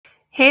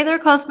Hey there,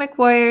 Cosmic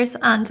Warriors,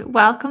 and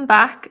welcome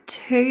back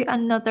to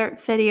another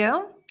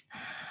video.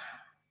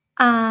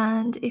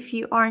 And if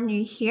you are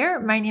new here,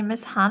 my name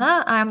is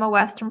Hannah. I'm a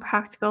Western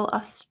Practical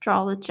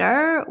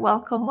Astrologer.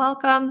 Welcome,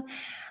 welcome.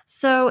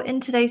 So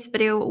in today's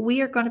video, we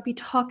are going to be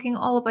talking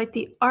all about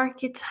the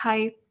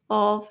archetype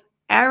of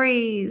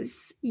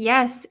Aries.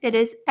 Yes, it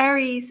is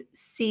Aries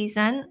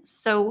season.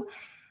 So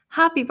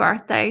happy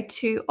birthday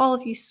to all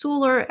of you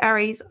solar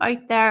Aries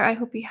out there. I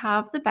hope you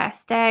have the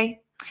best day.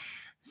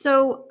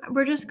 So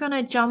we're just going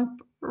to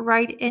jump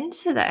right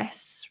into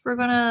this. We're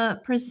going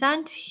to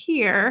present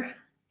here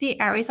the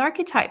Aries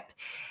archetype.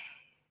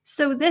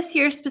 So this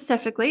year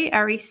specifically,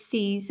 Aries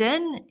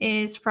season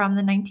is from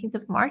the 19th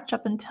of March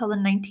up until the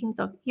 19th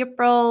of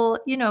April,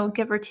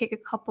 give or take a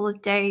couple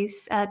of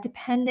days,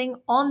 depending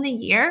on the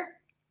year.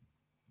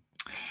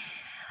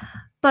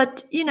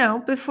 But,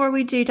 before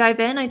we do dive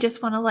in, I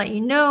just want to let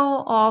you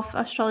know of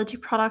astrology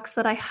products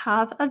that I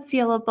have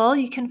available.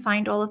 You can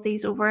find all of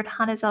these over at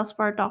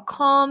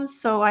hannahselsewhere.com.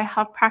 So I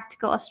have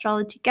practical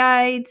astrology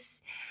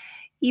guides,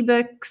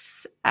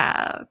 eBooks,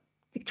 the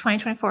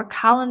 2024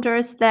 calendar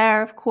is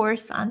there, of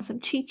course, and some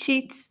cheat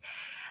sheets.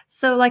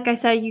 So like I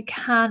said, you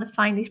can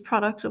find these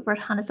products over at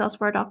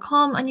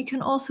hannahselsewhere.com, and you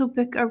can also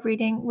book a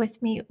reading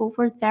with me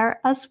over there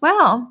as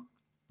well.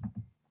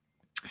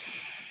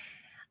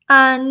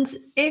 And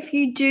if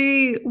you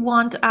do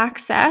want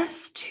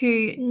access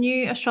to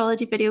new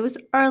astrology videos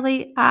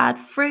early,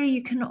 ad-free,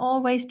 you can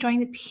always join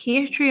the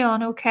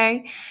Patreon,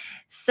 okay?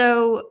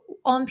 So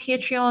on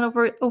Patreon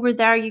over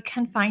there, you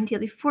can find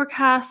daily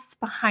forecasts,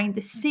 behind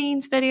the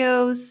scenes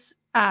videos,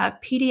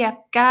 PDF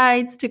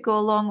guides to go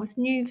along with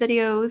new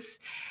videos.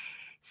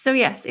 So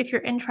yes, if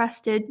you're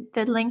interested,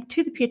 the link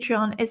to the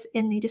Patreon is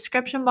in the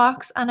description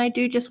box. And I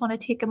do just want to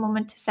take a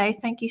moment to say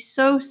thank you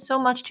so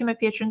much to my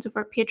patrons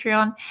over at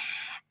Patreon.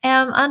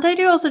 And I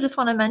do also just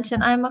want to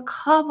mention I'm a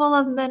couple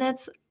of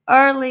minutes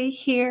early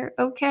here,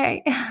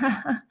 okay?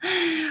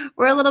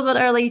 We're a little bit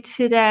early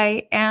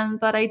today,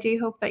 but I do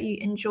hope that you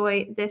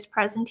enjoy this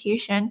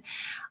presentation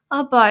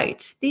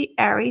about the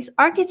Aries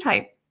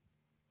archetype.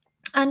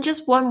 And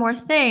just one more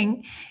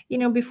thing,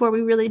 before we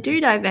really do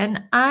dive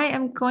in, I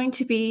am going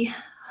to be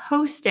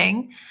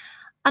hosting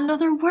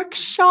another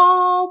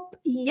workshop.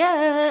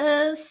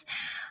 Yes.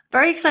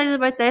 Very excited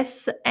about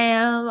this.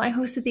 I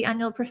hosted the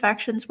annual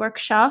Perfections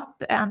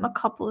workshop a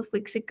couple of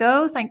weeks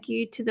ago. Thank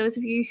you to those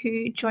of you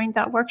who joined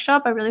that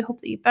workshop. I really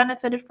hope that you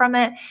benefited from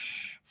it.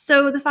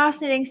 So the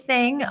fascinating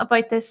thing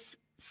about this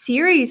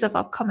series of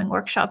upcoming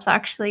workshops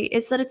actually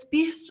is that it's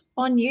based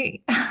on you.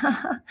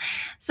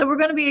 So we're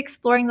going to be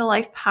exploring the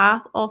life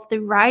path of the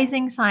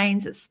rising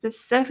signs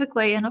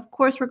specifically. And of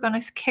course, we're going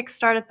to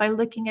kickstart it by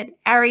looking at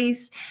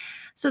Aries.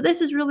 So this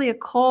is really a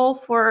call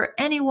for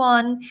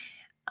anyone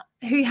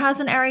who has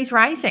an Aries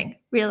rising,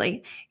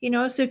 really.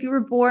 So if you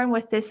were born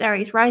with this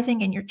Aries rising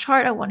in your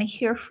chart, I want to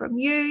hear from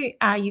you.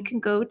 You can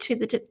go to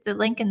the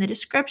link in the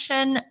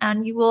description,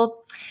 and you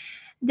will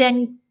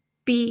then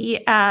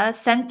be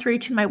sent through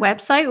to my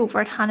website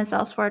over at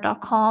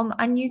hannahselsewhere.com,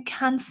 and you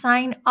can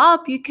sign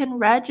up. You can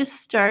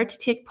register to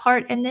take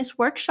part in this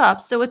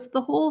workshop. So it's the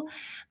whole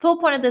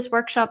point of this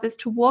workshop is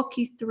to walk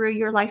you through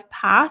your life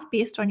path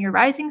based on your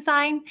rising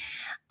sign.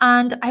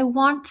 And I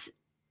want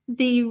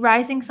the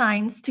rising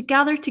signs to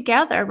gather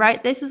together,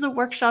 right? This is a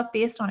workshop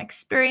based on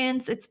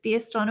experience. It's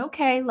based on,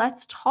 okay,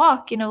 let's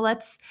talk,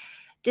 let's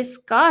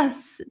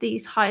discuss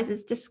these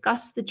houses,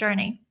 discuss the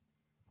journey.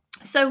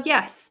 So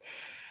yes,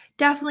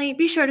 definitely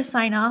be sure to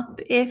sign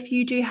up if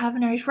you do have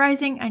an Aries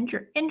rising and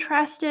you're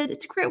interested.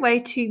 It's a great way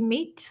to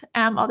meet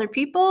other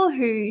people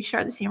who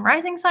share the same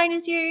rising sign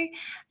as you.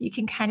 You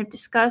can kind of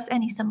discuss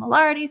any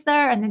similarities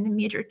there and then the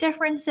major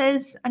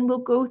differences, and we'll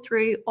go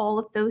through all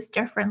of those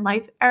different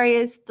life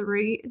areas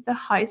through the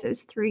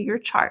houses through your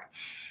chart.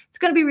 It's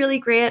going to be really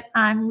great.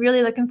 I'm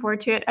really looking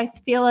forward to it. I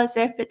feel as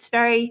if it's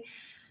very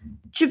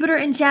Jupiter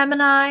in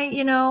Gemini,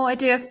 I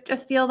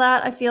feel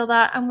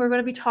that, and we're going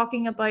to be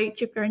talking about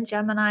Jupiter in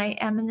Gemini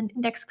in the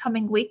next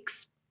coming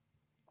weeks.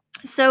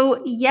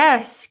 So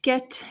yes,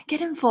 get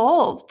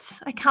involved.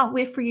 I can't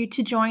wait for you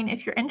to join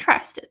if you're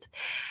interested.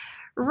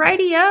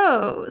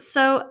 Rightio.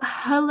 So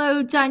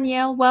hello,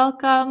 Danielle.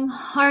 Welcome.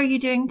 How are you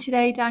doing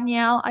today,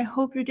 Danielle? I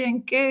hope you're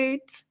doing good.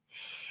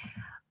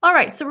 All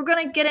right, so we're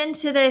going to get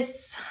into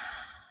this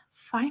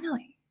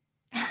finally.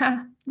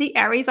 The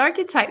Aries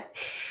archetype.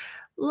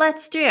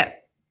 Let's do it.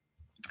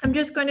 I'm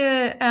just going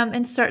to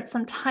insert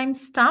some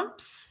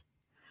timestamps.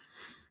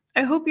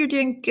 I hope you're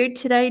doing good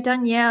today,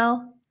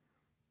 Danielle.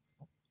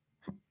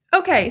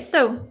 Okay,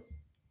 so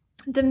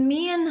the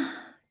main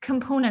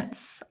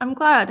components. I'm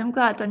glad,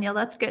 Danielle.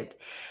 That's good.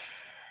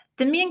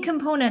 The main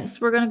components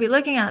we're going to be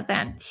looking at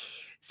then.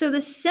 So the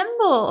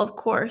symbol, of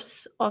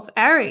course, of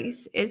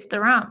Aries is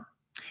the ram,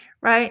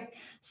 right?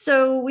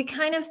 So we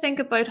kind of think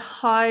about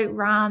how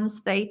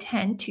rams, they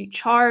tend to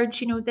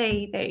charge,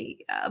 they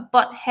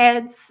butt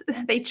heads,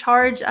 they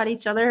charge at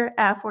each other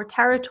for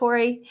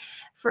territory,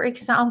 for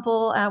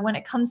example, when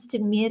it comes to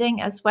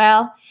mating as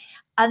well.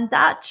 And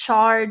that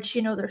charge,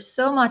 there's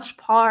so much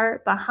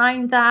power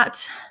behind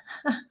that.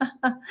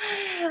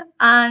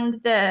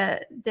 and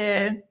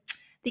the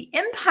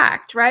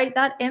impact, right?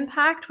 That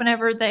impact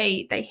whenever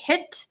they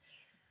hit,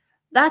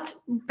 that's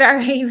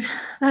very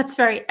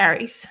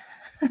Aries.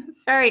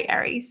 Very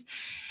Aries.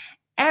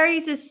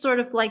 Aries is sort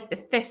of like the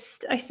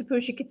fist, I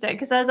suppose you could say,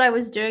 because as I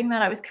was doing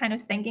that, I was kind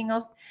of thinking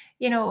of,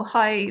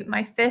 how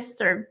my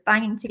fists are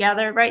banging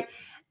together, right?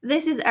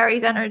 This is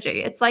Aries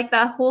energy. It's like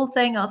that whole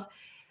thing of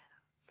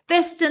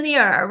fist in the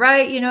air,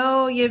 right?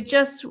 You've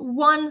just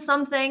won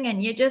something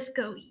and you just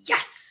go,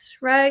 yes,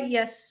 right?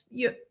 Yes,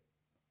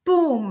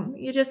 boom,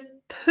 you just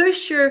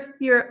push your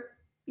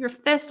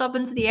fist up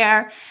into the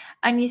air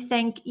and you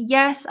think,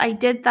 yes, I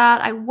did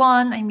that. I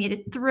won. I made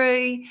it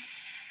through.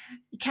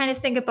 You kind of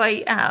think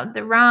about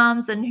the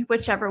Rams and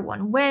whichever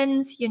one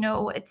wins,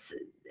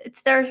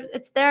 it's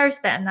theirs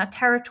then, that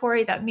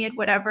territory, that made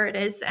whatever it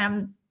is,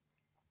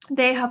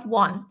 they have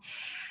won.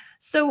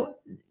 So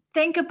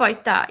think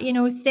about that,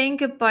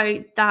 think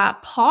about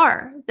that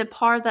power, the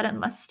power that it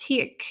must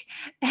take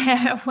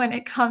when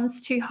it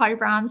comes to how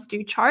Rams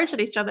do charge at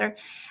each other.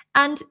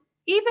 And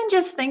even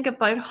just think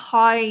about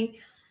how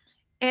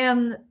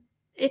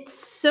it's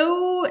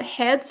so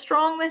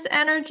headstrong, this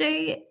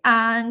energy,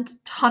 and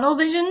tunnel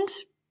visioned,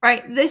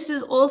 right? This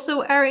is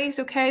also Aries,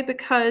 okay?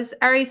 Because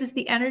Aries is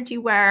the energy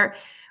where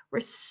we're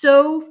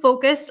so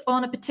focused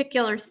on a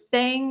particular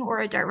thing or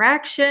a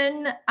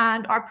direction,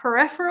 and our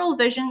peripheral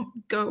vision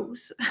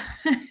goes.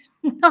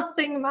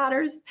 Nothing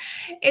matters.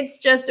 It's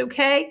just,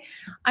 okay,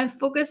 I'm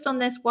focused on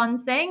this one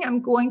thing.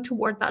 I'm going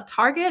toward that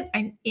target.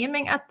 I'm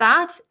aiming at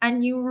that.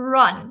 And you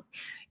run.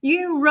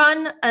 You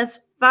run as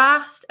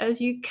fast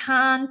as you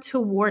can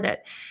toward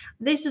it.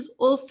 This is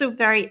also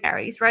very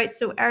Aries, right?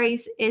 So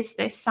Aries is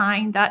this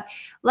sign that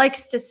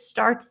likes to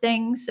start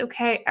things,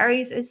 okay?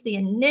 Aries is the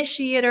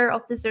initiator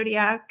of the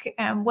zodiac,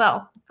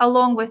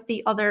 along with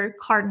the other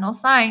cardinal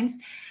signs.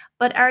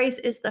 But Aries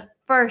is the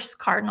first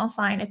cardinal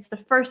sign. It's the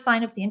first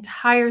sign of the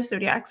entire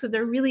zodiac. So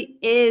there really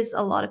is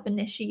a lot of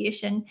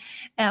initiation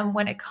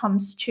when it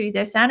comes to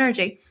this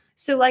energy.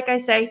 So like I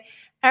say,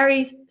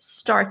 Aries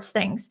starts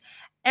things.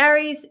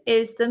 Aries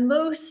is the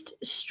most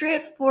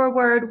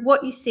straightforward,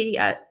 what you see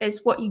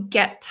is what you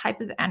get type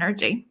of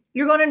energy.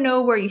 You're going to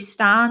know where you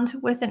stand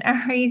with an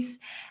Aries,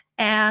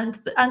 and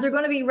they're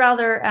going to be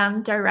rather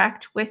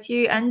direct with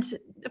you. And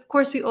of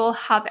course, we all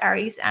have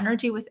Aries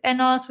energy within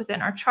us,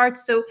 within our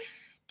charts. So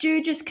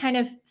do just kind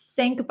of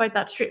think about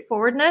that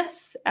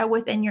straightforwardness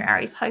within your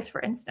Aries house, for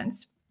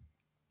instance.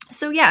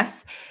 So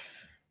yes,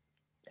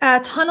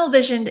 tunnel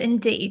visioned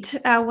indeed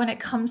when it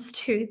comes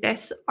to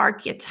this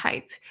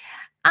archetype.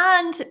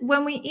 And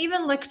when we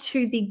even look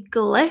to the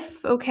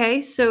glyph, okay,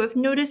 so if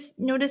notice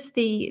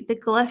the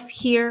glyph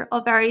here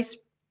of Aries,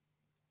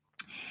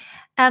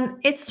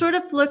 it sort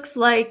of looks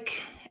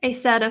like a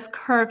set of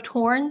curved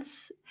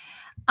horns,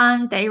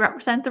 and they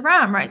represent the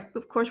ram, right?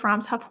 Of course,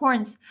 rams have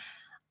horns.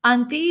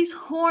 And these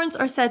horns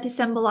are said to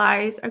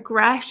symbolize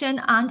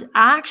aggression and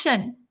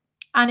action.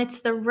 And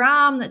it's the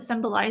ram that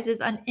symbolizes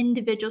an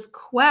individual's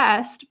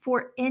quest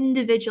for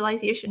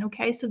individualization,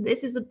 okay? So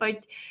this is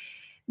about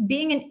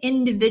being an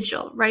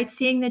individual, right?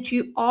 Seeing that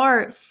you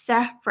are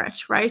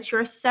separate, right?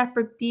 You're a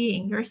separate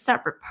being. You're a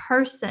separate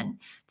person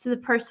to the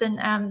person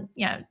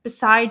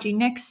beside you,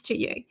 next to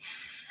you.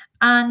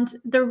 And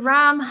the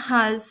ram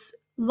has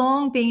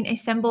long been a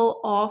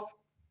symbol of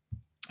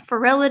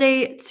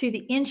virility to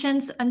the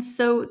ancients. And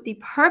so the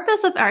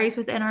purpose of Aries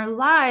within our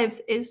lives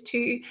is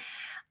to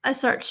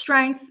assert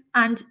strength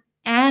and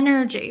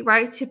energy,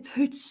 right? To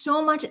put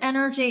so much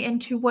energy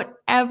into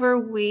whatever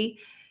we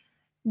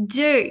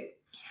do.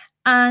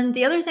 And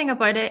the other thing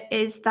about it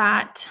is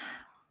that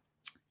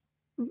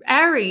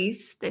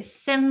Aries, this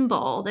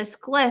symbol, this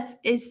glyph,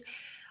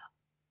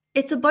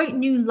 it's about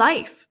new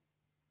life.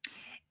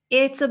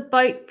 It's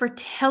about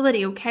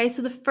fertility, okay?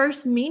 So the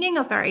first meaning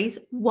of Aries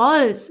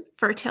was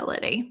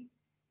fertility.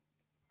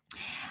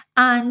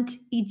 And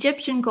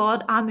Egyptian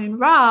god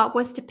Amun-Ra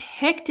was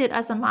depicted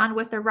as a man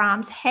with a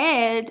ram's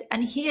head,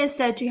 and he is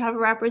said to have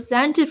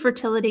represented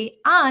fertility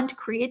and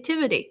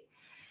creativity.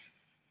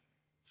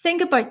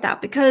 Think about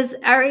that, because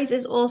Aries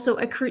is also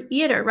a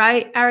creator,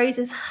 right? Aries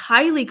is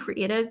highly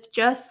creative,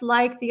 just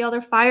like the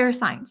other fire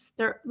signs.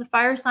 The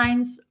fire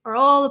signs are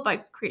all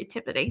about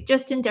creativity,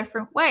 just in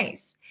different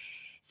ways.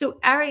 So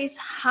Aries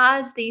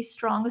has these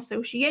strong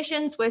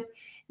associations with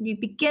new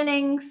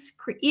beginnings,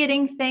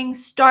 creating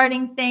things,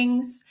 starting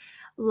things,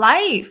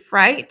 life,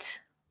 right?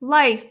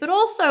 Life, but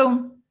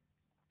also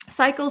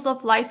cycles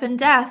of life and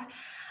death.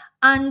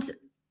 And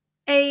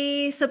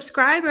a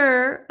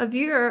subscriber, a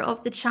viewer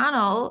of the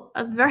channel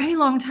a very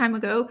long time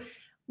ago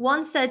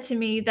once said to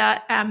me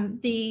that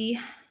the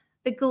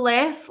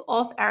glyph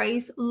of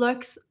Aries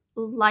looks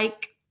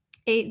like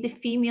the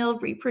female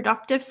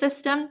reproductive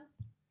system.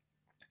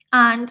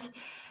 And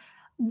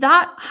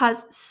that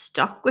has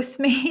stuck with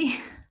me.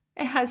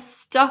 It has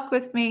stuck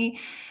with me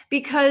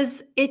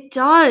because it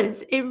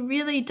does. It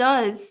really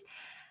does.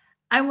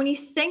 And when you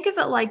think of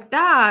it like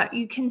that,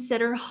 you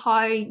consider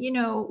how,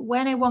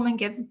 when a woman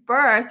gives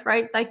birth,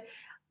 right? Like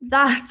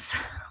that's,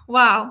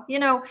 wow,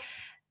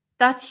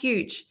 that's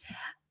huge.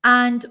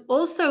 And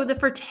also the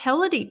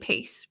fertility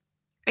piece.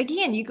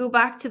 Again, you go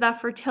back to that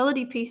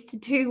fertility piece to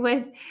do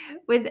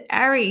with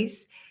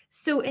Aries.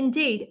 So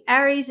indeed,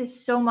 Aries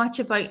is so much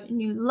about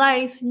new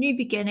life, new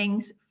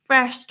beginnings,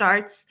 fresh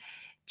starts.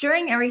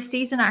 During Aries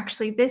season,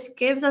 actually, this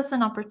gives us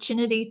an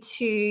opportunity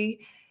to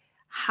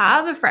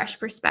have a fresh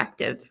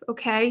perspective,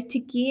 okay? To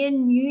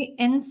gain new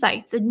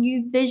insights, a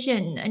new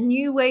vision, a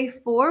new way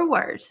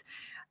forward.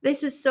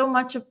 This is so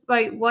much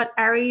about what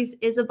Aries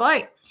is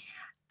about.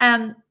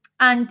 Um,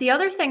 and the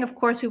other thing, of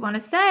course, we want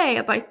to say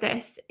about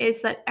this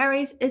is that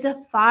Aries is a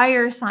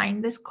fire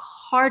sign, this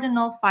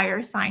cardinal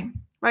fire sign,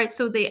 right?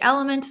 So the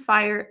element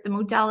fire, the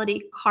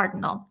modality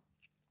cardinal.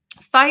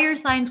 Fire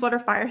signs, what are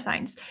fire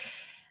signs?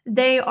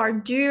 They are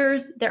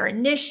doers, they're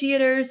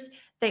initiators,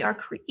 they are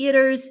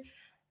creators.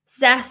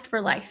 Zest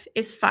for life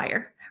is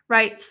fire,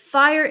 right?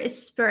 Fire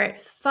is spirit.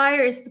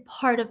 Fire is the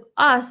part of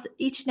us,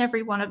 each and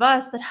every one of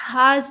us, that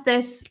has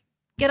this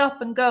get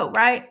up and go,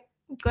 right?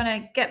 I'm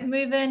gonna get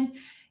moving,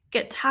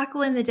 get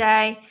tackling the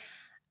day.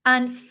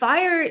 And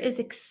fire is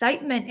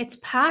excitement, it's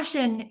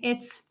passion,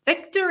 it's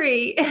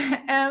victory,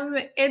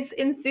 it's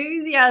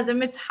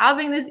enthusiasm, it's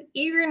having this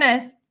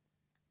eagerness.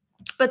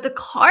 But the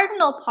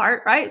cardinal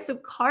part, right? So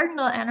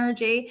cardinal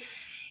energy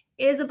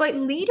is about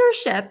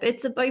leadership.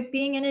 It's about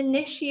being an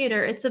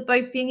initiator. It's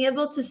about being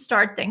able to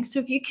start things. So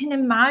if you can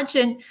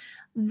imagine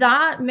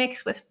that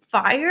mixed with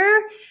fire,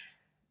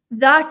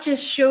 that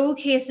just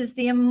showcases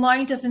the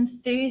amount of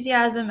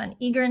enthusiasm and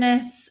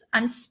eagerness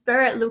and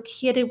spirit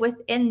located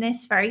within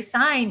this very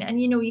sign. And,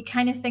 you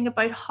kind of think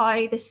about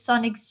how the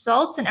sun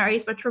exalts in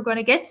Aries, which we're going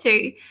to get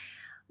to.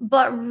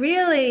 But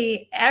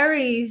really,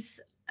 Aries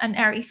and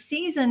Aries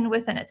season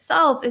within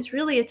itself is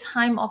really a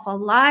time of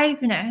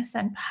aliveness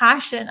and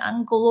passion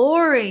and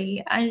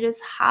glory, and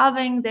just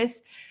having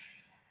this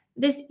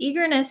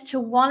eagerness to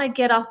want to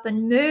get up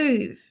and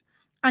move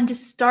and to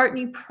start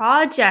new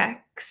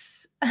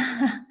projects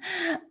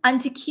and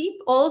to keep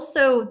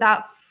also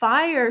that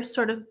fire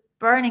sort of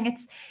burning.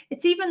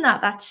 It's even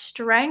that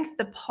strength,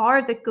 the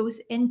power that goes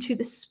into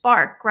the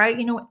spark, right?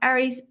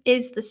 Aries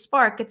is the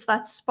spark. It's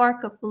that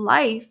spark of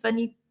life. And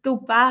you go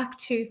back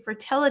to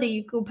fertility,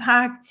 you go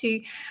back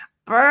to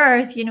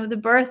birth, the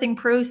birthing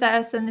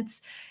process, and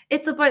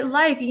it's about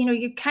life.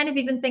 You kind of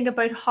even think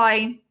about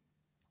how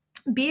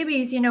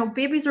babies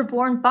are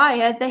born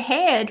via the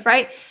head,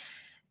 right?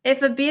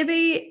 If a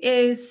baby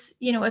is,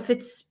 if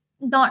it's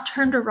not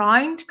turned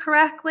around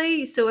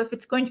correctly, so if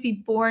it's going to be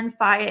born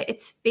via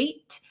its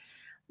feet,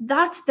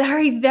 that's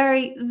very,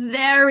 very,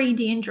 very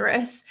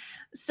dangerous.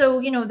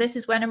 So, this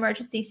is when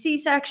emergency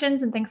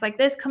C-sections and things like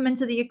this come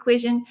into the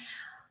equation.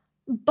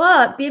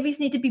 But babies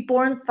need to be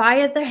born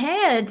via their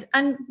head.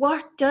 And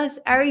what does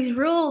Aries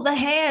rule? The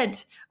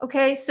head.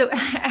 Okay, so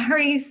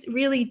Aries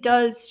really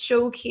does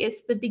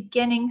showcase the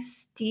beginning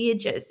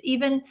stages.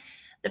 Even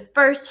the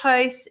first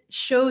house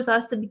shows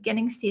us the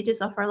beginning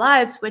stages of our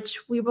lives, which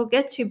we will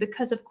get to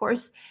because, of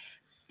course,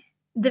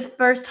 the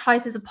first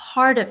house is a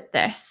part of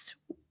this.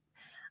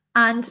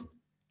 And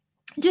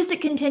just to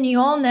continue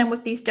on then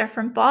with these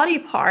different body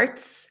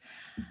parts,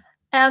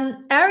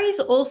 Aries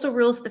also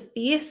rules the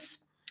face.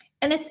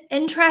 And it's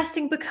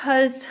interesting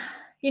because,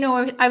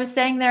 I was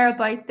saying there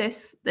about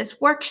this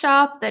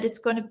workshop that's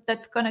going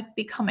to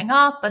be coming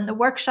up, and the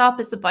workshop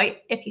is about,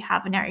 if you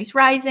have an Aries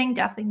rising,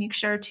 definitely make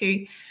sure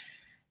to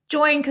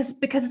join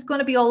because it's going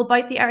to be all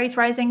about the Aries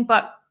rising.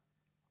 But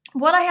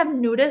what I have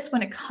noticed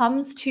when it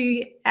comes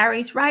to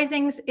Aries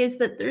risings is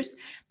that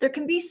there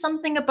can be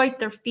something about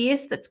their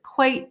face that's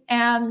quite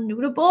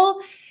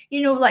notable,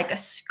 like a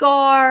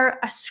scar,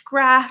 a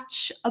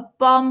scratch, a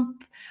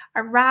bump,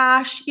 a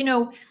rash,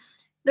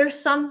 there's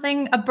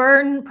something, a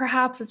burn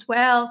perhaps as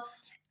well.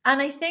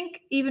 And I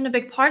think even a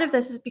big part of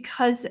this is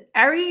because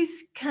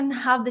Aries can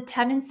have the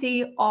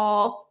tendency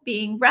of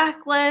being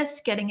reckless,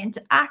 getting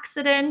into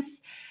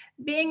accidents,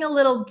 being a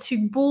little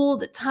too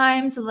bold at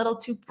times, a little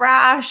too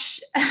brash,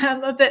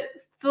 a bit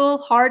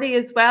foolhardy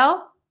as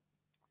well.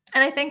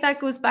 And I think that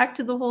goes back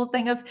to the whole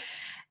thing of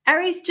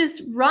Aries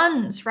just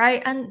runs,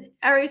 right? And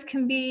Aries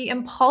can be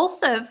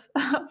impulsive,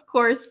 of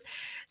course.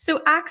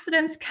 So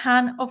accidents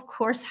can, of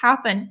course,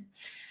 happen.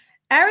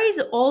 Aries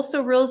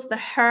also rules the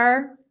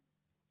hair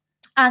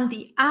and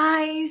the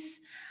eyes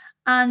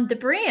and the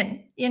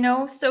brain,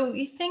 so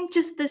you think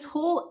just this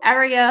whole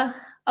area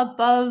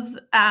above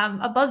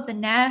the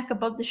neck,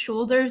 above the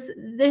shoulders,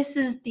 this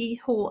is the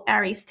whole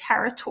Aries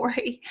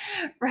territory,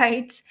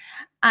 right?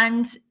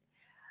 And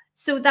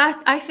so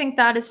that, I think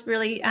that is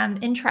really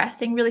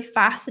interesting, really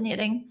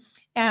fascinating,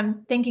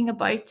 thinking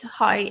about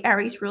how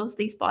Aries rules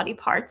these body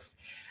parts.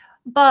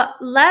 But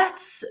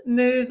let's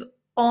move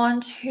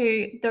on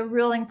to the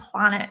ruling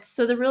planet.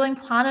 So the ruling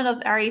planet of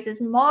Aries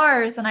is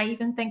Mars, and I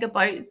even think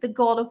about the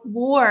god of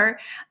war,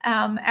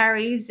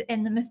 Aries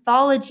in the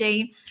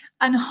mythology,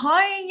 and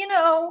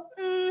how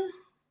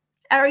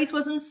Aries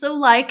wasn't so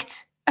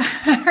liked.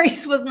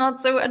 Aries was not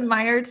so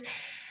admired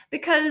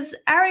because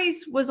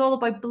Aries was all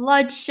about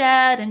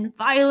bloodshed and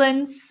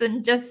violence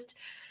and just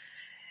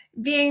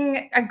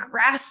being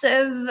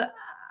aggressive.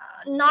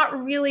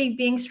 not really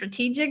being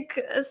strategic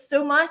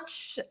so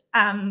much.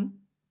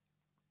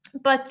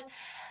 But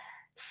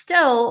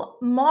still,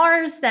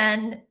 Mars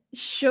then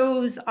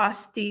shows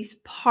us these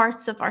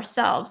parts of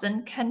ourselves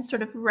and can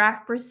sort of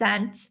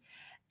represent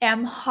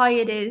how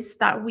it is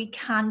that we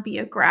can be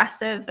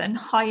aggressive and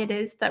how it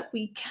is that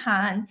we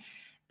can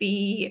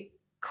be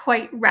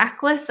quite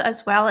reckless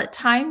as well at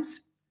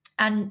times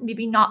and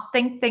maybe not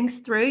think things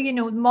through.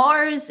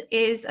 Mars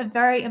is a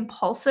very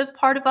impulsive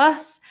part of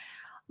us.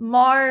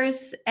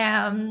 Mars,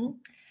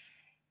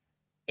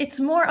 it's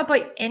more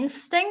about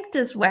instinct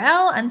as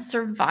well and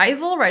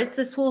survival, right? It's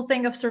this whole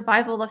thing of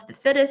survival of the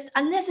fittest.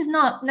 And this is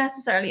not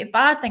necessarily a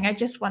bad thing. I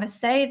just want to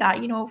say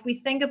that, if we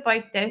think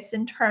about this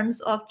in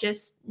terms of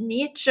just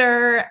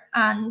nature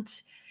and,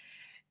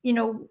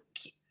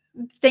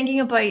 thinking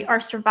about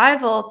our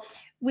survival,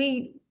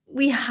 we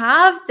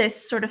have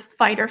this sort of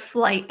fight or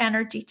flight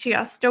energy to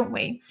us, don't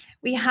we?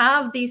 We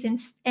have these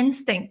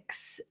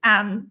instincts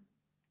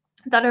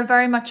that are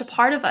very much a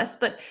part of us,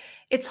 but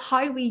it's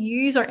how we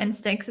use our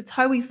instincts, it's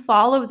how we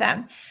follow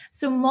them.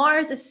 So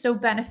Mars is so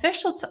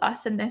beneficial to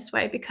us in this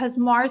way because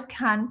Mars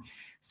can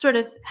sort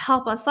of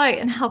help us out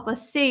and help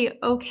us see,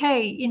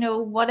 okay,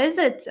 what is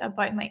it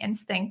about my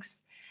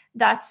instincts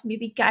that's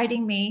maybe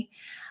guiding me?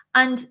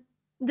 And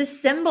the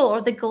symbol or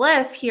the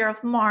glyph here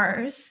of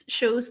Mars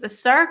shows the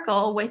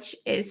circle, which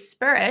is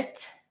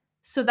spirit.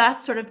 So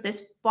that's sort of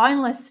this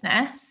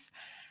boundlessness.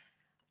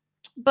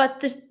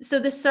 But so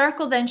the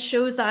circle then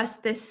shows us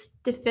this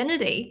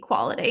divinity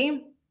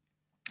quality,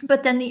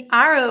 but then the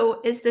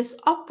arrow is this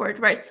upward,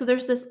 right? So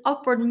there's this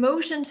upward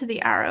motion to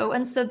the arrow.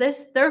 And so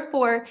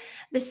therefore,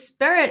 the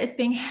spirit is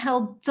being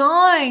held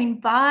down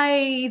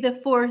by the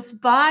force,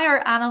 by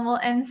our animal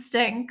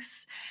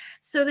instincts.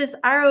 So this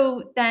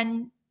arrow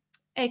then,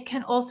 it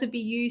can also be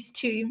used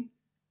to,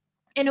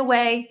 in a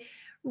way,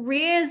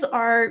 raise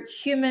our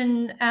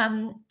human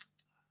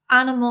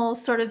animal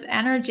sort of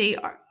energy,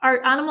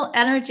 our animal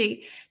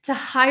energy to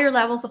higher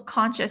levels of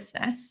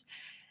consciousness.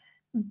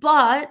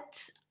 But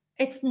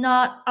it's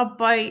not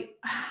about,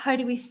 how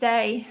do we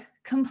say,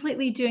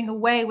 completely doing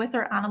away with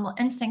our animal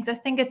instincts. I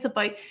think it's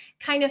about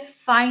kind of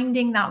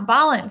finding that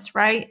balance,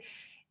 right?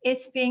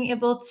 It's being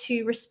able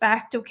to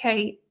respect,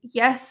 okay,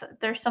 yes,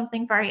 there's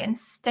something very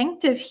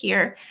instinctive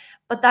here,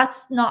 but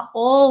that's not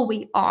all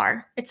we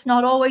are. It's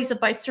not always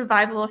about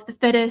survival of the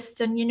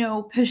fittest and,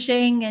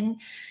 pushing, and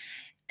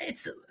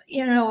it's,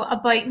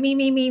 about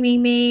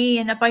me,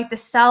 and about the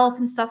self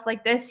and stuff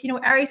like this.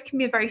 Aries can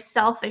be a very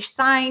selfish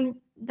sign.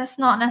 That's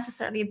not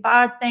necessarily a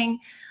bad thing.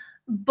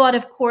 But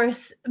of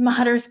course,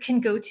 matters can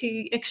go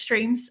to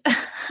extremes,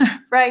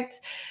 right?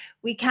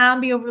 We can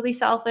be overly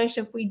selfish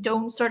if we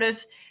don't sort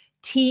of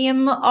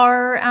tame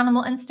our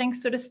animal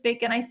instincts, so to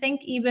speak. And I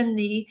think even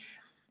the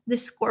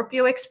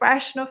Scorpio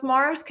expression of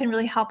Mars can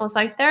really help us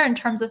out there in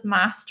terms of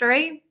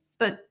mastery.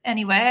 But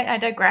anyway, I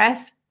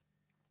digress.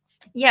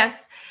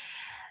 Yes.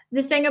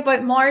 The thing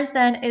about Mars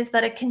then is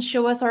that it can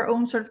show us our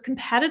own sort of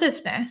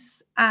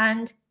competitiveness,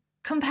 and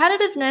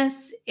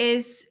competitiveness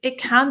it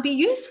can be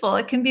useful.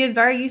 It can be a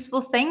very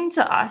useful thing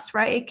to us,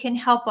 right? It can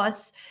help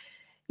us,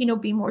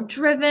 be more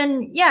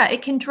driven. Yeah,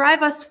 it can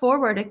drive us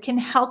forward. It can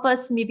help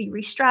us maybe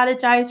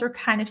re-strategize or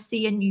kind of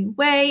see a new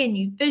way, a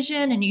new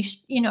vision, a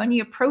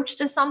new approach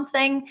to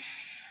something.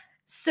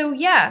 So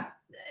yeah,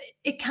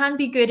 it can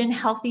be good in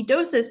healthy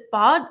doses,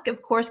 but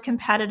of course,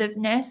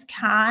 competitiveness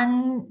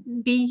can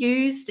be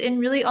used in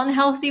really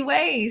unhealthy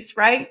ways,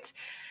 right?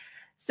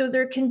 So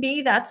there can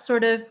be that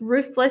sort of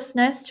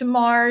ruthlessness to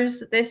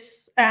Mars,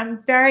 this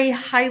very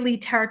highly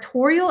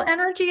territorial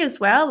energy as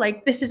well.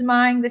 Like, this is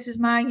mine,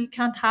 you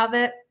can't have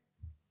it.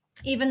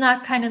 Even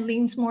that kind of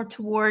leans more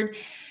toward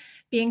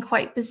being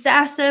quite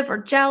possessive or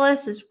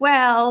jealous as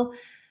well.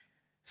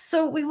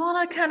 So we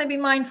want to kind of be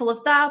mindful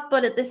of that.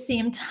 But at the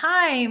same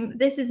time,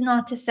 this is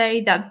not to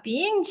say that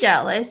being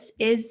jealous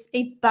is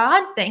a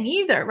bad thing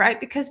either, right?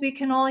 Because we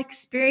can all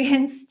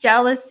experience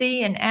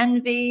jealousy and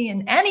envy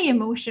and any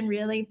emotion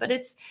really. But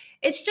it's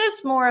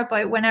just more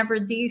about whenever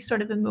these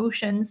sort of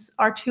emotions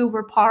are too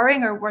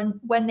overpowering or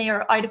when they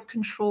are out of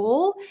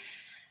control.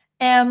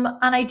 And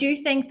I do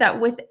think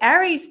that with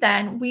Aries,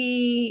 then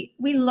we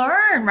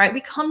learn, right? We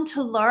come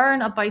to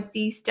learn about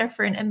these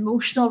different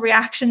emotional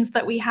reactions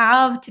that we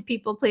have to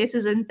people,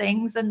 places, and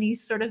things, and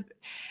these sort of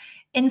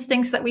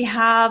instincts that we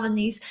have, and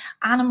these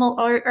animal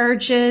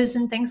urges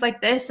and things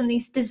like this, and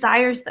these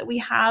desires that we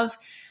have.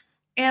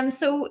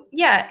 So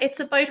yeah,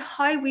 it's about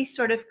how we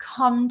sort of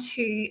come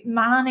to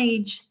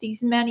manage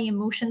these many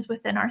emotions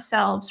within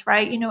ourselves,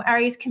 right?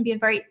 Aries can be a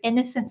very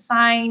innocent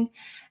sign,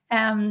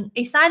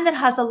 a sign that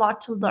has a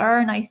lot to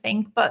learn, I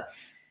think. But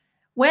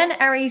when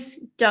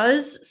Aries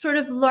does sort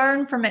of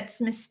learn from its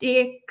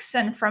mistakes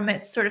and from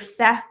its sort of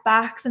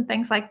setbacks and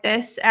things like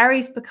this,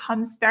 Aries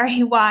becomes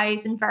very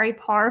wise and very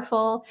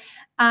powerful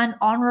and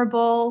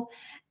honorable,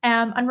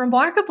 and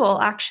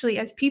remarkable, actually,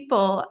 as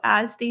people,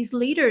 as these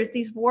leaders,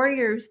 these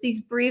warriors,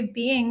 these brave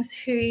beings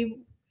who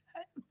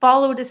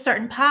followed a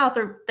certain path,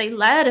 or they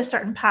led a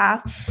certain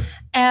path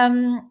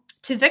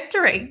to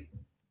victory,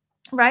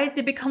 right?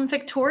 They become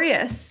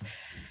victorious.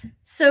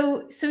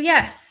 So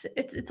yes,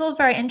 it's all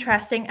very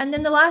interesting. And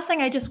then the last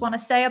thing I just want to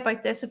say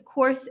about this, of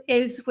course,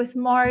 is with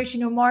Mars.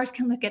 Mars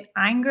can look at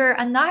anger,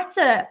 and that's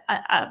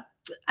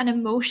an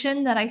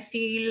emotion that I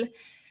feel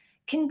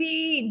can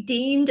be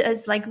deemed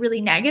as like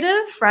really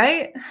negative,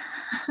 right?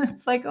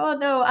 It's like, oh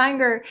no,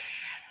 anger.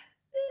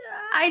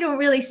 I don't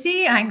really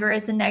see anger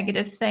as a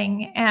negative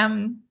thing.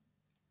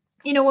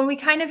 When we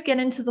kind of get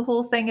into the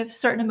whole thing of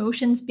certain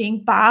emotions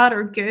being bad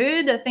or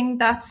good, I think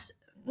that's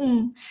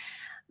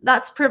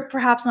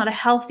perhaps not a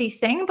healthy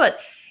thing. But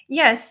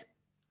yes,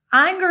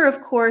 anger,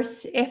 of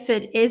course, if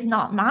it is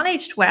not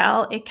managed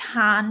well, it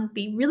can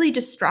be really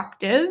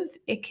destructive.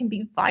 It can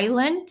be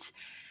violent.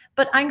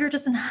 But anger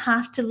doesn't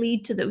have to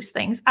lead to those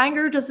things.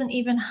 Anger doesn't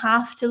even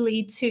have to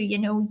lead to,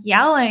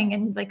 yelling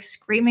and like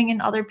screaming in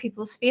other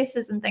people's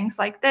faces and things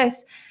like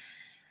this.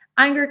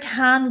 Anger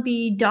can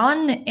be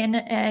done in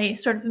a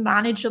sort of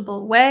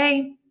manageable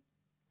way.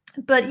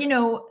 But,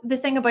 the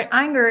thing about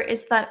anger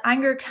is that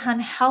anger can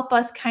help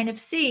us kind of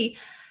see,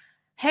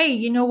 hey,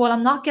 you know what?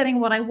 I'm not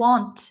getting what I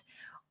want,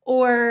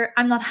 or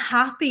I'm not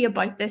happy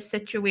about this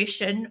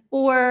situation,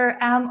 or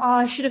oh,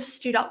 I should have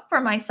stood up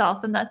for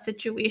myself in that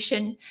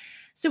situation.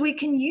 So we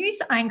can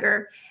use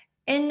anger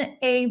in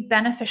a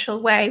beneficial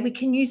way. We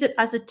can use it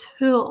as a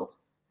tool.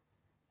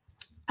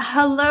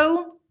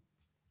 Hello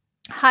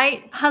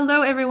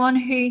everyone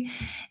who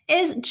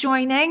is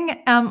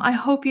joining. I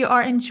hope you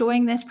are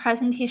enjoying this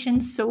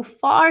presentation so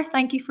far.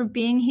 Thank you for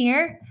being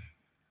here.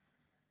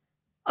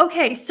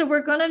 Okay, so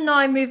we're going to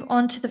now move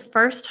on to the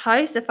first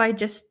house. If I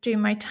just do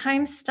my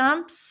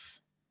timestamps.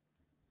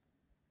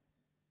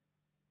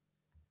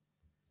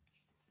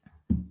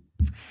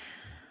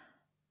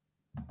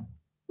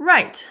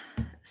 Right,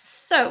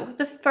 so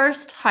the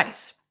first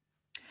house.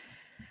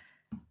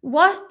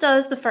 What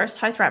does the first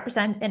house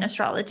represent in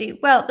astrology?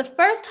 Well, the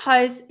first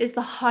house is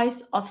the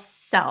house of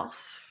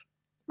self,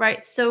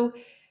 right? So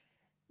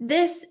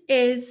this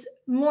is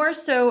more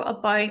so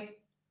about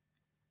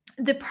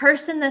the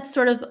person that's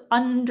sort of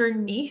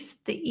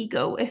underneath the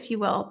ego, if you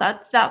will,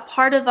 that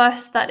part of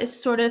us that is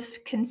sort of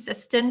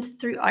consistent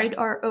throughout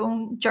our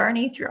own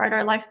journey, throughout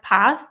our life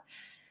path.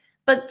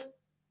 But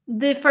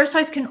the first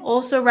house can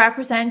also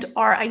represent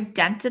our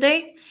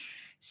identity.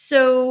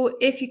 So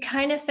if you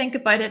kind of think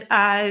about it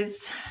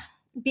as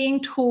being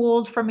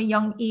told from a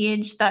young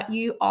age that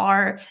you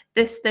are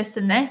this,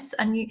 and this,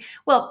 and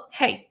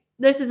hey,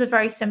 this is a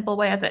very simple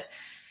way of it.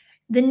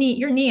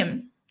 Your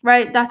name,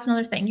 right? That's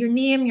another thing. Your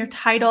name, your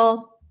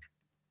title.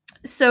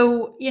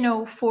 So,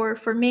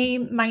 for me,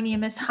 my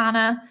name is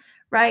Hannah,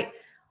 right?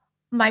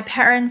 My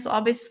parents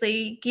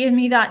obviously gave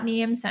me that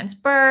name since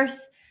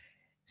birth.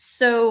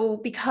 So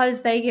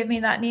because they give me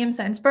that name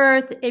since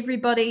birth,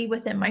 everybody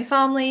within my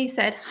family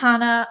said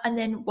Hannah. And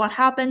then what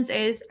happens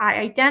is I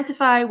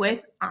identify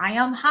with I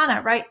am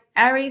Hannah, right?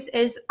 Aries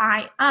is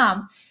I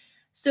am.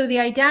 So the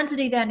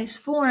identity then is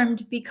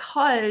formed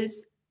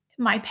because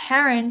my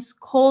parents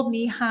called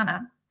me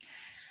Hannah.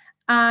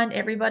 And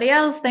everybody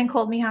else then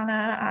called me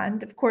Hannah.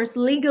 And of course,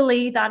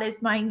 legally, that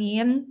is my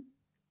name.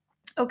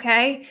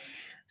 Okay.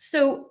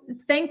 So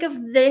think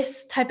of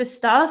this type of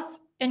stuff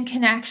in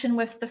connection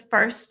with the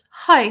first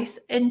house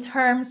in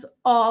terms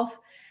of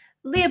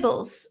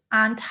labels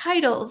and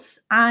titles,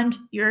 and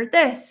you're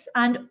this,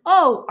 and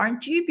oh,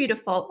 aren't you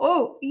beautiful?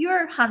 Oh,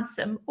 you're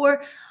handsome,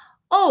 or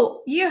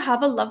oh, you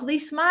have a lovely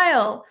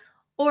smile,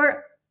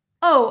 or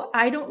oh,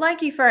 I don't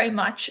like you very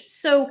much.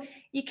 So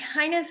you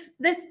kind of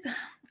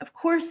of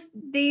course,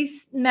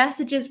 these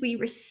messages we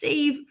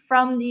receive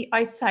from the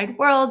outside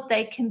world,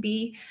 they can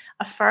be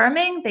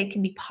affirming, they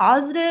can be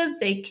positive,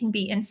 they can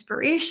be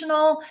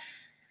inspirational,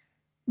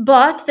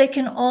 but they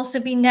can also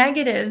be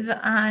negative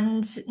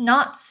and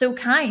not so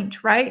kind,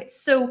 right?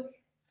 So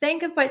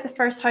think about the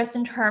first house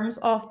in terms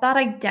of that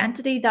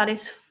identity that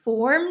is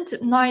formed.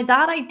 Now,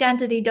 that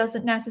identity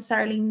doesn't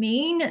necessarily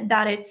mean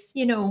that it's,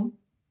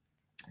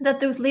 that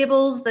those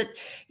labels that,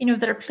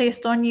 that are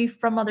placed on you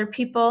from other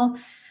people,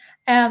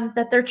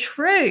 that they're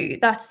true.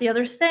 That's the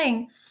other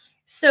thing.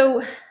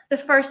 So the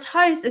first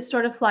house is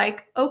sort of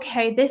like,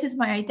 okay, this is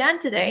my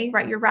identity,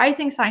 right? Your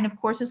rising sign, of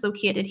course, is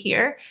located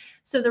here.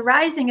 So the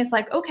rising is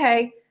like,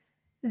 okay,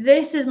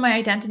 this is my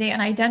identity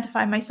and I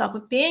identify myself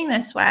with being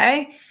this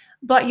way.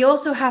 But you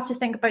also have to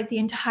think about the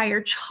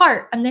entire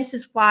chart. And this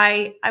is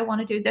why I want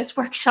to do this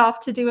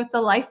workshop to do with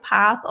the life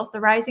path of the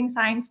rising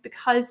signs,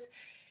 because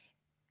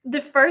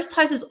the first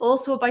house is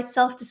also about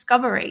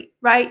self-discovery,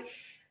 right?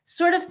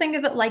 Sort of think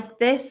of it like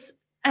this.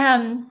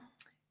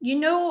 You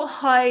know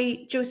how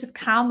Joseph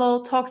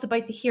Campbell talks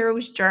about the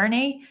hero's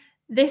journey?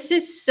 This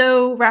is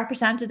so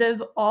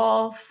representative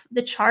of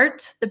the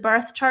chart, the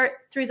birth chart,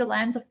 through the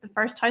lens of the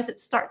first house. It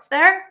starts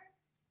there.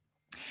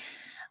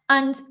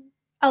 And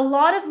a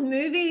lot of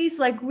movies,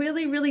 like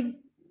really, really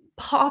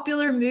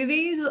popular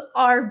movies,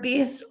 are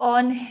based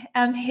on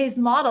his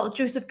model,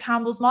 Joseph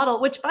Campbell's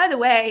model, which, by the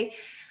way,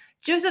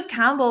 Joseph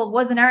Campbell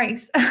was an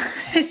Aries.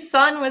 His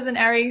son was an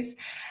Aries.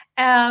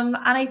 And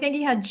I think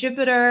he had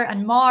Jupiter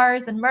and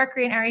Mars and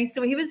Mercury and Aries.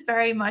 So he was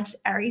very much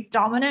Aries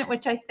dominant,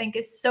 which I think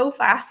is so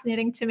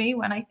fascinating to me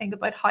when I think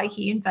about how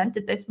he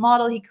invented this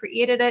model. He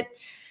created it.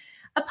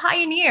 A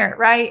pioneer,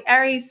 right?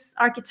 Aries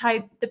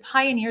archetype, the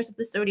pioneers of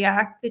the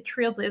zodiac, the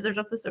trailblazers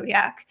of the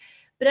zodiac.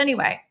 But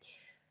anyway,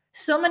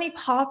 so many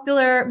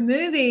popular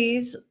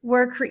movies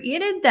were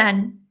created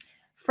then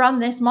from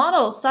this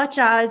model, such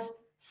as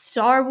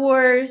Star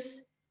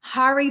Wars,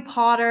 Harry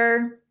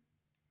Potter,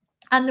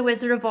 and The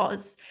Wizard of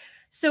Oz.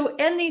 So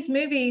in these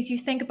movies, you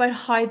think about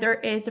how there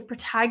is a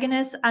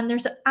protagonist and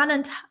there's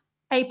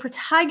a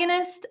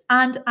protagonist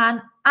and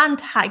an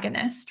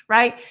antagonist,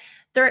 right?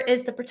 There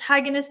is the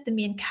protagonist, the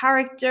main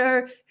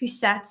character who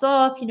sets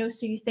off,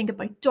 so you think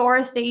about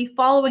Dorothy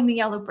following the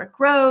yellow brick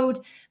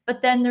road,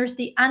 but then there's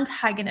the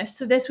antagonist.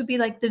 So this would be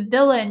like the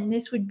villain.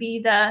 This would be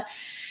the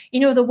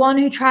one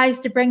who tries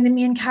to bring the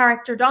main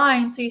character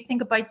down. So you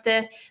think about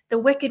the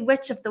Wicked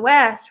Witch of the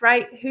West,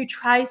 right? Who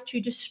tries to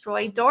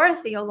destroy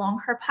Dorothy along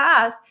her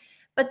path.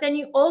 But then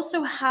you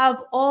also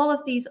have all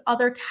of these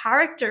other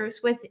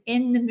characters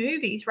within the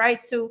movies,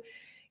 right? So,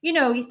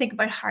 you think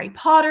about Harry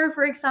Potter,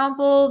 for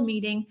example,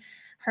 meeting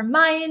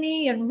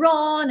Hermione and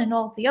Ron and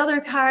all the other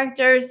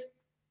characters.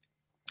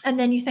 And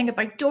then you think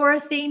about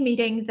Dorothy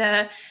meeting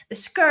the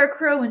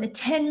Scarecrow and the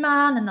Tin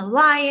Man and the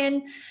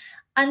Lion.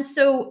 And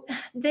so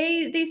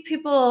these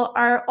people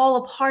are all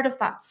a part of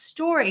that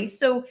story.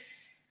 So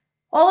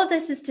all of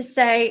this is to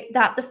say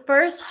that the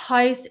first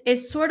house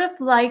is sort of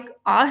like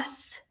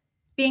us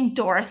being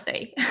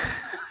Dorothy,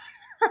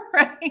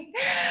 right?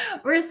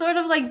 We're sort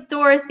of like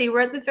Dorothy.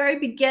 We're at the very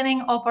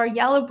beginning of our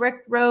yellow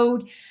brick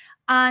road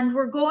and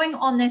we're going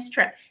on this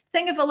trip.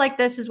 Think of it like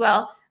this as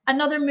well.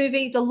 Another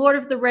movie, The Lord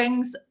of the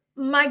Rings.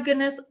 My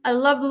goodness, I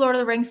love the Lord of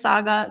the Rings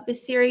saga. The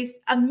series,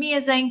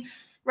 amazing,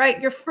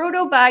 right? You're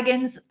Frodo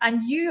Baggins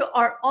and you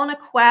are on a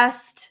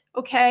quest,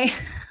 okay?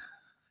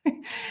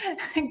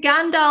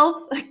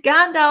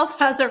 Gandalf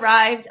has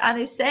arrived and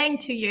is saying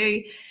to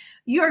you,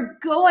 you're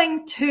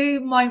going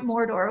to Mount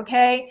Mordor,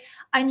 okay?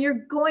 And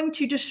you're going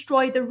to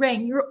destroy the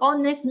ring. You're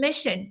on this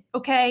mission,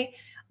 okay?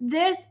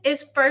 This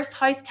is first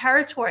house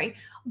territory.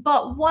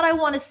 But what I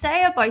want to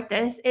say about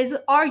this is,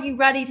 are you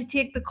ready to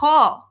take the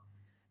call?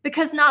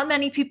 Because not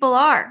many people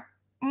are.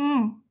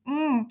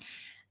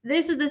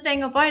 This is the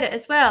thing about it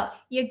as well.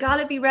 You got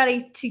to be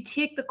ready to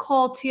take the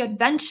call to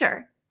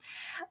adventure.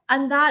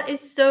 And that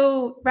is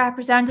so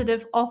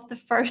representative of the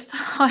first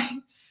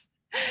house.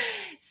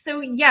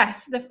 So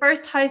yes, the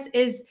first house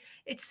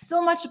it's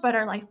so much about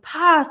our life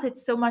path.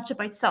 It's so much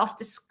about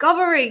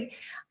self-discovery.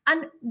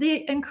 And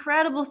the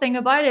incredible thing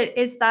about it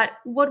is that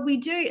what we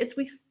do is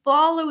we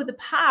follow the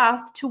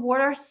path toward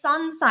our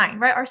sun sign,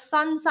 right? Our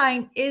sun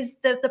sign is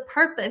the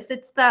purpose.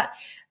 It's that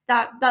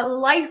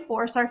life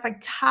force, our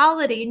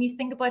vitality. And you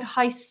think about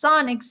how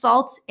sun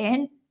exalts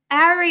in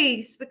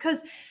Aries,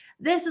 because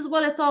this is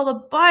what it's all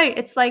about.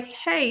 It's like,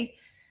 hey,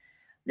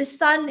 the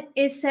sun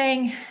is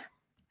saying,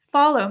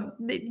 follow.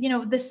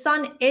 The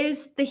sun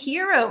is the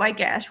hero, I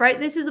guess, right?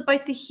 This is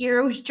about the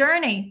hero's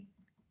journey.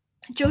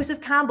 Joseph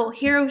Campbell,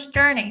 hero's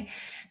journey.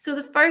 So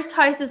the first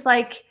house is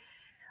like,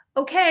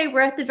 okay,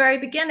 we're at the very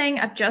beginning.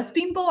 I've just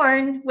been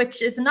born,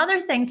 which is another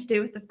thing to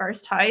do with the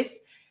first house.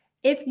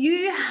 If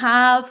you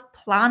have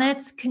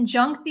planets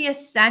conjunct the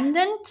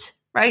ascendant,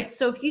 right?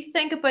 So if you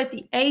think about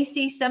the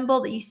AC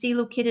symbol that you see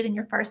located in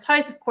your first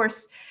house, of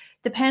course,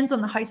 depends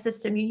on the house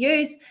system you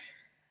use,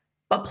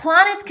 but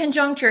planets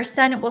conjunct your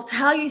ascendant will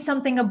tell you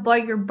something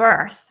about your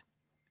birth.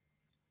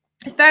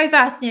 It's very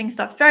fascinating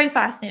stuff, very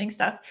fascinating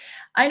stuff.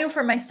 I know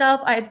for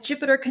myself, I have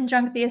Jupiter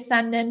conjunct the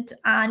ascendant,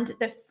 and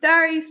the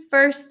very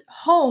first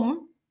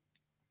home,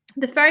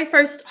 the very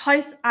first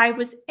house I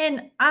was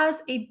in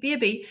as a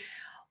baby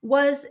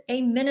was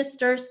a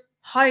minister's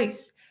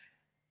house.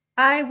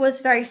 I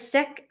was very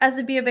sick as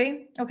a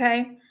baby,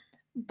 okay?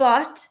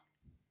 But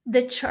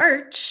the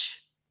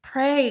church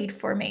prayed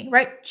for me,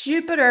 right?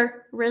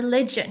 Jupiter,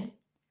 religion.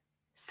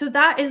 So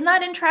isn't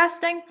that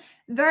interesting?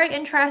 Very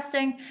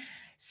interesting.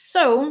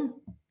 So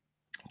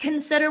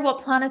consider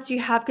what planets you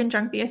have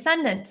conjunct the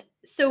ascendant.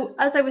 So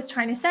as I was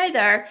trying to say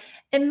there,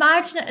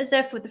 imagine it as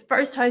if with the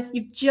first house,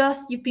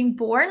 you've been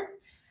born.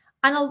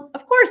 And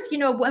of course,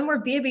 when we're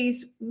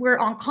babies, we're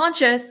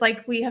unconscious.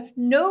 Like we have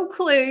no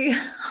clue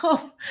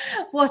of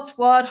what's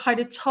what, how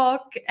to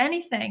talk,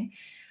 anything.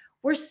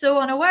 We're so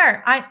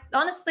unaware.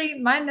 Honestly,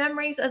 my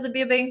memories as a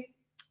baby,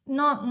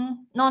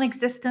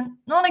 non-existent.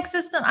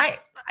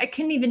 I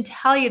couldn't even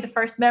tell you the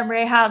first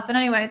memory I have. But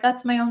anyway,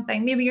 that's my own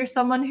thing. Maybe you're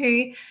someone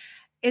who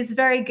is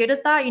very good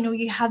at that.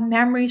 You have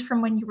memories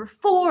from when you were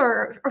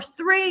 4 or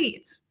 3.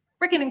 It's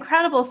freaking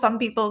incredible, some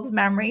people's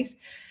memories.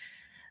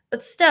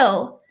 But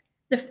still,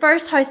 the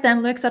first house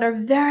then looks at our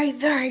very,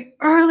 very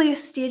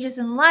earliest stages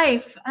in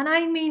life. And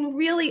I mean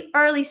really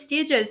early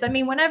stages. I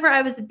mean, whenever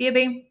I was a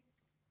baby,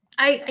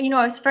 I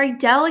was very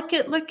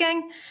delicate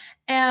looking.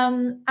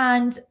 And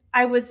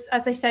I was,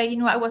 as I say,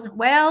 I wasn't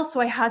well. So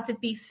I had to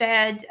be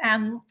fed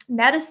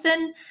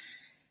medicine.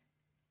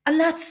 And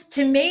that's,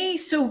 to me,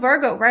 so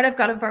Virgo, right? I've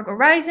got a Virgo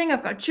rising,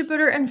 I've got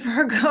Jupiter in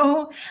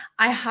Virgo,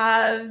 I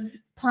have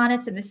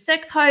planets in the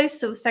 6th house,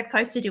 so 6th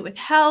house to do with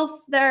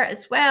health there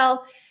as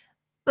well.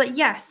 But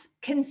yes,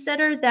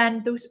 consider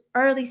then those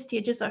early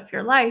stages of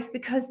your life,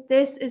 because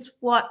this is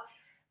what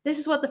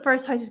the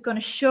first house is going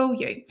to show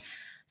you.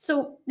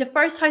 So the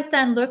first house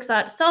then looks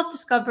at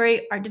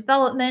self-discovery, our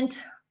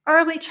development,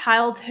 early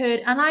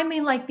childhood, and I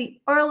mean like the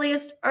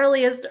earliest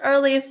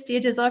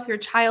stages of your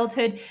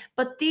childhood.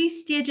 But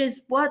these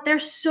stages, they're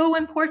so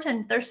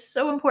important. They're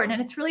so important.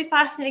 And it's really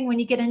fascinating when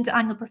you get into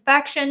annual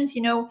perfections,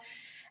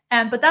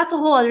 but that's a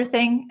whole other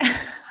thing.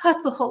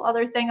 That's a whole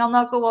other thing. I'll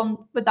not go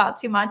on with that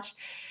too much.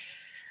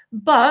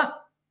 But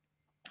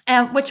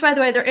which, by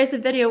the way, there is a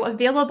video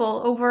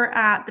available over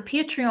at the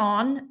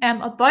Patreon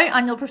about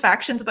annual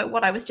perfections, about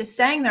what I was just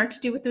saying there, to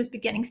do with those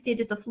beginning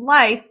stages of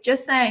life.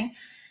 Just saying,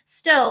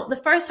 still, the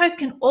first house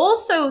can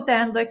also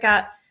then look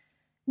at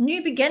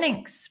new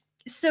beginnings.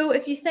 So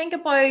if you think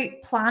about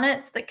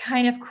planets that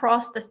kind of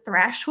cross the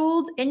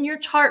threshold in your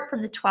chart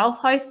from the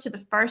 12th house to the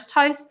first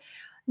house,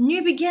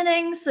 new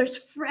beginnings, there's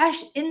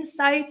fresh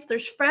insights,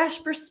 there's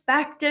fresh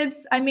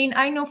perspectives. I mean,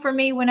 I know for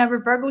me, whenever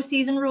Virgo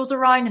season rolls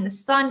around and the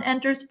sun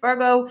enters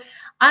Virgo,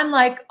 I'm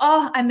like,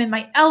 oh, I'm in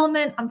my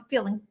element, I'm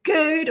feeling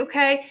good,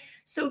 okay?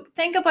 So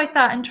think about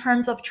that in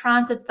terms of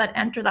transits that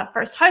enter that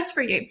first house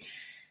for you.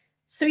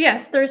 So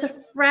yes, there's a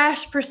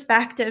fresh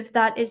perspective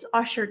that is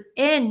ushered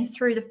in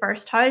through the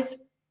first house.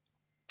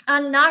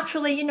 And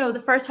naturally, the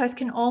first house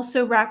can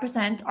also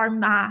represent our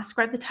mask,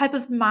 right? The type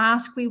of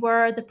mask we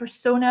wear, the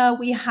persona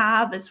we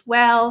have as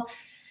well.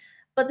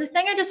 But the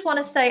thing I just want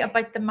to say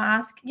about the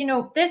mask,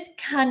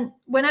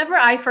 whenever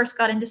I first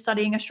got into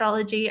studying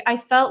astrology, I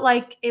felt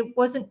like it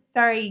wasn't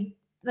very,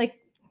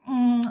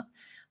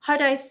 how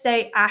do I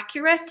say,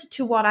 accurate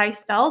to what I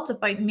felt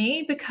about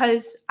me,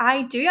 because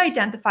I do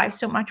identify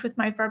so much with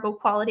my Virgo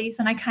qualities.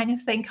 And I kind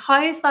of think,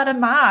 how is that a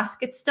mask?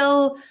 It's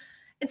still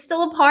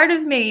a part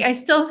of me. I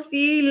still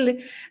feel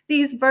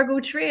these Virgo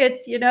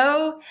traits,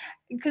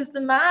 because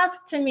the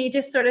mask to me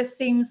just sort of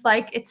seems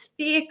like it's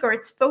fake or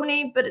it's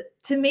phony. But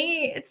to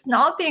me, it's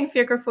not being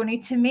fake or phony.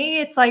 To me,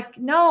 it's like,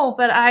 no,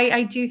 but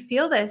I do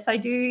feel this. I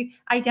do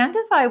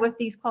identify with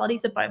these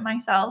qualities about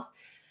myself.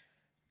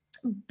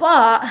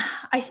 But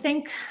I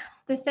think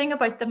the thing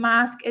about the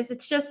mask is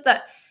it's just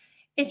that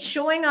it's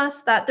showing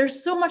us that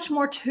there's so much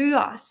more to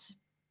us.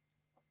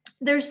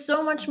 There's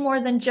so much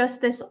more than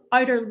just this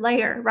outer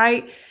layer,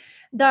 right?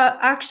 That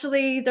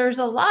actually there's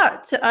a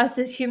lot to us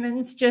as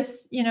humans,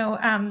 just,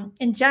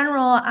 in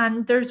general.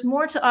 And there's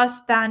more to us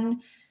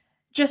than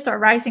just our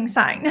rising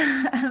sign.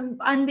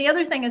 And the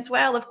other thing as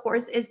well, of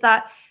course, is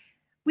that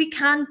we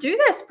can do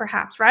this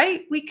perhaps,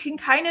 right? We can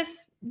kind of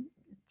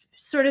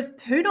sort of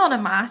put on a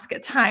mask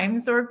at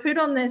times, or put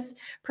on this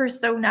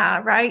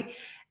persona, right?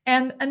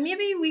 And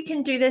maybe we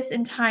can do this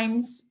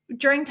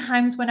during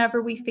times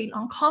whenever we feel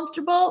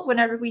uncomfortable,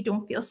 whenever we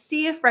don't feel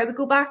safe, right? We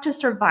go back to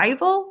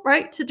survival,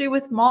 right? To do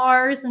with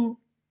Mars and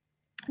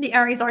the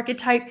Aries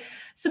archetype.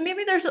 So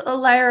maybe there's a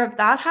layer of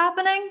that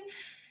happening.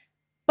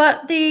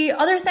 But the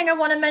other thing I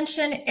want to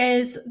mention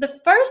is the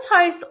first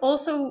house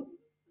also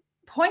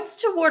points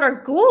toward our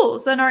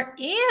goals and our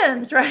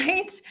aims,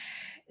 right?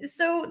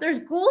 So there's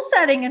goal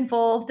setting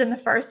involved in the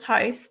first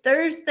house.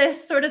 There's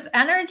this sort of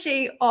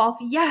energy of,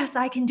 yes,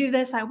 I can do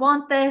this. I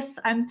want this.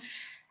 I'm,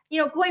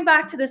 going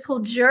back to this whole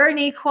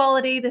journey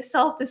quality, the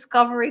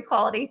self-discovery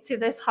quality to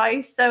this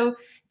house. So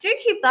do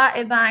keep that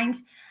in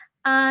mind.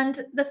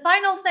 And the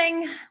final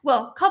thing,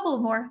 well, a couple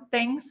more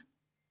things.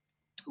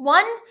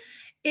 One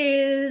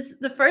is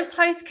the first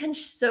house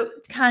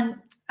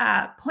can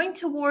point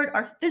toward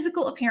our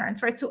physical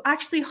appearance, right? So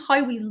actually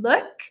how we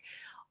look,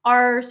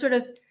 our sort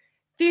of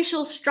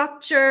facial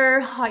structure,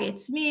 how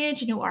it's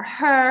made, our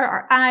hair,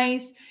 our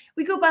eyes.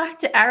 We go back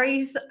to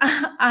Aries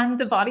and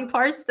the body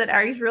parts that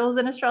Aries rules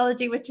in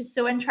astrology, which is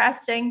so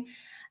interesting.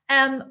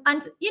 And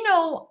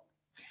the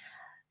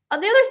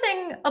other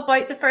thing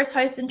about the first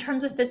house in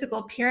terms of physical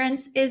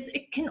appearance is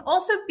it can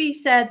also be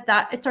said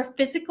that it's our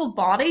physical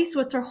body. So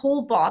it's our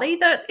whole body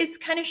that is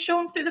kind of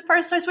shown through the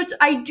first house, which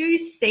I do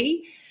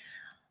see.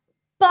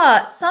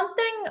 But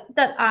something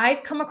that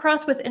I've come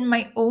across within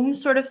my own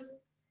sort of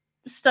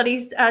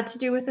studies to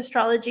do with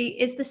astrology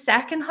is the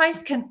second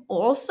house can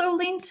also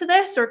lean to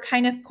this, or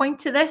kind of point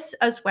to this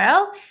as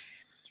well.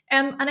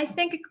 And I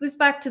think it goes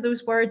back to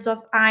those words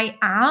of I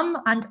am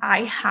and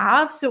I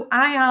have. So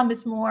I am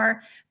is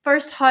more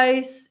first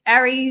house,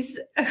 Aries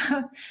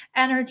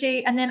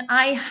energy. And then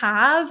I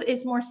have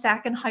is more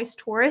second house,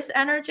 Taurus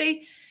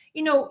energy.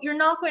 You're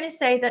not going to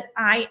say that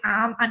I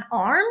am an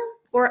arm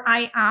or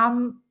I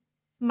am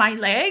my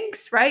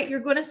legs, right? You're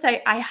going to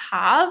say I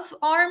have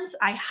arms,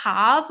 I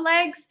have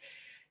legs.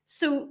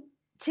 So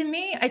to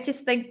me, I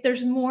just think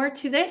there's more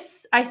to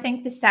this. I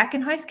think the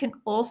second house can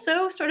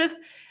also sort of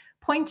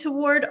point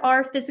toward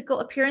our physical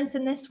appearance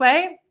in this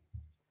way.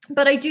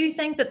 But I do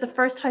think that the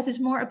first house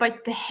is more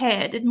about the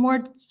head. It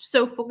more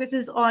so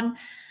focuses on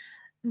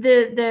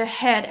the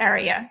head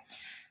area.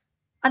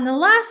 And the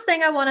last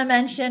thing I want to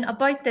mention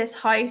about this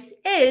house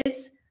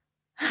is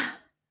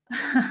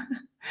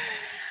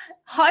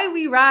How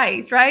we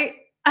rise, right?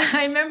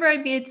 I remember I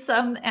made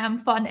some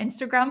fun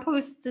Instagram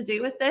posts to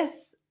do with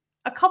this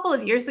a couple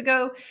of years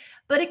ago,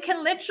 but it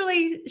can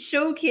literally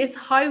showcase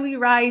how we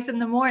rise in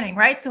the morning,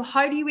 right? So,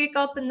 how do you wake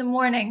up in the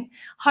morning?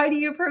 How do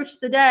you approach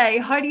the day?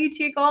 How do you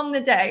take on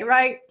the day,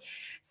 right?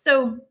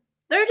 So,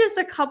 there are just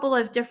a couple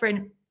of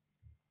different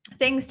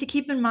things to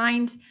keep in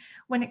mind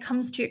when it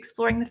comes to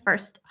exploring the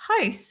first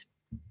house.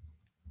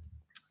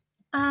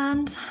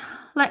 And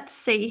let's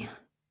see.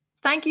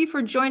 Thank you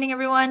for joining,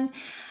 everyone.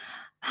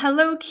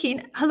 Hello,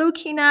 Kina. Hello,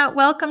 Kina.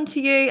 Welcome to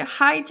you.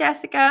 Hi,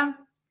 Jessica.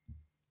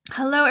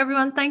 Hello,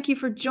 everyone. Thank you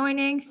for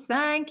joining.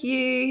 Thank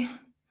you.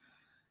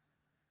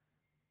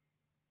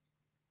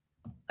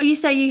 Oh, you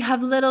say you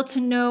have little to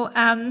no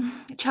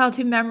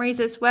childhood memories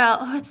as well.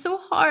 Oh, it's so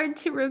hard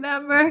to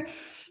remember.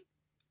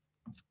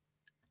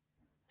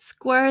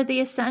 Square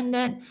the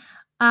ascendant.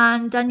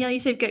 And Danielle, you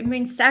said you've got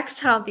moon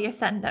sextile the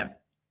ascendant.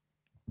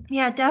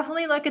 Yeah,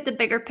 definitely look at the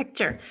bigger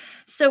picture.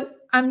 So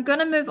I'm going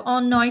to move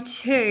on now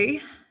to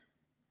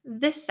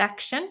this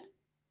section.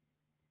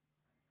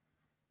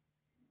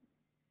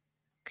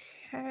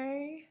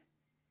 Okay.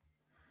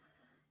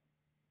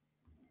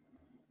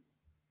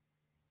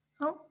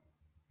 Oh.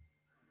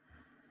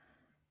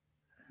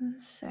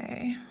 Let's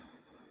see.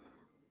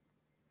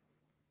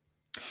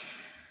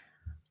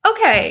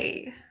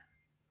 Okay.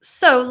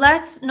 So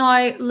let's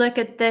now look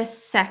at this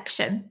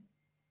section.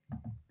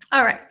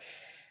 All right.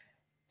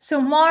 So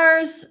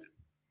Mars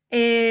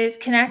is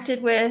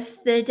connected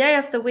with the day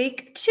of the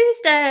week,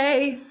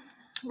 Tuesday,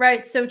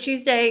 right? So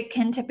Tuesday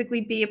can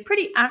typically be a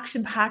pretty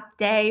action-packed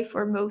day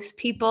for most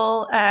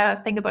people.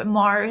 Think about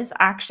Mars,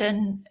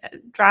 action,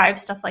 drive,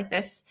 stuff like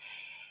this.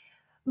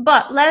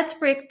 But let's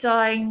break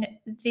down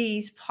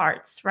these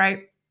parts,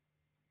 right?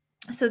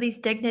 So these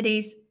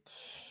dignities.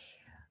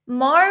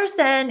 Mars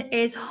then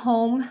is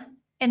home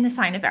in the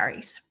sign of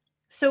Aries.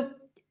 So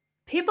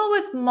people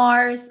with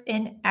Mars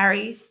in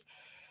Aries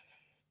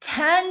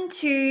tend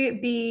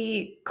to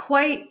be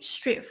quite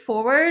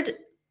straightforward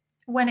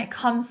when it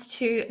comes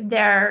to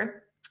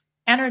their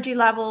energy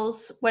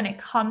levels, when it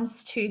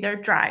comes to their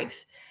drive.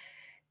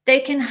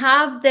 They can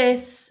have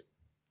this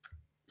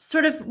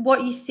sort of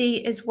what you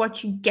see is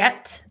what you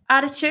get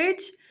attitude,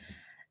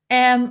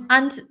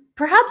 and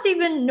perhaps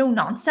even no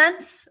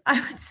nonsense, I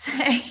would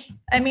say.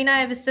 I mean, I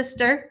have a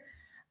sister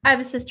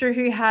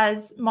who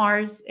has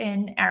Mars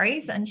in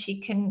Aries, and she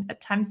can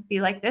at times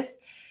be like this.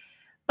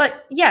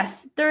 But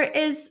yes,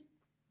 there's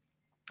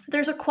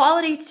a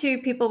quality to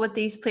people with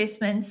these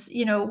placements,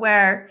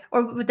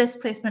 or with this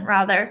placement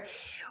rather,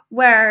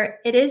 where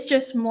it is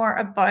just more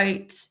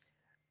about,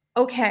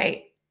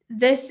 okay,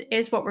 this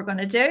is what we're going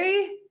to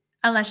do,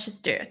 and let's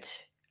just do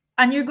it.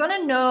 And you're going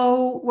to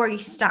know where you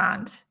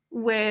stand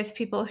with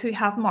people who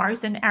have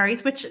Mars in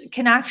Aries, which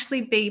can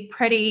actually be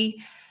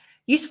pretty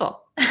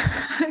useful,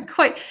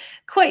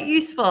 quite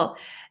useful,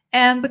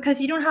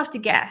 because you don't have to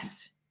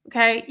guess.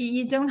 Okay,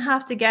 you don't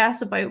have to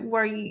guess about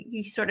where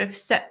you sort of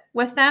sit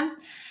with them.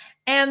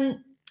 And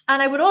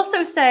I would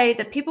also say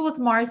that people with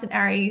Mars and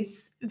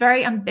Aries,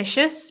 very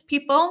ambitious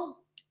people,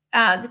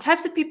 the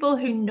types of people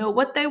who know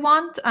what they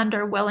want and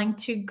are willing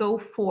to go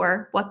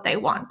for what they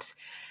want,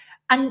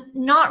 and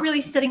not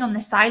really sitting on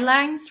the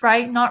sidelines,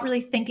 right? Not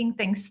really thinking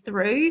things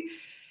through.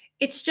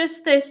 It's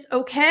just this,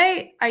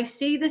 okay, I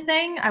see the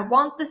thing, I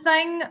want the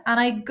thing, and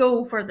I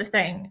go for the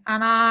thing,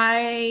 and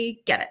I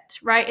get it,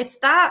 right? It's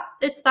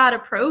that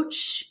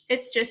approach.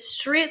 It's just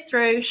straight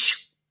through,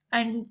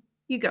 and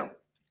you go.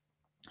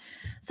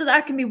 So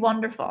that can be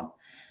wonderful.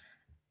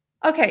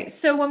 Okay,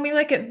 so when we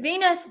look at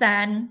Venus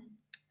then,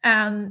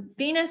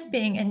 Venus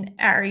being in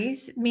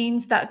Aries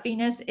means that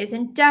Venus is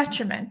in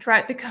detriment,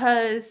 right?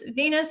 Because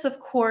Venus, of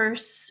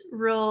course,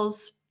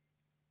 rules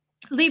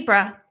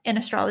Libra in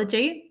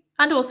astrology,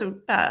 and also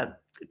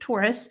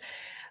Taurus.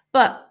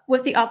 But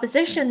with the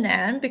opposition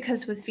then,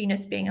 because with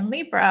Venus being in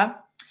Libra,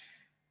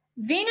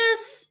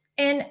 Venus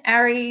in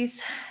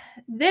Aries,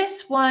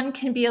 this one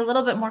can be a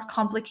little bit more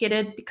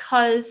complicated,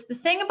 because the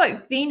thing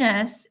about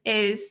Venus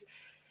is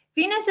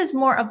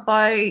more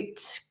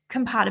about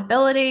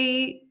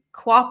compatibility,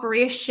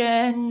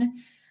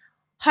 cooperation.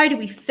 How do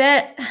we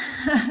fit?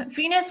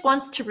 Venus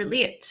wants to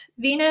relate.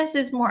 Venus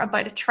is more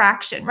about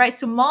attraction, right?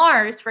 So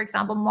Mars, for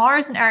example,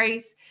 Mars and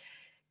Aries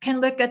can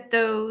look at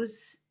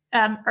those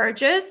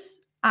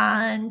urges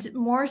and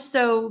more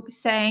so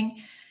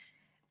saying,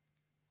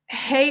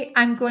 hey,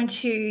 I'm going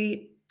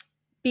to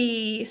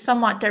be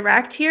somewhat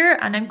direct here,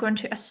 and I'm going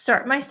to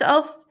assert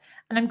myself,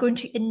 and I'm going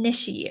to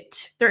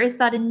initiate. There is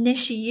that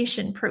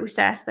initiation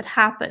process that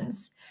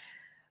happens.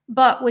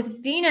 But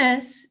with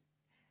Venus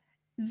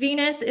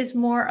is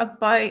more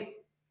about,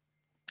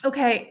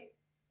 okay,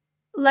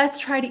 let's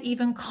try to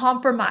even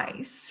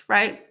compromise,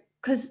 right?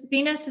 Because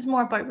Venus is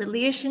more about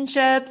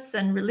relationships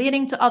and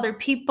relating to other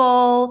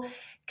people,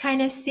 kind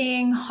of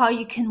seeing how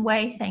you can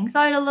weigh things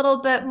out a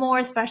little bit more,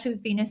 especially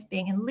with Venus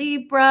being in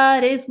Libra.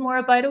 It is more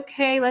about,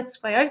 okay,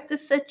 let's weigh out the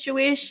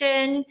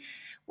situation.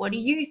 What do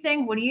you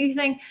think? What do you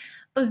think?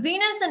 But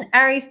Venus and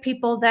Aries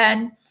people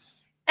then,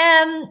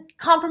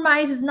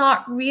 compromise is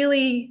not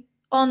really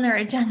on their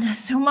agenda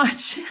so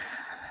much.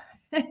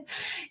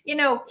 You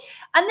know,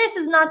 and this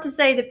is not to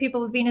say that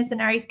people with Venus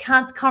and Aries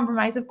can't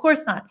compromise. Of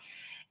course not.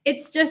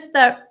 It's just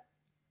that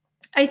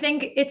I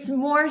think it's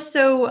more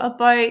so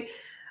about,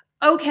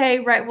 okay,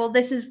 right, well,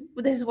 this is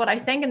what I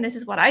think, and this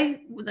is what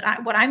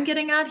I'm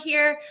getting at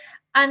here,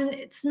 and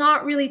it's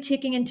not really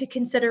taking into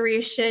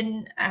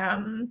consideration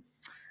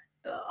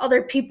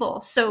other people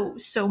so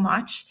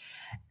much.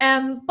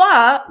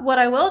 But what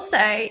I will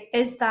say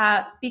is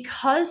that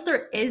because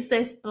there is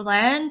this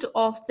blend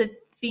of the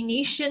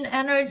Venetian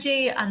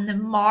energy and the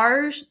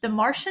Martian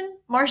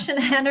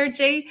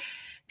energy,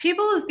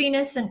 people with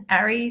Venus and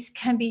Aries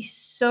can be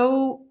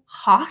so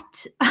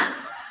hot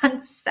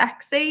and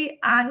sexy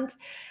and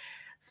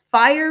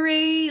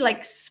fiery,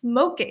 like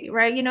smoky,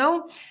 right? You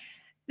know,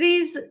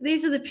 these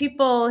are the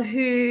people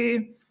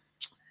who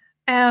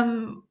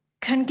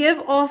can give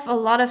off a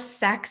lot of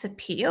sex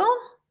appeal,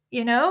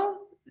 you know,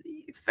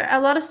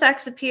 a lot of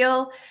sex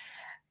appeal.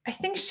 I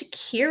think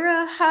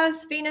Shakira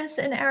has Venus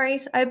in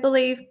Aries, I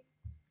believe.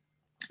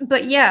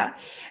 But yeah,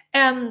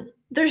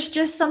 there's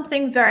just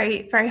something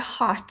very, very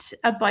hot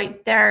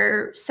about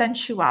their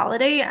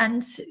sensuality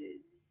and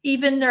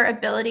even their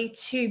ability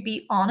to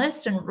be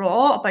honest and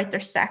raw about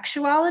their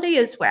sexuality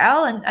as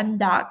well. And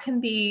that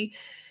can be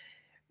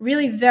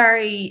really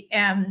very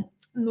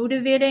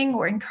motivating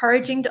or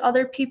encouraging to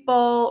other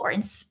people or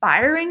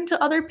inspiring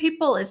to other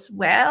people as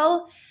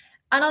well.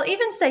 And I'll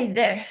even say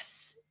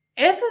this: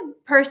 if a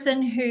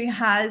person who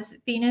has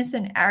Venus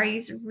and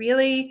Aries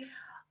really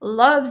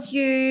loves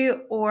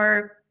you,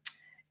 or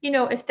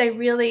if they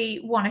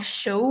really want to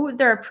show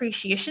their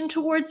appreciation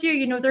towards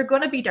you, they're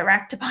going to be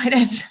direct about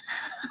it.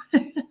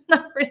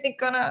 not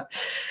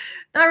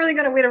really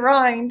gonna wait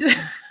around.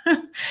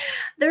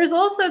 There's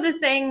also the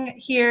thing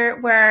here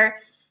where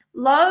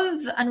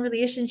love and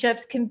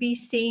relationships can be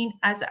seen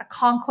as a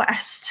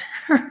conquest,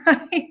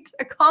 right?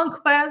 A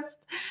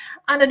conquest,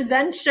 an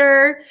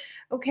adventure,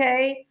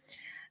 okay?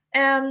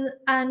 And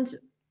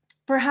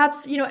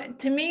perhaps,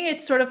 to me,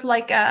 it's sort of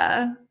like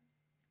a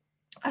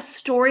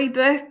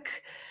storybook,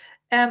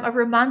 a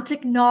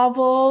romantic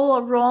novel,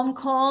 a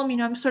rom-com.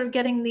 I'm sort of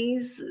getting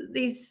these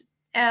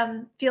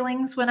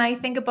feelings when I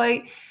think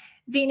about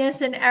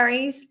Venus and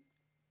Aries.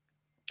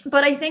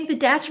 But I think the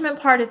detriment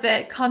part of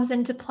it comes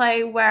into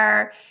play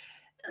where,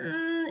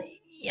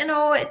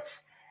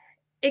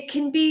 it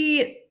can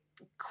be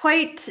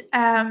quite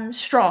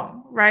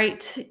strong,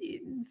 right?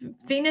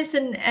 Venus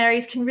and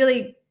Aries can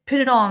really put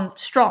it on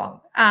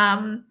strong.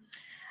 And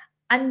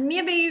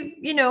maybe,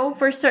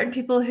 for certain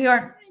people who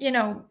aren't,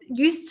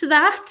 used to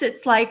that,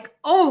 it's like,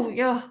 oh,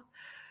 yeah,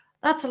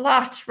 that's a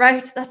lot,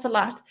 right? That's a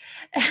lot.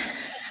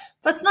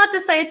 But it's not to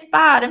say it's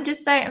bad. I'm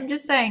just saying,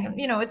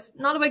 it's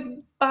not about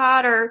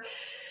bad or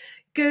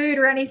good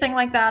or anything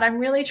like that. I'm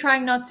really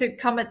trying not to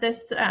come at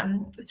this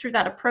through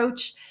that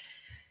approach.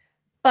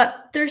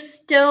 But there's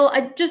still,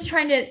 I'm just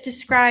trying to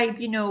describe,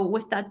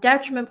 with that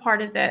detriment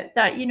part of it,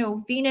 that,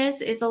 Venus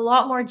is a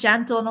lot more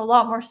gentle and a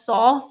lot more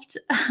soft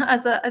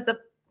as a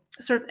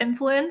sort of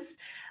influence.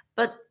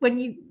 But when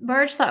you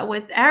merge that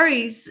with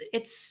Aries,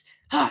 it's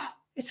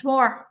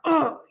more,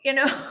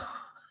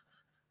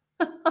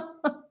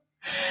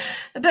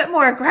 a bit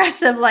more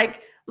aggressive,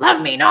 like,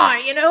 love me now,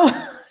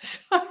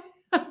 So,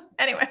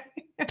 anyway,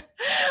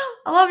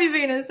 I love you,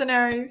 Venus and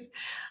Aries.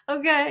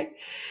 Okay.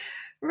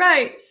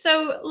 Right.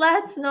 So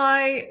let's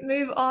now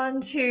move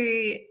on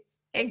to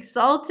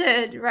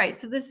exalted. Right.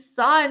 So the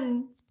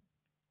sun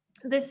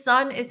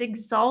is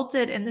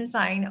exalted in the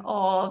sign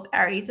of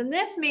Aries. And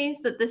this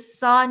means that the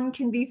sun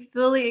can be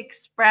fully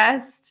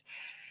expressed.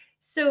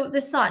 So the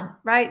sun,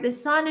 right? The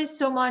sun is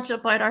so much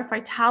about our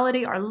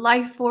vitality, our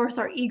life force,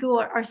 our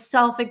ego, our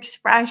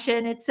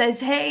self-expression. It says,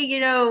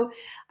 hey,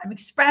 I'm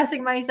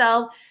expressing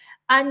myself.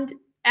 And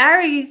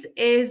Aries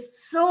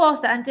is so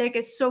authentic,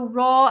 it's so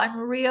raw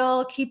and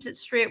real, keeps it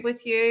straight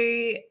with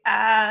you.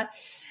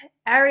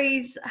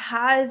 Aries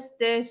has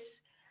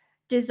this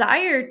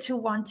desire to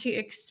want to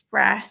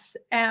express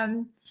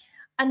and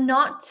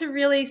not to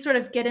really sort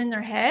of get in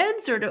their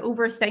heads or to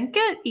overthink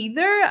it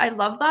either. I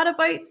love that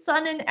about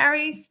Sun and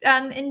Aries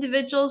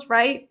individuals,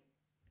 right?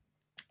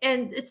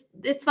 And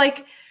it's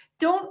like,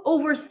 don't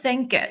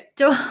overthink it.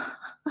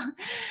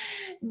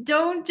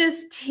 Don't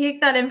just take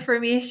that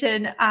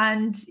information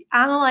and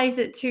analyze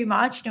it too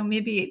much.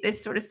 Maybe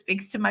this sort of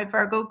speaks to my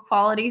Virgo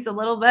qualities a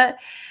little bit,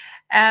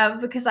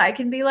 because I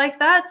can be like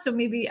that. So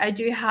maybe I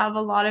do have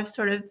a lot of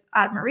sort of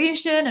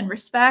admiration and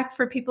respect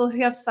for people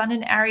who have Sun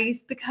in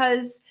Aries,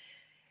 because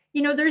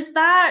there's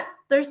that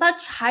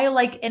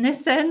childlike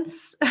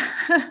innocence.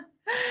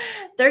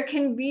 There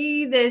can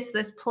be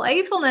this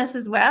playfulness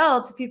as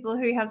well to people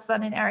who have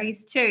Sun in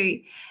Aries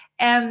too.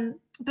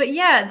 But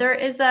yeah, there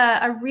is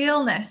a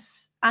realness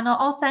and an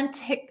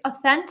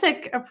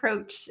authentic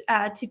approach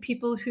to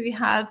people who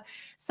have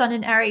Sun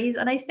in Aries.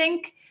 And I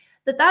think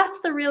that's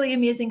the really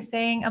amazing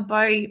thing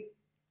about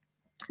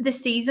the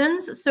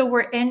seasons. So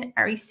we're in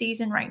Aries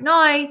season right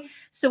now.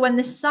 So when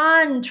the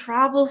sun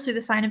travels through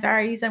the sign of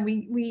Aries and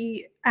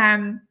we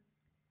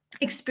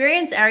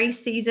experience Aries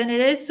season,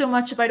 it is so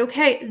much about,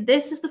 okay,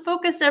 this is the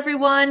focus,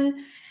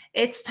 everyone.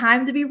 It's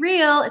time to be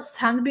real. It's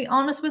time to be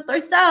honest with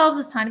ourselves.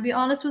 It's time to be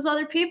honest with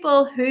other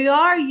people. Who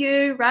are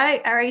you,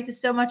 right? Aries is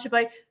so much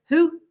about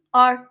who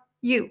are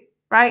you,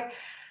 right?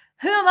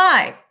 Who am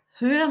I?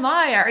 Who am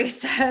I? Aries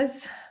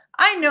says.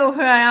 I know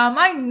who I am.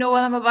 I know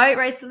what I'm about,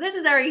 right? So this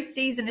is Aries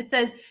season. It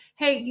says,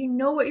 hey, you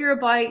know what you're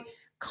about.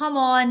 Come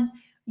on.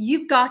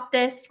 You've got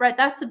this, right?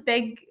 That's a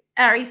big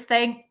Aries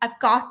thing. I've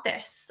got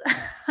this.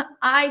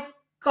 I've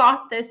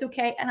got this,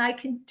 okay? And I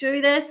can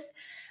do this.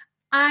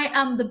 I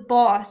am the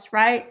boss,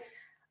 right?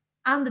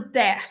 I'm the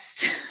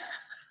best.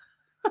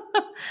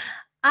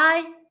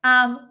 I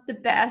am the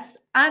best.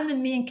 I'm the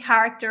main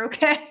character,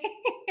 okay?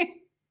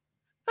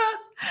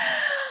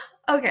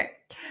 Okay.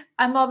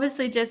 I'm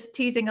obviously just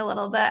teasing a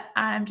little bit.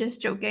 I'm just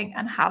joking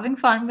and having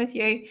fun with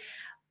you.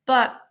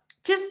 But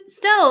just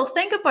still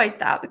think about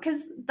that,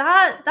 because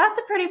that's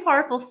a pretty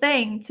powerful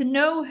thing to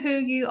know who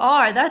you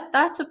are.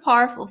 That's a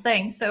powerful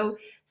thing. So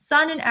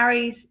Sun in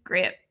Aries,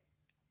 great.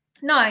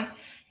 Now,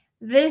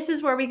 this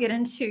is where we get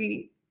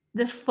into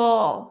the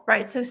fall,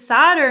 right? So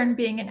Saturn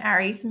being in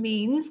Aries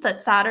means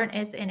that Saturn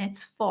is in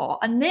its fall.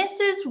 And this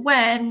is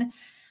when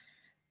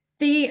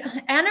the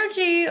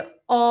energy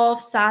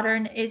of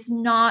Saturn is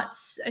not,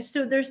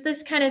 so there's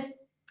this kind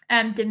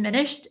of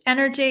diminished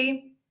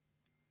energy.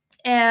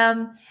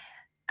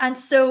 And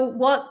so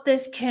what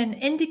this can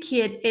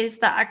indicate is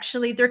that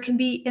actually there can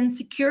be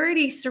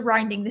insecurities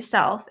surrounding the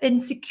self,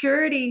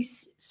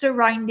 insecurities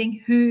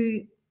surrounding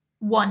who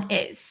one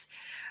is,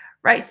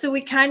 right? So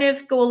we kind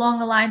of go along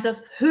the lines of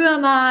who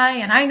am I?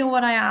 And I know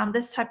what I am,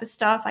 this type of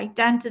stuff,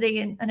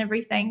 identity and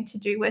everything to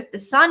do with the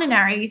Sun in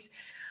Aries.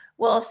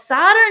 Well, if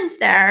Saturn's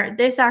there,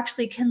 this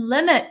actually can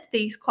limit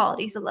these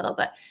qualities a little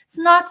bit. It's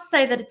not to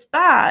say that it's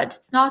bad.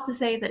 It's not to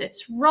say that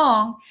it's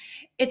wrong.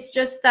 It's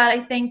just that I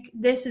think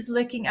this is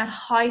looking at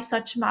how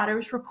such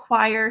matters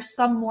require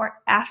some more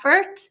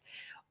effort,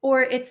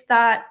 or it's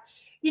that,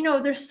 you know,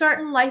 there's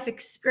certain life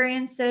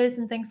experiences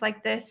and things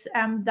like this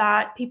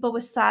that people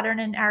with Saturn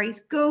and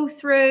Aries go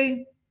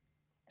through.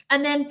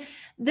 And then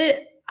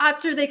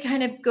after they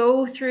kind of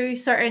go through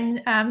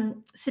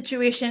certain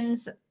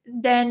situations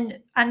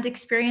then and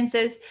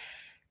experiences,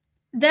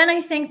 then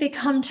I think they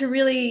come to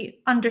really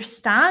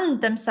understand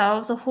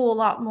themselves a whole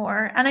lot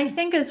more. And I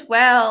think as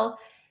well,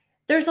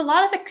 there's a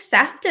lot of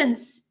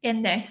acceptance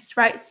in this,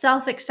 right?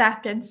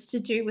 Self-acceptance to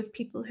do with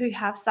people who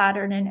have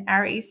Saturn and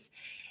Aries.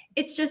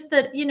 It's just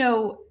that, you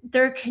know,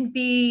 there can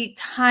be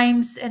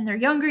times in their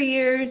younger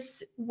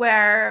years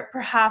where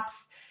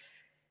perhaps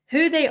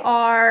who they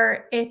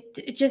are,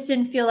 it just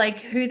didn't feel like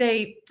who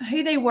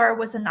they were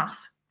was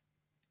enough.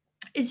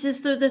 It's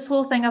just this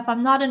whole thing of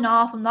I'm not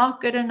enough, I'm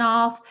not good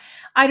enough,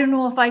 I don't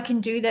know if I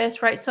can do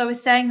this, right? So I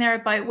was saying there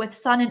about with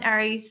Sun and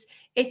Aries,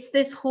 it's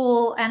this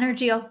whole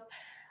energy of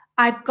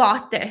I've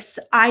got this,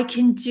 I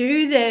can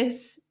do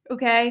this,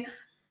 okay?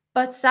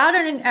 But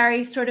Saturn and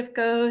Aries sort of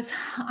goes,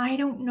 I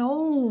don't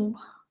know.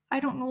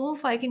 I don't know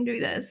if I can do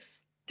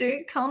this.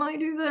 Can I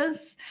do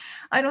this?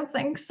 I don't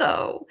think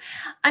so.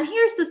 And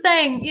here's the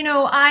thing, you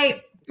know,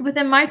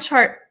 within my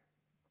chart,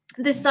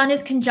 the Sun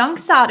is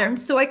conjunct Saturn,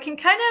 so I can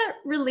kind of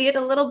relate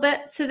a little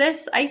bit to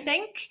this, I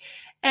think,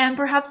 and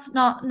perhaps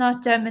not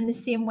in the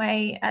same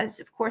way as,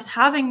 of course,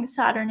 having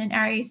Saturn in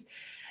Aries.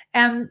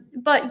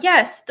 But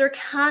yes, there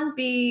can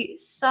be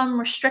some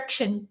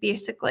restriction,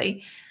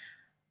 basically.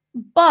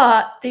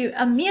 But the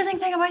amazing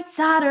thing about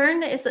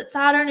Saturn is that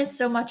Saturn is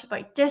so much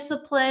about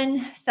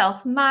discipline,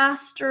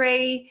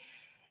 self-mastery.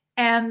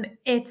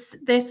 It's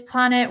this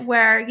planet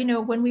where, you know,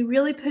 when we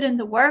really put in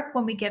the work,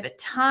 when we give it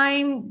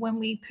time, when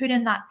we put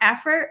in that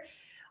effort,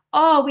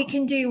 oh, we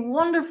can do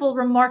wonderful,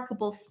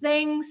 remarkable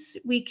things.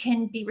 We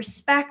can be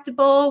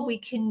respectable. We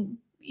can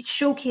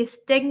showcase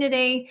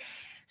dignity.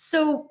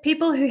 So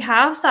people who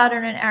have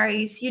Saturn and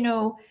Aries, you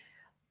know,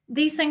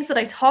 these things that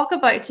I talk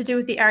about to do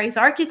with the Aries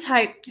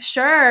archetype,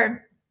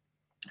 sure,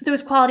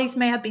 those qualities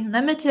may have been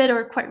limited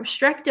or quite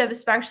restrictive,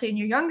 especially in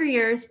your younger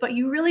years, but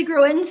you really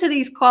grow into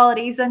these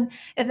qualities. And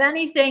if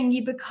anything,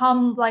 you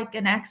become like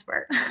an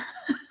expert.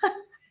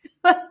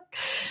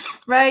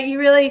 Right? You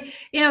really,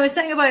 you know, it's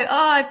saying about,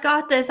 oh, I've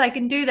got this, I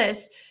can do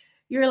this.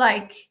 You're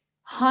like,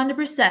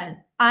 100%,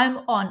 I'm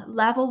on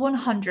level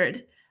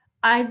 100.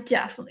 I've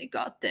definitely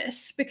got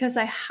this because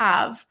I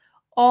have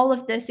all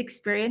of this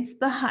experience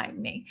behind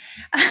me.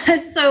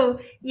 So,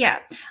 yeah.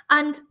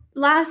 And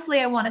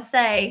lastly, I want to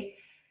say,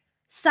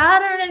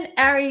 Saturn and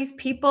Aries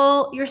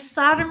people, your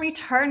Saturn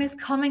return is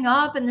coming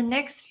up in the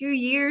next few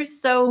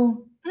years.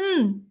 So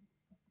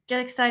get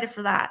excited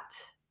for that.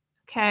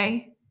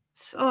 Okay.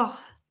 So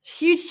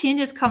huge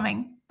changes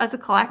coming as a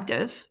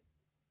collective.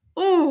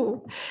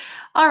 Ooh.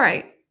 All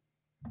right.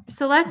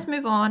 So let's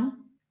move on.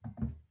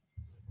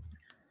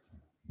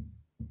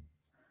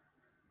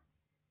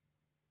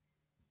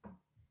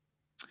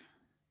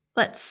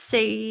 Let's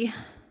see.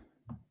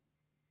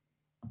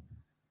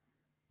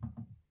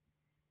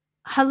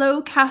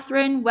 Hello,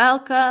 Catherine.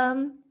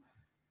 Welcome.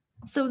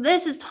 So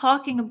this is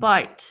talking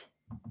about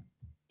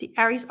the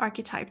Aries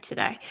archetype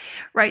today.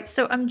 Right,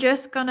 so I'm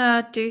just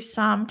gonna do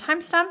some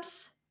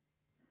timestamps.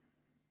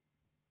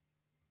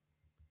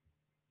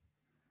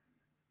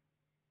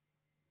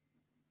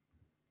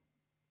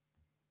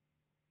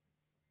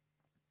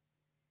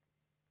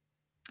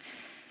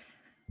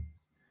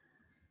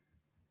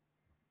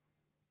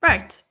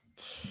 Right,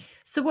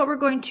 so what we're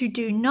going to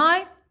do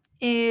now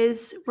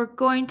is we're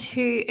going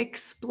to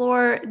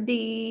explore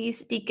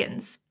these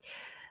decans.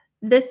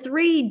 The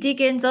 3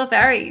 decans of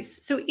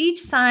Aries. So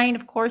each sign,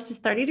 of course, is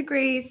 30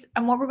 degrees.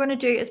 And what we're going to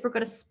do is we're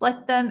going to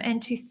split them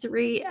into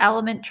 3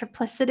 element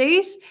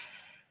triplicities.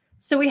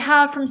 So we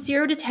have from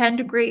 0 to 10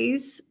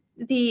 degrees,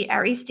 the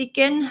Aries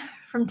decan,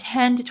 from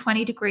 10 to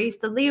 20 degrees,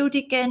 the Leo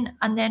decan,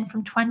 and then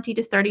from 20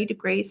 to 30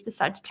 degrees, the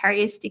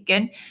Sagittarius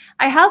decan.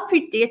 I have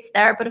put dates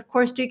there, but of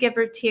course, do give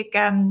or take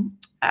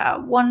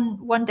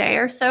one day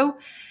or so.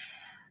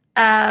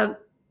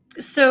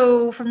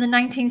 So from the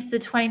 19th to the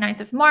 29th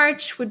of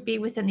March would be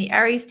within the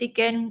Aries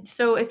decan.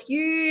 So if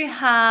you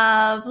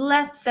have,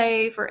 let's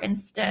say, for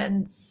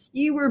instance,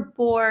 you were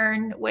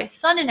born with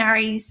Sun in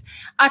Aries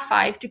at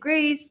 5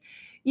 degrees,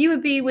 you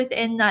would be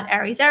within that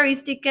Aries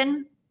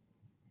decan.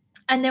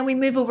 And then we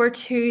move over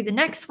to the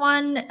next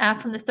one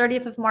from the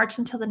 30th of March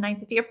until the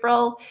 9th of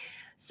April.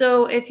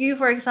 So if you,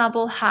 for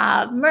example,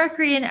 have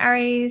Mercury in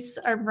Aries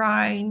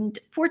around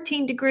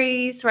 14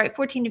 degrees, right,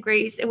 14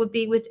 degrees, it would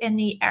be within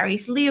the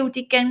Aries Leo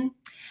decan.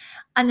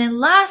 And then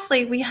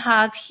lastly, we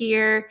have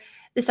here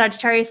the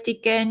Sagittarius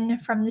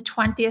decan from the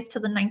 20th to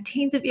the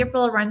 19th of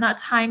April, around that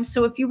time.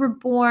 So if you were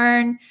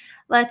born,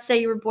 let's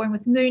say you were born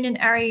with Moon in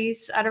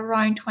Aries at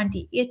around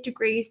 28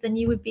 degrees, then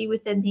you would be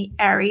within the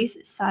Aries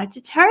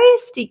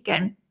Sagittarius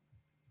decan.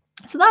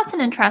 So that's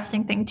an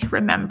interesting thing to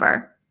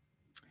remember.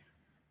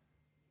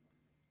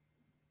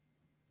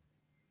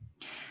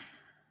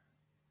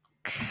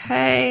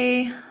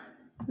 Okay,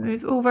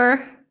 move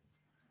over.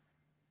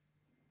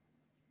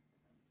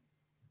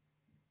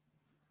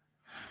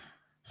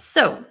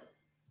 So,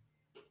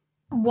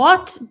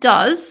 what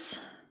does,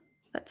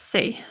 let's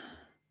see.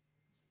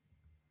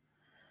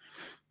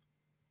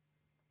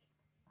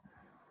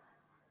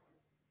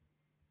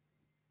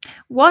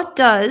 What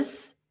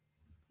does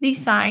the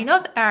sign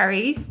of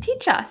Aries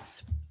teach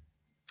us?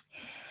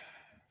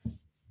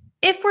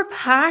 If we're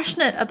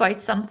passionate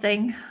about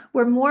something,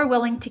 we're more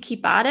willing to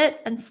keep at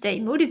it and stay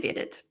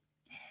motivated.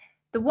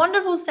 The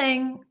wonderful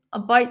thing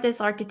about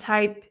this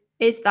archetype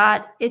is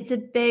that it's a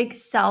big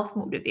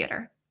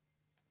self-motivator.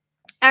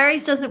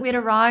 Aries doesn't wait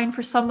around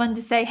for someone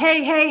to say,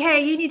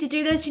 hey, you need to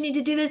do this, you need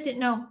to do this.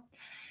 No.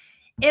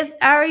 If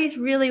Aries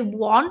really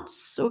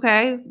wants,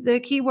 okay, the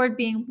key word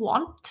being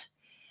want,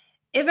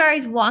 if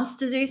Aries wants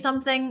to do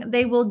something,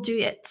 they will do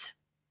it.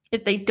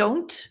 If they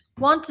don't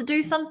want to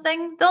do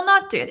something, they'll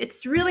not do it.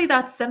 It's really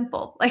that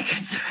simple. Like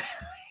it's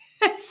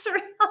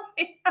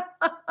really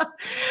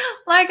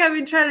like I've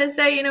been trying to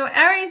say,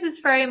 Aries is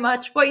very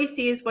much what you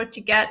see is what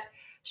you get.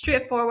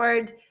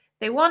 Straightforward.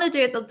 They want to do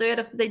it, they'll do it.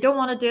 If they don't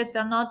want to do it,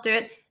 they'll not do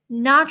it.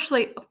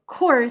 Naturally, of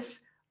course,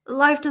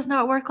 life does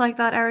not work like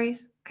that,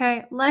 Aries.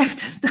 Okay, life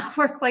does not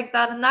work like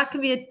that, and that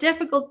can be a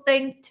difficult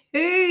thing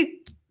to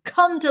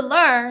come to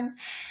learn.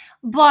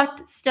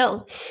 But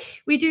still,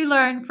 we do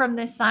learn from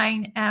this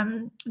sign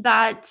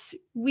that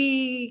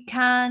we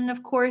can,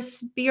 of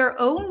course, be our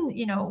own,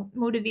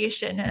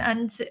 motivation.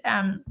 And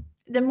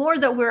the more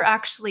that we're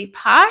actually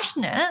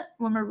passionate,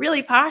 when we're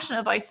really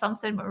passionate about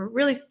something, when we're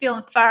really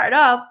feeling fired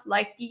up,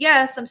 like,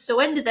 yes, I'm so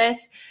into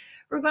this,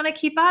 we're going to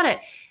keep at it.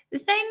 The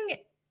thing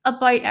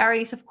about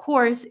Aries, of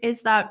course,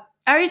 is that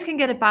Aries can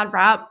get a bad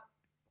rap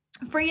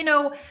for,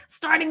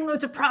 starting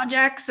loads of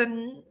projects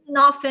and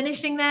not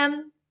finishing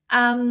them.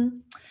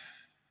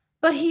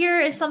 But here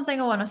is something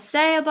I want to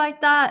say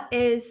about that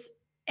is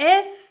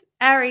if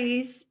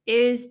Aries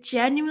is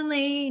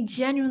genuinely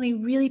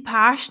really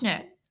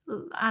passionate,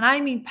 and I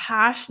mean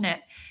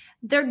passionate,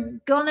 they're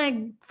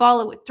gonna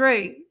follow it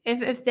through.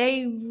 If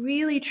they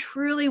really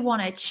truly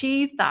want to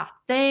achieve that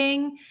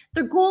thing,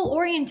 they're goal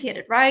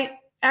oriented, right?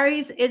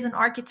 Aries is an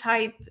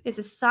archetype, is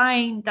a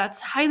sign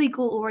that's highly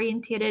goal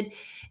oriented.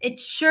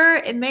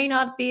 It may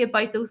not be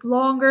about those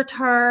longer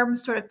term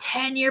sort of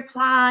 10-year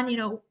plan,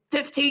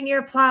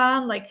 15-year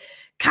plan, like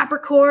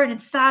Capricorn and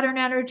Saturn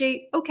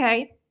energy.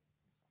 Okay.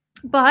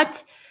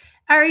 But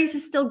Aries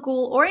is still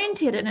goal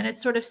oriented and it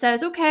sort of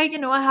says, okay,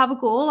 I have a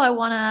goal. I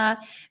want to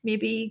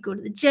maybe go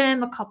to the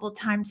gym a couple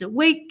times a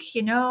week,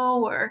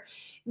 or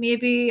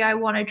maybe I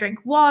want to drink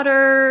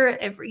water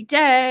every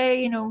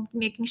day,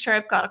 making sure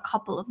I've got a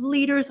couple of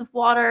liters of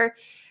water,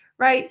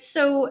 right?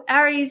 So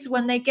Aries,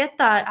 when they get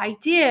that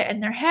idea in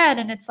their head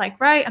and it's like,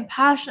 right, I'm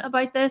passionate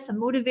about this, I'm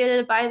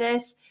motivated by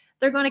this,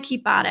 they're going to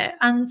keep at it.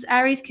 And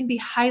Aries can be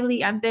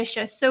highly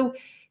ambitious. So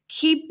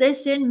keep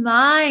this in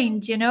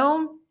mind,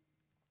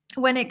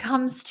 when it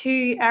comes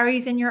to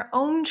Aries in your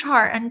own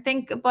chart, and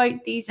think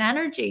about these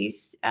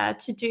energies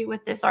to do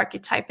with this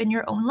archetype in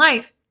your own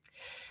life.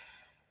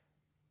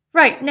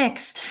 Right,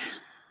 next.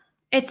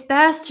 It's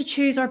best to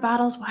choose our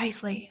battles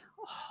wisely.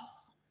 Oh,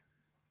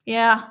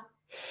 yeah.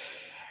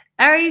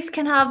 Aries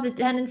can have the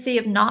tendency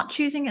of not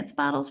choosing its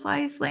battles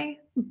wisely,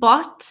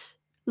 but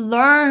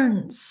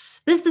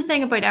learns. This is the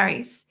thing about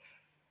Aries.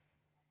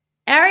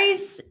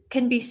 Aries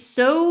can be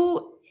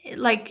so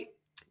like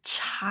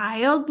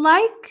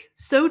childlike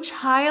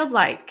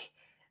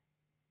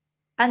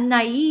and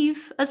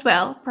naive as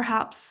well,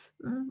 perhaps.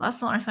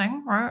 That's another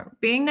thing, right?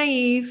 Being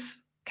naive,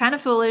 kind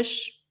of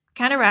foolish,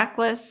 kind of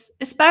reckless,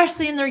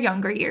 especially in their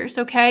younger years,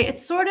 okay?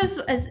 It's sort of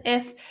as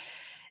if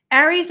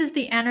Aries is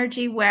the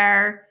energy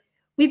where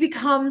we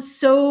become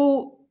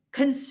so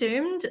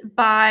consumed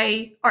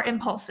by our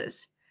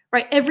impulses,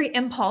 right? Every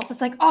impulse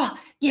is like, oh,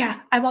 yeah,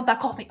 I want that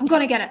coffee. I'm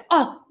going to get it.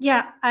 Oh,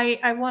 yeah,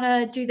 I want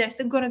to do this.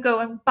 I'm going to go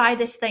and buy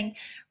this thing,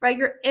 right?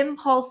 Your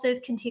impulses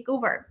can take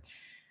over.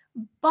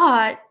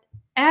 But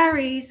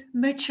Aries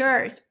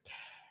matures.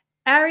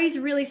 Aries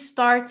really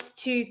starts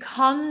to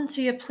come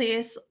to a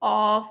place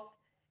of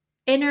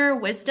inner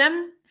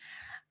wisdom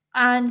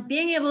and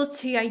being able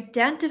to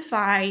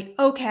identify,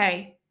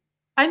 okay,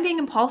 I'm being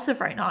impulsive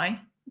right now.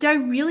 Do I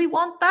really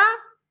want that?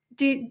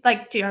 Do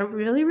I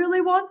really,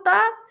 really want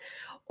that?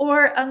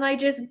 Or am I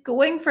just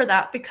going for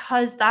that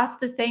because that's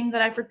the thing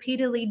that I've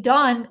repeatedly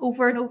done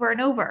over and over and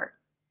over?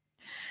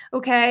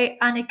 Okay.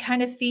 And it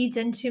kind of feeds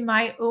into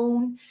my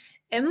own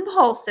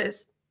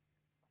impulses.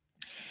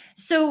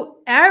 So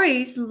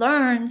Aries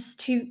learns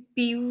to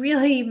be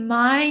really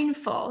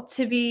mindful,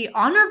 to be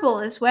honorable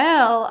as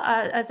well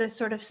as a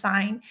sort of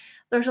sign.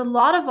 There's a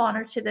lot of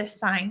honor to this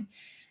sign.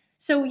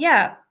 So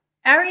yeah,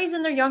 Aries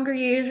in their younger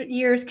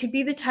years could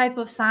be the type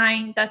of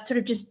sign that sort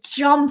of just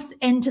jumps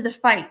into the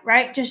fight,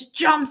 right? Just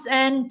jumps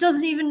in,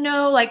 doesn't even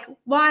know like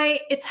why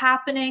it's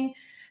happening,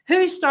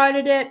 who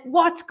started it,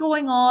 what's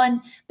going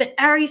on. But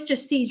Aries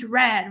just sees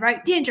red,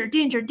 right? Danger,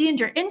 danger,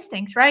 danger,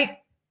 instinct, right?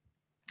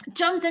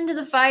 Jumps into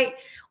the fight,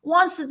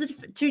 wants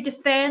to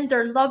defend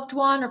their loved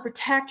one or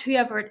protect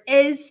whoever it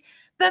is.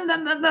 Boom,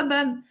 boom, boom, boom,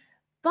 boom.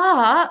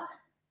 But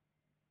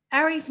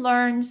Aries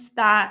learns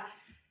that,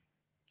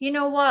 you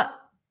know what?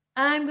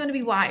 I'm going to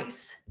be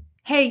wise.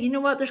 Hey, you know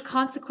what? There's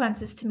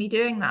consequences to me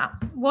doing that.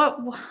 What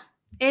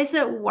is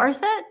it worth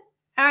it?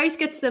 Aries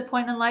gets to the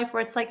point in life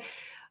where it's like,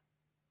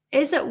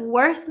 is it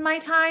worth my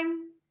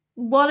time?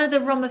 What are the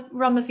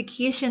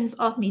ramifications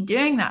of me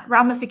doing that?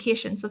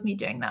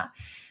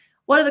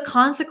 What are the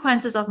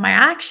consequences of my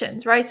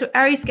actions, right? So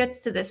Aries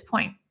gets to this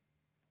point.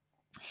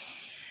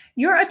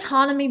 Your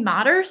autonomy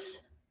matters,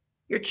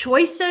 your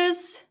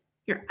choices,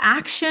 your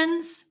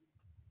actions.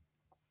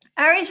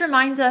 Aries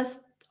reminds us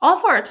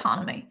of our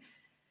autonomy.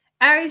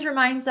 Aries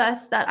reminds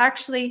us that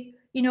actually,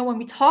 when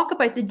we talk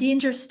about the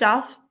danger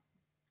stuff,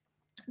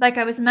 like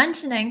I was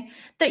mentioning,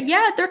 that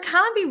yeah, there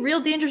can be real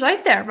dangers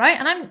out there, right?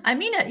 And I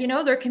mean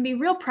it, there can be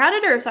real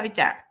predators out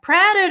there.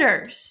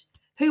 Predators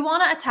who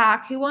want to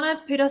attack, who want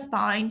to put us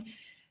down,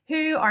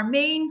 who are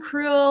mean,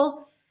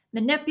 cruel,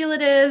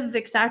 manipulative,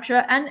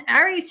 etc. And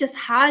Aries just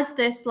has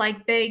this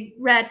like big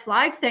red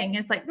flag thing.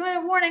 It's like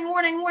warning,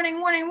 warning, warning,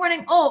 warning,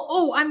 warning.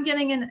 Oh, I'm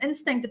getting an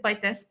instinct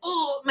about this.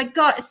 Oh, my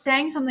gut is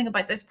saying something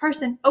about this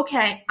person.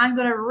 Okay, I'm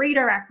going to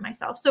redirect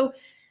myself. So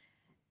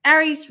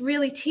Aries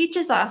really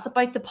teaches us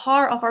about the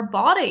power of our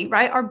body,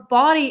 right? Our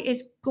body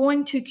is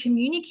going to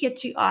communicate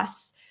to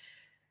us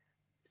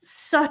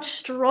such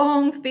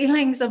strong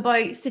feelings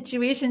about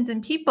situations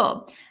and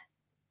people.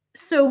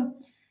 So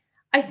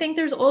I think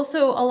there's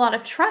also a lot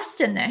of trust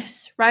in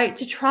this, right?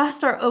 To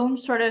trust our own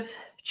sort of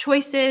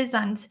choices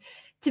and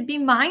to be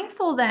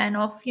mindful then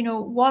of,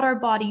 what our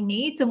body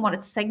needs and what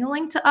it's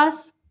signaling to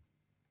us.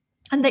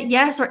 And that,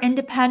 yes, our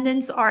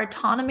independence, our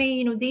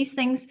autonomy, these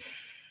things,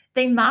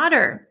 they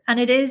matter. And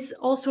it is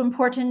also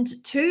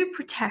important to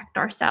protect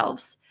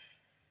ourselves.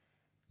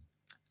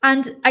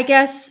 And I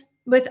guess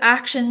with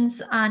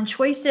actions and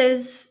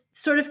choices,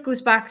 sort of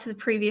goes back to the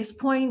previous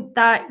point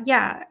that,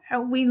 yeah,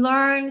 we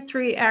learn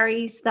through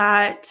Aries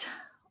that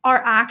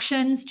our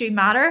actions do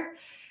matter,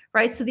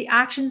 right? So the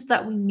actions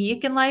that we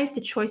make in life,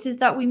 the choices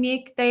that we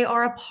make, they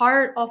are a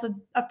part of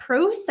a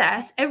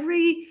process.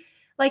 Every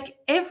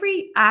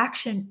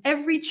action,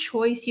 every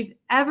choice you've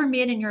ever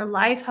made in your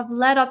life have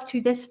led up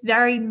to this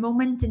very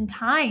moment in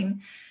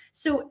time.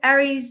 So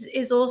Aries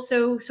is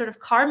also sort of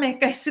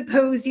karmic, I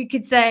suppose you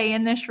could say,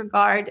 in this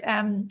regard.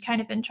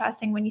 Kind of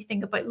interesting when you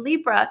think about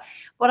Libra.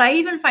 What I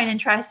even find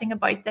interesting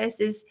about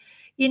this is,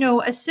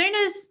 as soon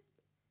as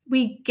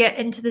we get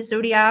into the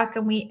zodiac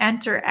and we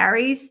enter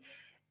Aries,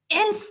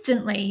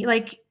 instantly,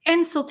 like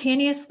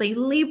instantaneously,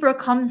 Libra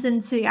comes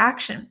into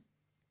action.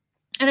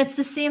 And it's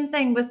the same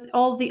thing with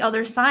all the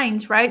other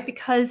signs, right?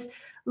 Because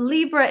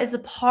Libra is a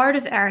part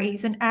of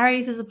Aries and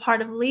Aries is a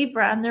part of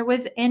Libra, and they're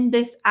within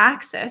this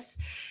axis.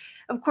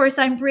 Of course,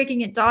 I'm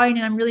breaking it down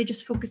and I'm really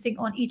just focusing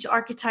on each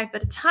archetype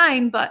at a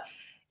time. But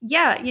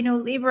yeah,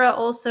 Libra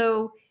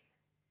also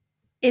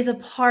is a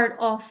part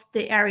of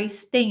the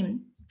Aries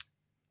theme.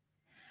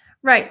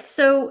 Right.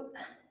 So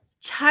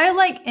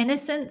childlike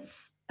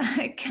innocence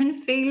can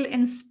feel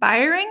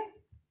inspiring.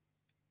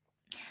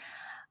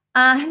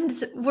 And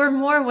we're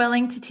more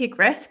willing to take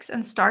risks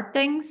and start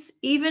things,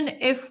 even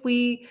if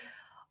we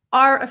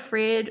are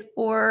afraid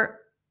or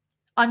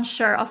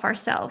unsure of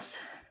ourselves.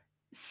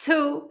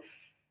 So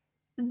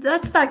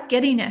that's that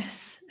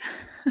giddiness.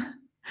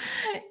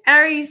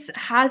 Aries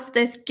has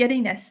this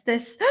giddiness,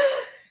 this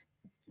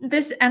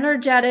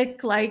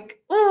energetic, like,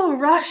 oh,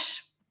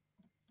 rush.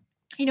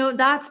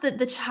 That's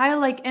the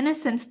childlike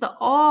innocence, the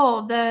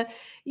awe,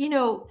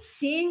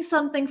 seeing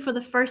something for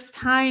the first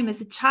time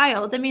as a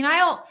child. I mean,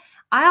 I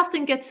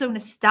often get so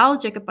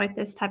nostalgic about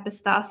this type of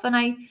stuff, and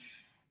I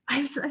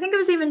think it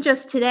was even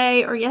just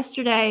today or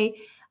yesterday,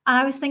 and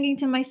I was thinking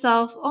to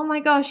myself, "Oh my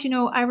gosh,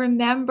 I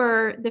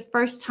remember the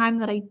first time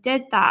that I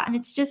did that, and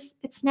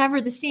it's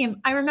never the same."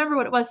 I remember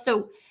what it was.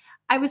 So,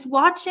 I was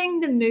watching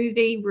the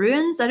movie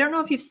Ruins. I don't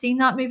know if you've seen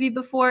that movie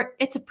before.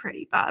 It's a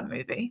pretty bad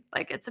movie.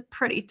 Like, it's a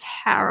pretty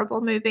terrible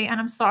movie, and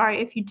I'm sorry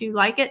if you do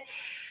like it.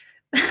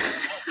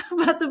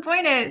 But the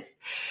point is,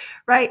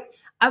 right,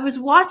 I was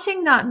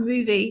watching that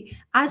movie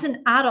as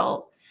an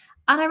adult,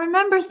 and I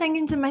remember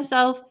thinking to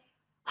myself,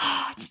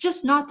 oh, it's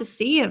just not the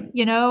same.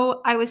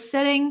 I was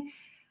sitting,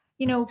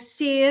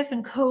 safe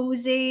and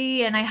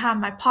cozy, and I had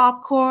my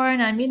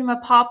popcorn, I'm eating my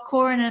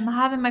popcorn, and I'm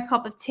having my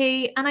cup of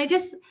tea. And I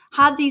just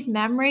had these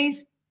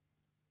memories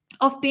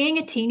of being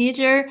a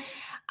teenager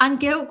and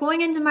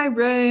going into my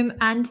room.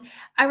 And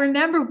I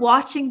remember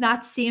watching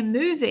that same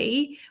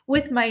movie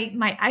with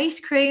my ice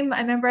cream.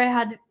 I remember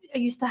I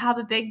used to have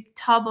a big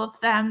tub of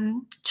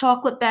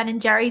chocolate Ben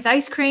and Jerry's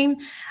ice cream.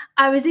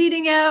 I was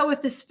eating it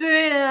with the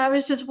spoon, and I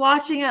was just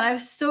watching it. I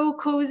was so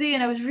cozy,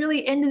 and I was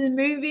really into the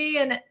movie.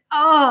 And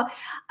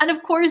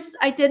of course,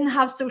 I didn't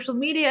have social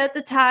media at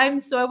the time,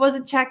 so I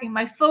wasn't checking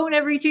my phone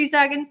every 2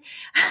 seconds.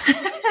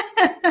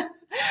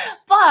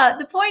 But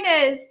the point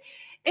is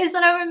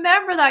that I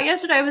remember that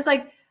yesterday. I was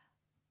like,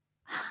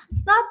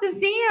 it's not the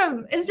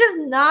same. It's just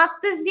not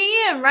the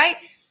same, right?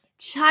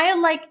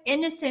 Childlike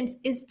innocence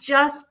is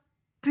just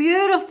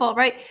beautiful,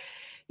 right?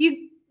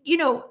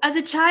 As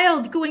a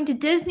child, going to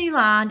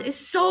Disneyland is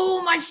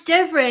so much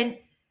different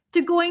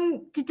to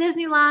going to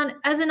Disneyland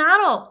as an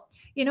adult.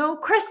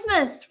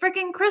 Christmas,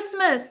 freaking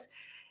Christmas.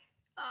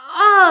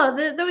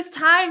 Those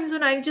times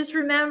when I just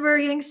remember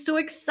getting so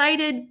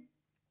excited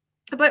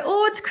about,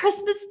 oh, it's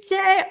Christmas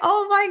Day.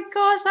 Oh my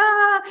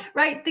gosh.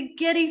 Right. The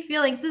giddy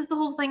feelings. This is the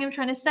whole thing I'm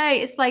trying to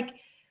say. It's like,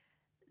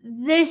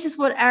 this is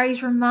what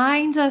Aries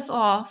reminds us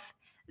of.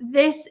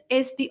 This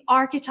is the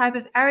archetype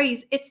of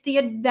Aries. It's the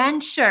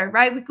adventure,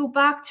 right? We go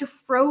back to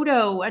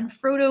Frodo, and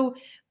Frodo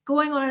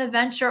going on an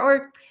adventure,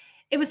 or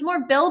it was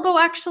more Bilbo,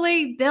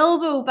 actually.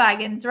 Bilbo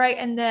Baggins, right?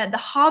 And the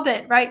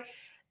Hobbit, right?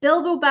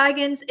 Bilbo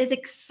Baggins is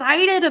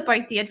excited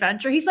about the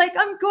adventure. He's like,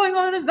 I'm going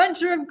on an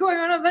adventure. I'm going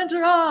on an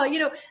adventure.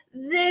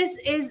 This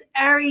is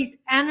Aries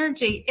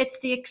energy. It's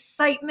the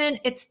excitement.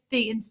 It's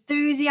the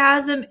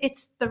enthusiasm.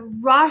 It's the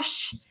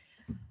rush.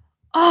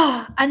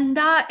 And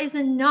that is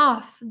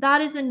enough.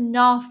 That is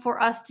enough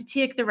for us to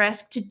take the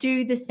risk, to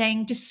do the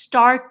thing, to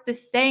start the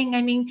thing.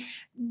 I mean,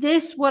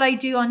 what I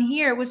do on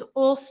here was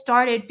all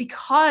started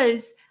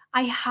because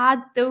I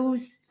had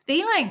those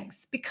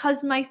feelings,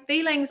 because my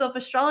feelings of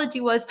astrology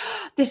was,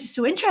 this is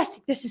so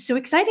interesting. This is so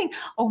exciting.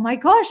 Oh my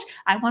gosh,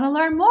 I want to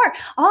learn more.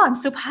 Oh, I'm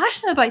so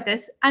passionate about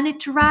this. And it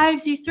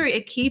drives you through.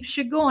 It keeps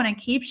you going and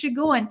keeps you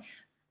going.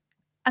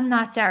 And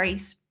that's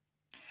Aries.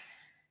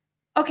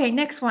 Okay,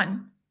 next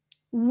one.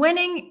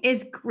 Winning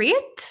is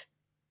great,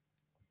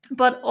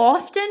 but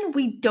often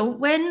we don't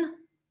win,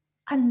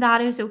 and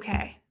that is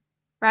okay,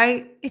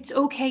 right? It's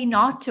okay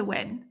not to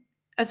win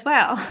as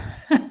well.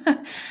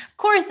 Of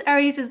course,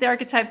 Aries is the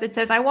archetype that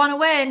says, I want to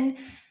win.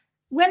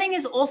 Winning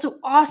is also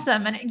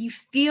awesome, and you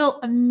feel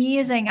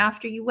amazing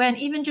after you win,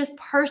 even just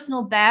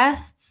personal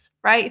bests,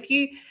 right?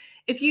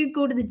 If you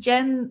go to the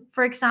gym,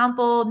 for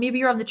example, maybe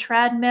you're on the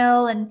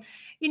treadmill and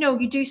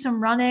you do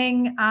some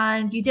running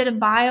and you did a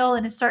mile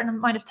in a certain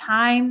amount of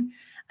time,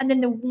 and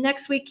then the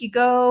next week you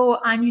go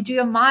and you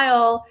do a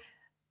mile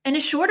in a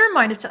shorter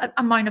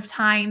amount of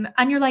time,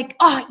 and you're like,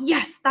 oh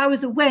yes, that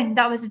was a win,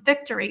 that was a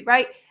victory,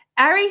 right?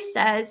 Aries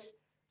says,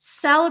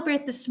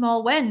 celebrate the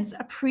small wins,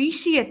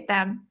 appreciate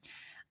them,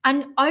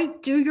 and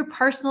outdo your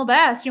personal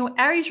best.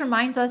 Aries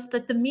reminds us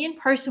that the main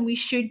person we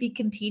should be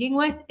competing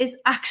with is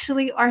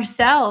actually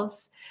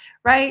ourselves,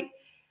 right?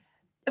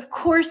 Of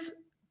course,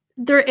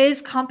 there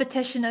is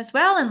competition as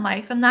well in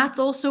life, and that's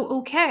also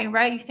okay,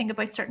 right? You think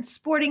about certain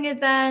sporting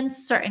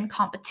events, certain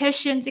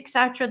competitions,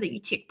 etc., that you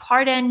take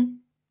part in.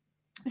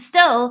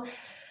 Still,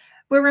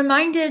 we're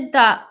reminded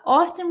that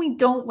often we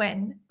don't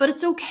win, but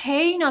it's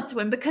okay not to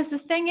win, because the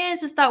thing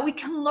is that we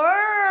can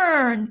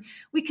learn.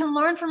 We can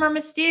learn from our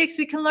mistakes.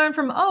 We can learn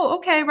from, oh,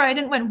 okay, right, I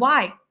didn't win.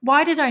 Why?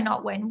 Why did I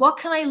not win? What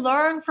can I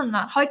learn from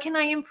that? How can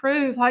I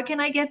improve? How can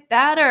I get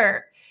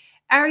better?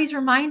 Aries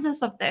reminds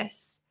us of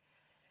this.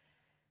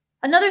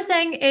 Another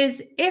thing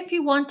is, if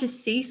you want to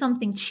see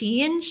something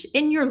change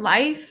in your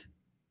life,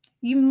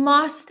 You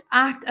must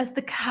act as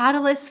the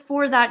catalyst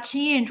for that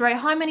change, right?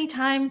 How many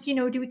times,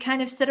 do we kind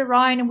of sit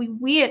around and we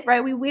wait,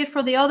 right? We wait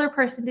for the other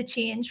person to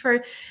change,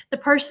 for the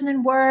person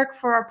in work,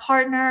 for our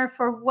partner,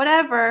 for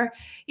whatever,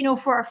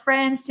 for our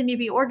friends to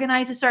maybe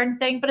organize a certain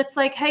thing. But it's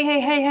like,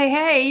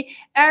 hey,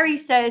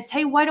 Aries says,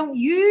 hey, why don't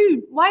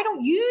you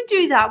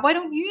do that? Why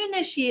don't you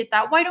initiate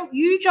that? Why don't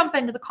you jump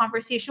into the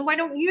conversation? Why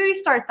don't you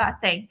start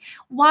that thing?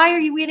 Why are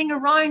you waiting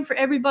around for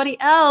everybody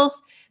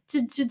else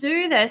to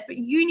do this? But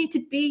you need to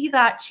be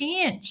that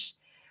change,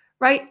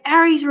 right?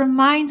 Aries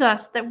reminds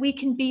us that we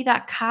can be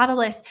that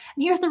catalyst.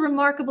 And here's the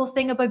remarkable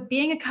thing about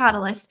being a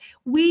catalyst: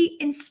 we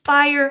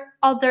inspire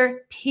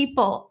other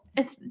people.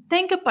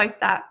 Think about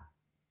that.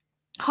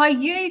 How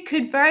you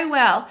could very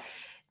well,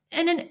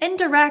 in an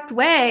indirect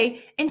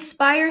way,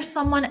 inspire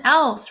someone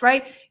else,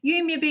 right?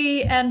 You may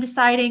be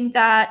deciding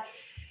that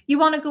you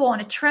want to go on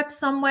a trip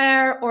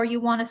somewhere, or you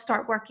want to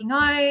start working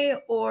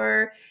out,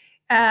 or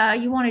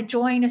you want to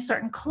join a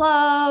certain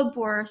club,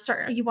 or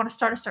you want to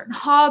start a certain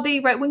hobby,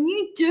 right? When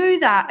you do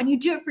that and you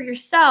do it for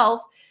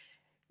yourself,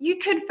 you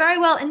could very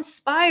well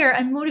inspire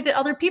and motivate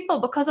other people,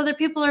 because other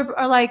people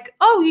are like,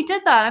 oh, you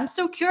did that. I'm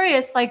so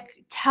curious.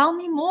 Like, tell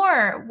me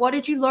more. What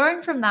did you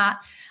learn from that?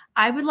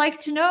 I would like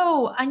to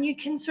know. And you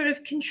can sort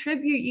of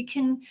contribute. You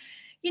can,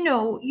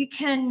 you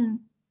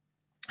can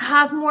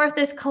have more of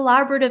this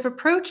collaborative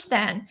approach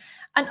then.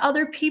 And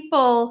other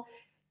people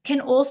can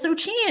also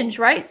change,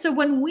 right? So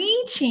when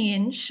we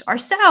change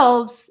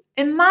ourselves,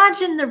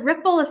 imagine the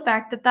ripple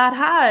effect that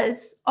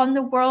has on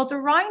the world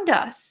around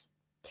us.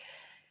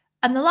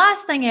 And the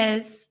last thing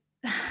is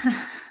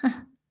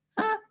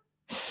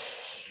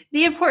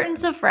the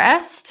importance of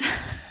rest.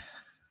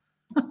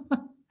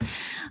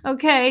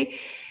 Okay.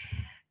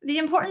 The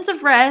importance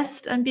of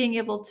rest and being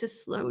able to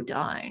slow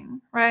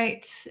down,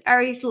 right?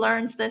 Aries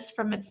learns this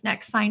from its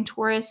next sign,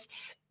 Taurus.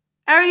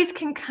 Aries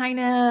can kind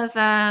of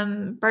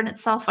burn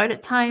itself out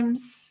at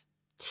times.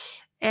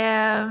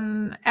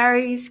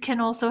 Aries can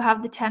also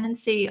have the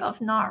tendency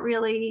of not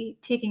really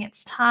taking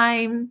its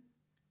time,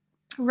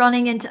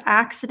 running into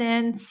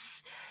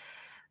accidents,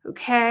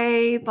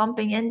 okay,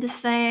 bumping into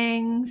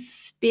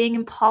things, being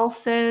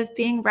impulsive,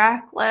 being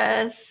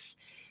reckless,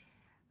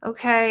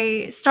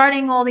 okay,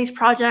 starting all these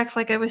projects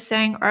like I was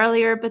saying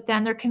earlier, but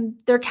then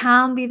there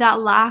can be that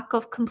lack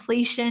of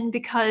completion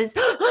because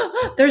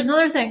there's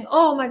another thing.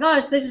 Oh my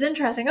gosh, this is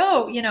interesting.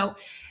 Oh,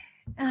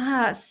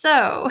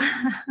 so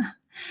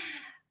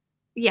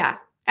yeah,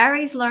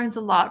 Aries learns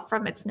a lot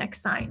from its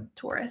next sign,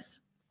 Taurus.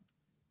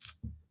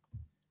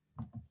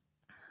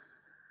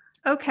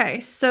 Okay,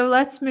 so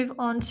let's move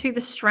on to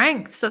the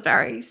strengths of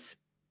Aries.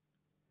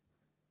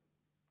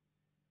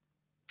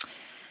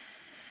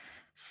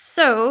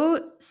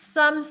 So,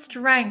 some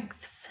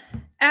strengths.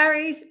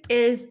 Aries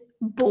is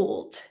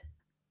bold.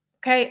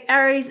 Okay,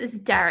 Aries is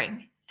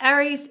daring.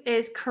 Aries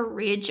is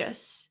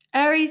courageous.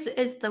 Aries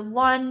is the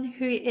one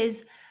who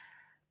is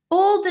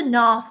bold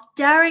enough,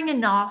 daring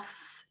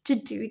enough to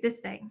do the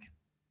thing.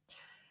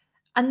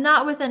 And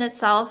that within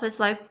itself is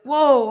like,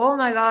 whoa, oh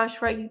my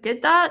gosh, right? You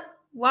did that?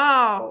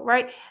 Wow,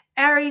 right?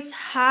 Aries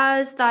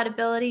has that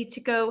ability to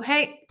go,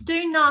 hey,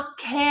 do not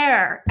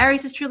care.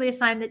 Aries is truly a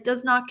sign that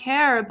does not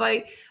care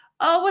about,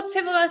 oh, what's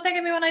people going to think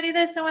of me when I do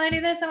this and when I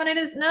do this and when I do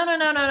this?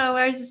 No.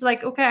 Aries is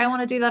like, okay, I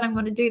want to do that. I'm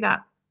going to do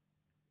that.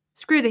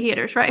 Screw the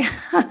haters, right?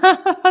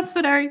 That's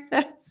what Aries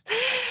says.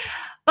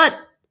 But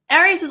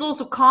Aries is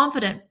also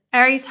confident.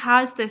 Aries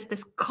has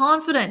this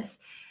confidence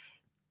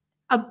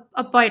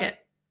about it.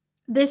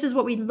 This is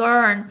what we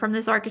learn from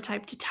this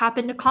archetype, to tap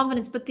into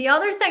confidence. But the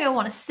other thing I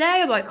want to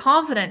say about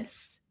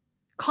confidence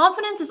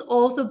is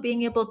also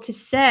being able to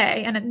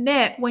say and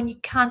admit when you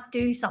can't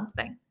do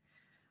something.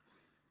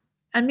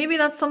 And maybe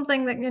that's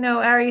something that,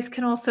 Aries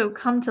can also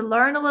come to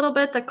learn a little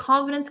bit, that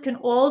confidence can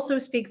also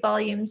speak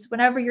volumes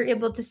whenever you're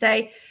able to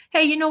say,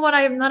 hey, you know what?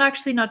 I'm not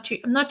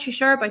too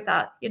sure about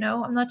that.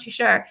 I'm not too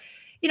sure.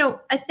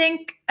 I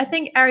think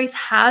Aries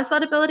has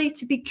that ability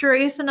to be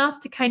curious enough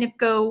to kind of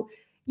go,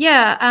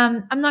 yeah,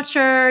 I'm not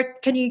sure.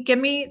 Can you give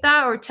me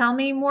that or tell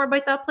me more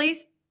about that,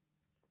 please?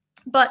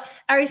 But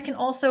Aries can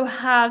also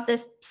have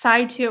this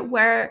side to it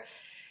where,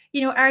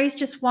 Aries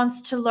just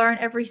wants to learn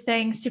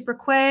everything super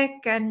quick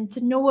and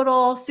to know it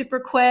all super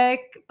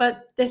quick.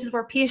 But this is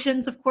where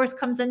patience, of course,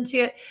 comes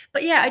into it.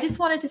 But yeah, I just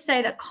wanted to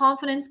say that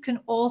confidence can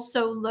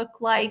also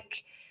look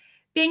like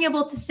being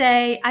able to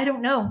say, I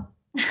don't know.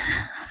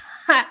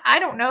 I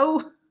don't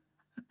know.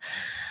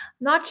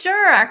 Not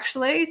sure,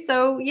 actually.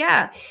 So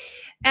yeah.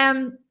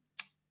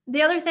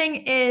 The other thing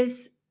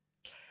is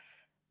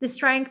the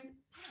strength.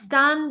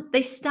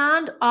 They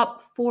stand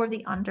up for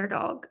the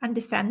underdog and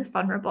defend the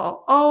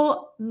vulnerable.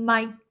 Oh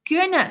my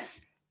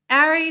goodness.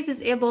 Aries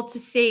is able to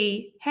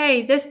see,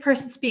 hey, this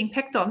person's being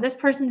picked on, this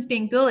person's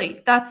being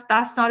bullied.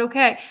 That's not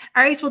okay.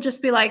 Aries will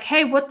just be like,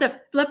 hey, what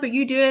the flip are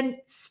you doing?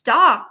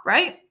 Stop,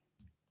 right?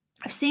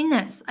 I've seen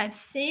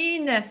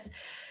this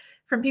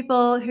from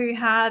people who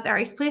have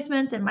Aries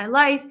placements in my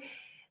life.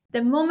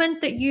 The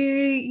moment that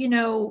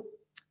you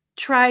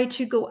try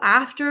to go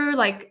after,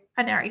 like,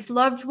 an Aries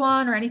loved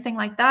one or anything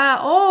like that,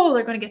 oh,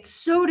 they're going to get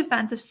so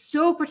defensive,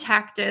 so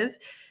protective,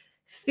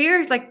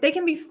 like they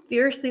can be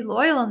fiercely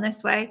loyal in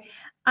this way.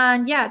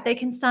 And yeah, they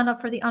can stand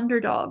up for the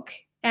underdog.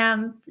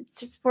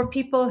 For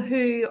people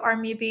who are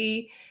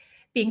maybe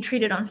being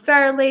treated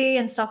unfairly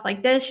and stuff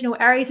like this, you know,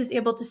 Aries is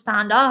able to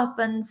stand up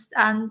and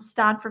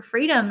stand for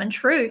freedom and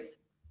truth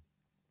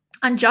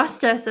and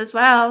justice as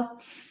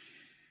well.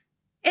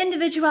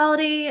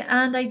 Individuality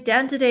and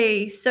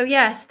identity. So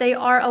yes, they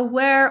are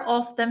aware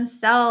of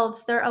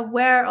themselves. They're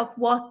aware of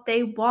what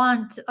they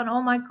want. And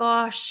oh my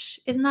gosh,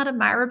 isn't that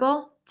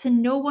admirable? To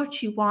know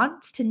what you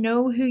want, to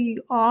know who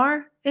you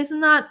are. Isn't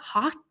that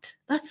hot?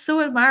 That's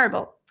so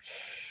admirable.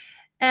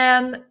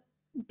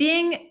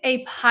 Being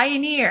a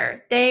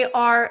pioneer, they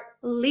are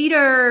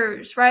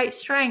leaders, right?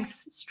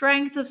 Strengths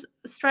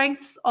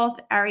of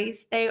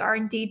Aries. They are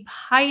indeed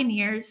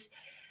pioneers,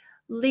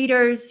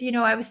 leaders. You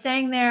know, I was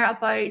saying there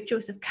about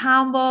Joseph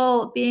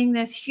Campbell being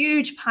this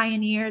huge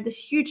pioneer, this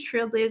huge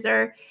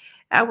trailblazer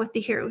with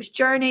the hero's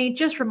journey,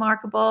 just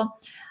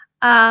remarkable.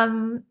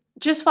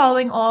 Just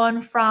following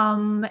on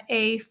from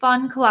a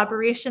fun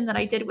collaboration that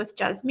I did with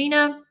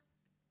Jasmina.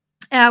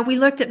 We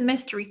looked at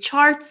mystery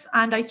charts,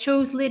 and I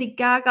chose Lady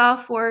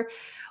Gaga for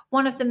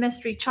one of the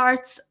mystery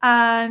charts.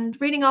 And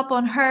reading up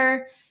on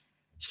her,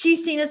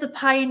 she's seen as a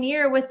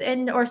pioneer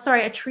within, or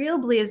sorry, a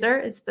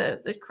trailblazer is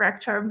the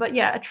correct term, but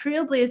yeah, a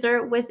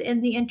trailblazer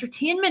within the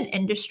entertainment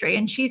industry.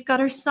 And she's got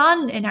her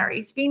sun in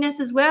Aries,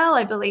 Venus as well,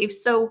 I believe.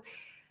 So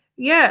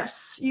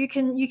yes, you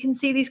can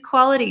see these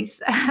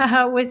qualities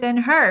within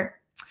her.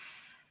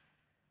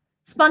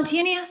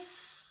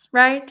 Spontaneous,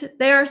 right?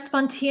 They are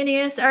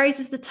spontaneous. Aries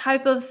is the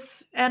type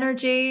of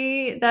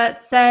energy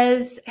that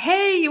says,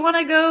 hey, you want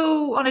to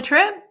go on a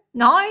trip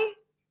now? And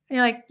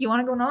you're like, you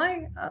want to go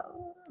now?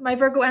 My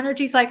Virgo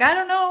energy is like, I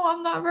don't know,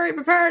 I'm not very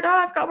prepared. Oh,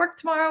 I've got work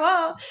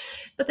tomorrow.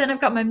 But then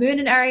I've got my moon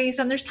in Aries,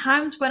 and there's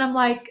times when I'm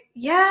like,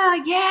 yeah.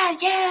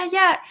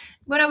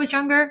 When I was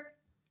younger,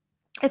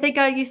 I think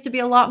I used to be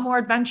a lot more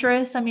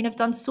adventurous. I mean, I've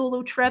done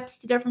solo trips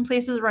to different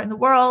places around the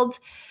world.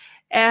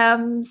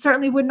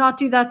 Certainly would not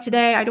do that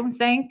today, I don't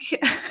think.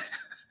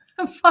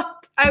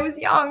 But I was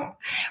young,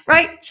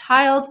 right?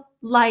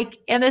 Childlike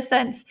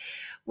innocence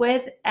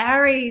with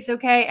Aries,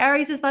 okay?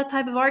 Aries is that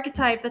type of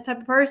archetype, that type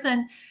of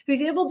person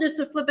who's able just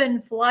to flip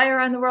and fly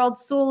around the world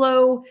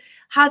solo,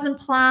 hasn't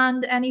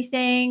planned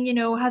anything, you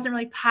know, hasn't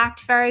really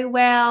packed very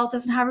well,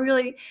 doesn't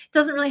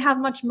really have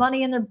much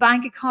money in their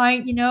bank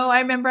account. You know, I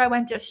remember I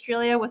went to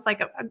Australia with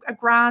like a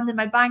grand in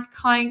my bank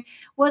account.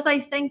 Was I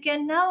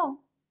thinking? No,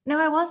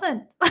 I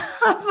wasn't.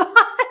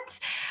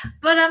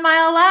 But am I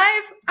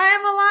alive? I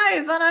am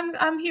alive, and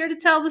I'm here to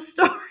tell the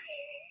story.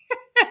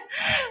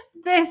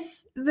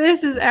 This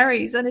is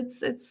Aries, and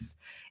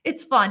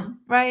it's fun,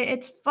 right?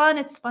 It's fun,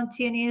 it's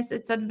spontaneous,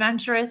 it's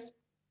adventurous.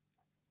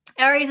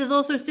 Aries is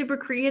also super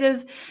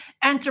creative,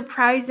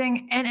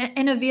 enterprising, and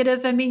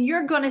innovative. I mean,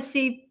 you're going to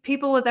see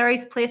people with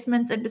Aries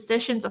placements in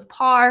positions of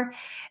power.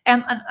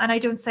 And I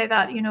don't say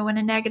that, you know, in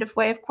a negative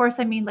way. Of course,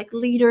 I mean like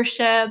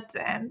leadership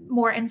and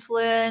more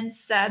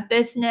influence,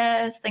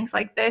 business, things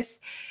like this.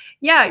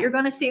 Yeah, you're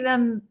going to see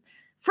them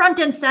front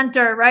and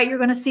center, right? You're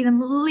going to see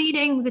them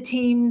leading the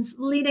teams,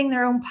 leading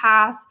their own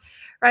path,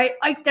 right?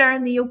 Out there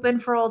in the open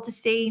for all to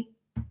see.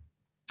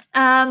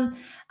 And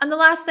the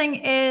last thing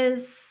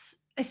is,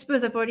 I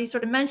suppose I've already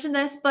sort of mentioned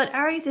this, but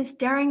Aries is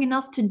daring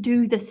enough to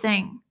do the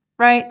thing,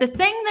 right? The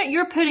thing that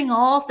you're putting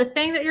off, the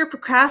thing that you're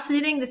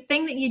procrastinating, the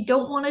thing that you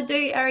don't want to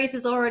do, Aries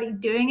is already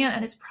doing it,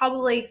 and is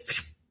probably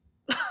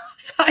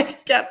 5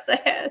 steps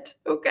ahead.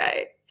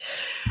 Okay.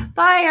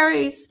 Bye,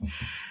 Aries.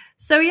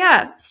 So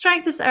yeah,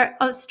 strengths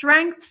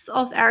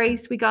of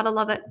Aries, we gotta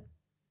love it.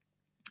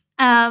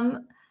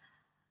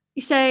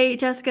 You say,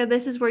 Jessica,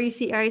 this is where you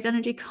see Aries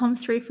energy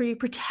comes through for you,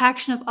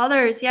 protection of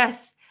others.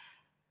 Yes.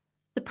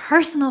 The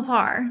personal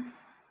power.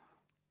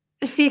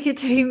 Fake it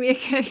till you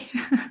make it.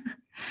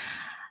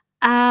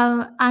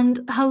 And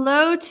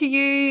hello to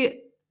you,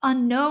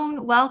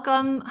 unknown.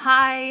 Welcome.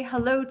 Hi.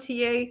 Hello to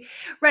you.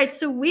 Right.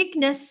 So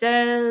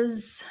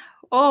weaknesses.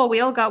 Oh, we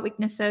all got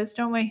weaknesses,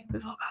 don't we?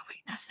 We've all got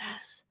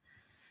weaknesses.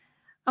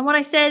 And when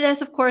I say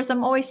this, of course,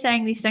 I'm always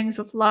saying these things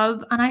with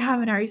love. And I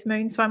have an Aries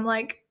moon, so I'm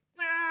like,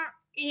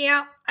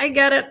 yeah, I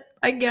get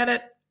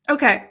it.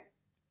 Okay.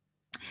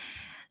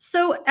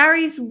 So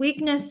Aries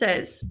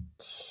weaknesses.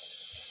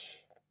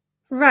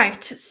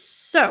 Right.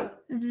 So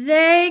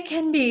they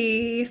can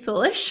be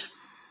foolish,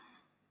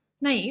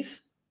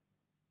 naive,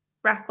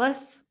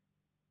 reckless,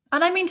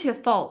 and I mean to a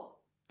fault.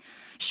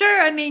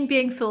 Sure, I mean,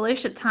 being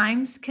foolish at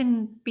times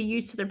can be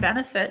used to their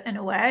benefit in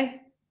a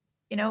way.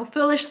 You know,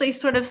 foolishly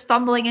sort of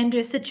stumbling into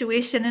a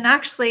situation, and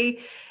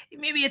actually,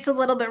 maybe it's a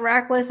little bit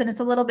reckless and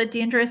it's a little bit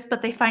dangerous,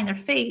 but they find their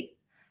fate.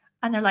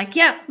 And they're like,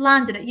 yeah,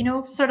 landed it, you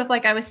know, sort of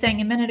like I was saying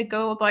a minute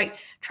ago about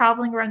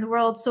traveling around the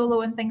world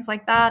solo and things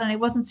like that. And I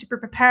wasn't super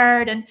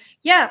prepared. And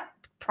yeah,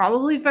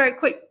 probably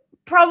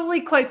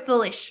quite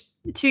foolish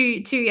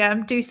to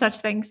do such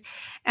things,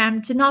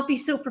 to not be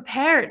so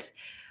prepared.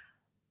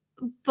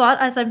 But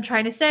as I'm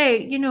trying to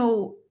say, you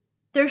know,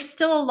 there's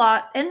still a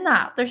lot in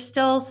that. There's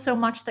still so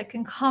much that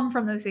can come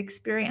from those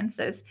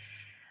experiences.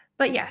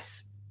 But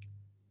yes,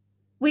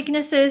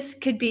 weaknesses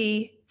could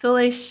be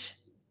foolish,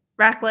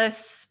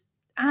 reckless,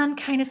 and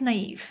kind of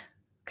naive.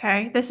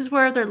 Okay, this is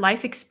where their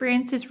life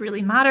experiences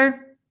really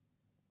matter.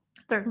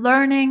 They're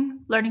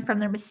learning from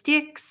their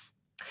mistakes.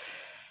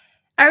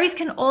 Aries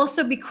can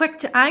also be quick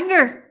to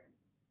anger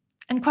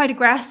and quite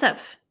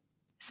aggressive,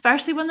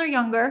 especially when they're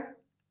younger,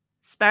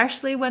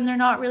 especially when they're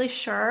not really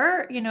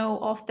sure,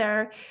 of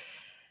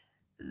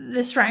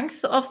the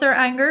strengths of their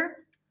anger.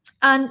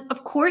 And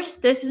of course,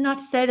 this is not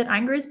to say that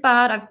anger is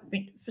bad.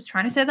 Was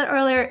trying to say that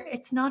earlier.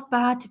 It's not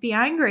bad to be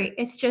angry.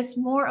 It's just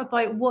more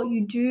about what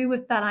you do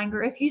with that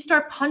anger. If you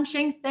start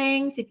punching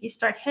things, if you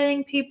start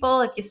hitting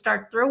people, if you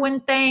start throwing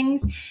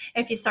things,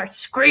 if you start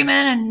screaming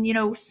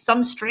and,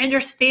 some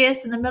stranger's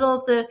face in the middle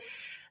of the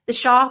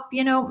shop,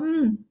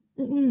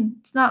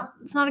 it's not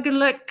a good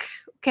look.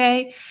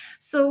 Okay.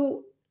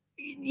 So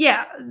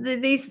yeah,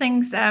 these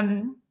things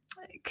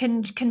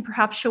can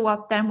perhaps show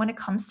up then when it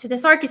comes to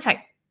this archetype.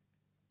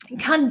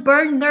 Can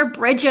burn their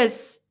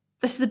bridges.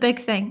 This is a big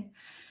thing.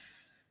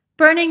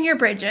 Burning your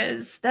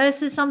bridges.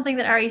 This is something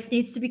that Aries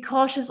needs to be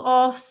cautious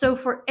of. So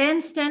for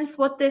instance,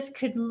 what this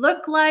could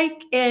look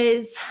like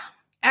is,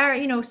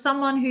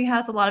 someone who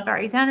has a lot of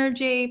Aries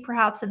energy,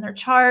 perhaps in their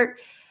chart,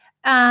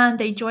 and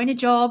they join a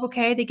job,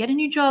 okay? They get a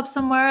new job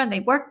somewhere and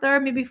they work there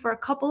maybe for a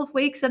couple of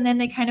weeks, and then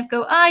they kind of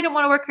go, I don't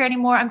want to work here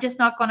anymore. I'm just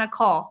not going to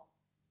call.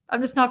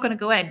 I'm just not going to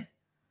go in.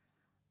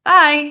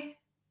 Bye.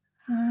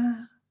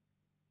 And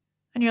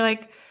you're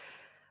like,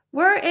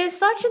 where is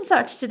such and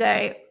such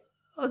today?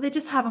 Oh, they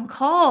just haven't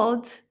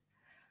called.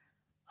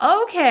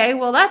 Okay,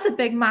 well, that's a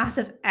big,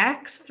 massive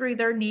X through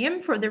their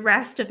name for the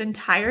rest of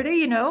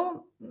entirety,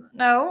 No.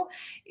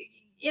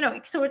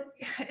 So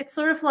it's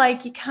sort of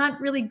like you can't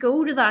really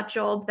go to that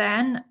job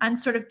then and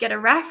sort of get a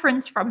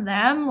reference from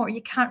them, or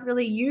you can't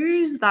really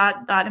use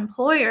that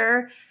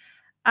employer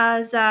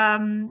as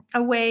a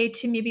way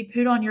to maybe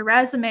put on your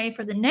resume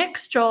for the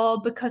next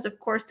job, because of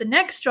course the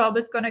next job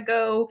is going to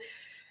go,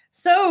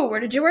 so where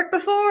did you work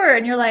before?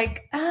 And you're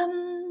like,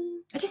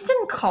 I just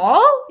didn't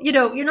call.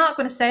 You're not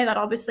going to say that,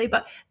 obviously,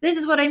 but this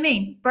is what I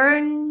mean.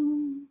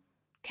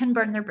 Can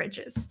burn their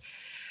bridges,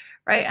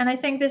 right? And I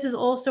think this is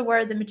also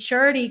where the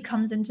maturity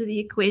comes into the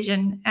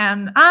equation.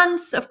 And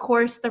of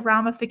course, the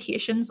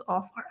ramifications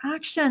of our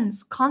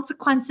actions.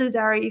 Consequences,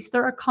 Aries.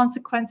 There are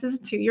consequences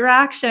to your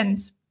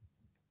actions.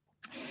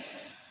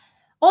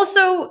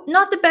 Also,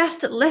 not the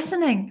best at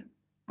listening.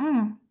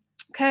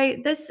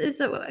 Okay, this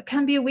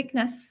can be a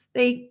weakness.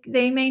 They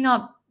may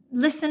not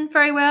listen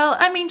very well.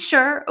 I mean,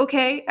 sure,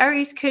 okay,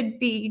 Aries could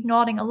be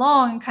nodding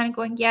along and kind of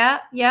going, yeah,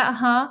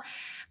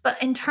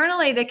 but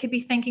internally they could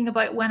be thinking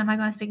about, when am I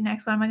going to speak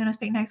next? When am I going to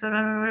speak next?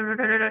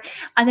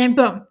 And then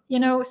boom,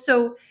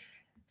 so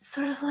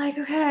sort of like,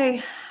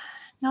 okay,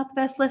 not the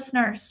best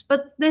listeners.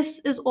 But this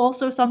is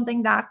also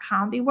something that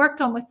can be worked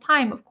on with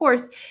time, of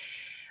course.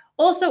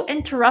 Also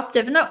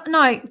interruptive.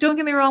 No, don't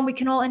get me wrong. We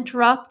can all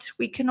interrupt.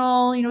 We can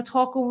all,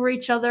 talk over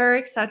each other,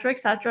 etc.,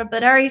 etc.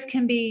 But Aries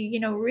can be,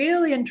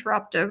 really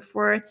interruptive,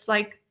 where it's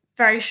like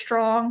very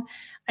strong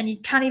and you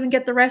can't even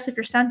get the rest of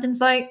your sentence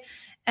out.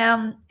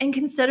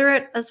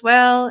 Inconsiderate as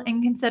well.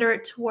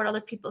 Inconsiderate toward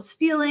other people's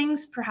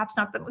feelings. Perhaps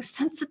not the most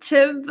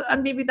sensitive.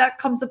 And maybe that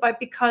comes about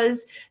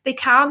because they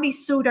can be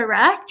so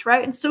direct,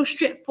 right? And so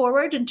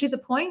straightforward and to the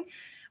point,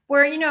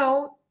 where,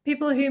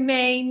 people who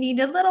may need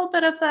a little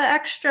bit of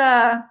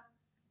extra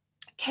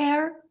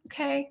care,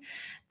 okay,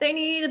 they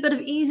need a bit of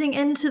easing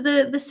into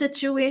the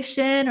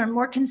situation or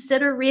more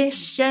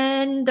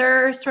consideration.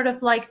 They're sort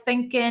of like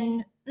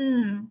thinking,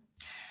 I'm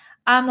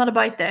not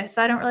about this.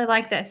 I don't really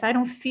like this. I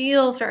don't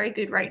feel very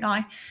good right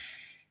now.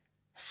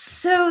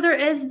 So there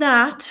is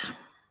that.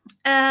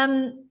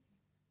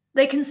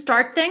 They can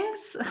start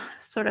things,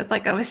 sort of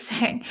like I was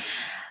saying,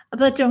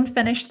 but don't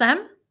finish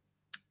them.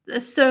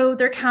 So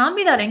there can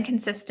be that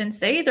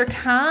inconsistency. There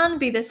can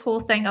be this whole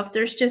thing of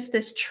there's just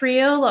this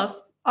trail of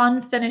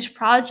unfinished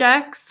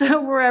projects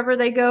wherever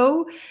they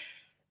go.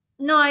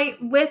 Now,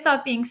 with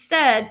that being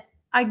said,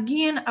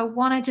 again, I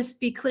want to just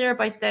be clear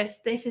about this.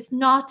 This is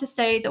not to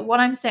say that what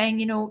I'm saying,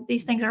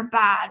 these things are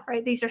bad,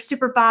 right? These are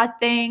super bad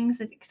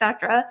things,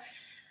 etc.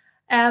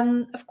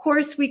 Of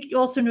course, we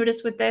also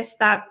notice with this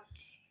that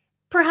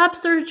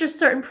perhaps there's just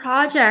certain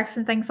projects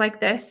and things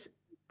like this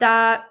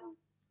that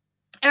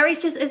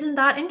Aries just isn't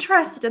that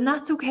interested, and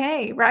that's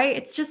okay, right?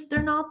 It's just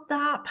they're not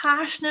that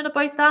passionate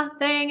about that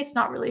thing. It's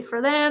not really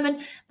for them,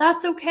 and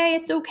that's okay.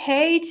 It's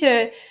okay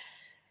to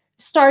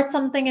start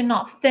something and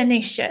not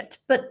finish it.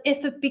 But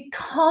if it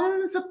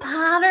becomes a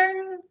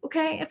pattern,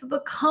 okay, if it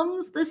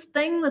becomes this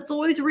thing that's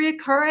always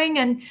reoccurring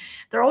and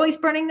they're always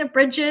burning their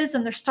bridges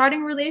and they're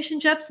starting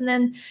relationships, and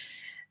then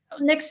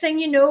next thing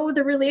you know,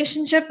 the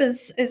relationship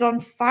is on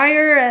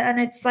fire, and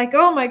it's like,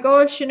 oh my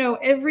gosh,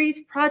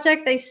 every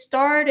project they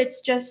start, it's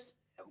just,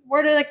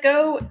 where did it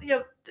go?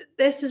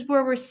 This is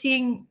where we're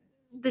seeing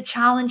the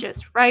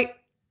challenges, right?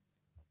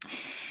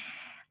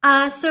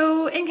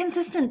 So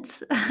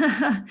inconsistent.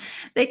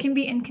 They can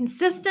be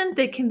inconsistent,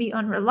 they can be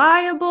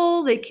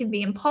unreliable, they can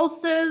be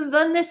impulsive.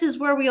 And this is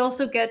where we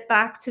also get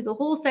back to the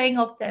whole thing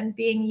of them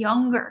being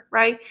younger,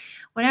 right?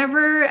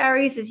 Whenever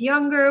Aries is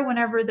younger,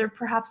 whenever they're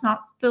perhaps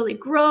not fully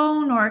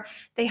grown or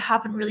they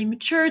haven't really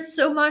matured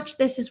so much,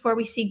 this is where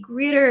we see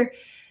greater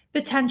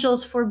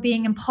potentials for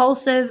being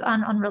impulsive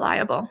and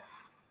unreliable.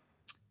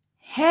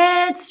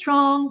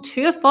 Headstrong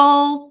to a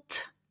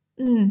fault.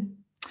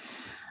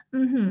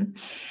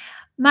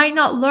 Might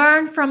not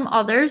learn from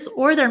others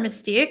or their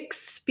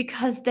mistakes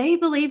because they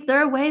believe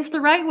their way is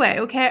the right way.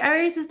 Okay,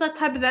 Aries is that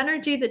type of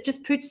energy that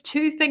just puts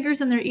two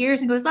fingers in their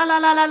ears and goes la la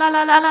la la la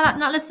la la la,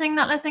 not listening,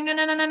 not listening, no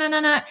no no no no no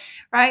no,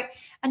 right?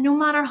 And no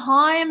matter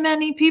how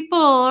many people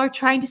are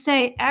trying to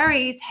say,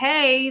 Aries,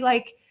 hey,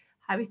 like,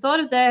 have you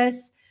thought of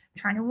this? I'm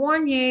trying to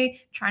warn you,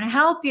 trying to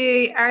help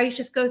you. Aries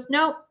just goes,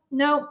 no,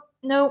 no,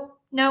 no,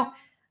 no.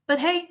 But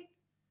hey,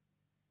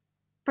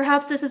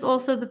 perhaps this is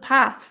also the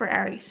path for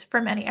Aries,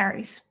 for many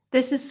Aries.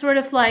 This is sort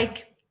of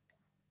like,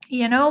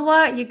 you know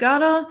what? You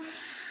gotta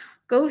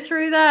go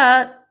through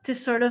that to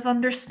sort of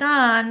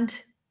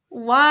understand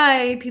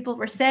why people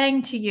were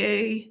saying to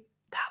you,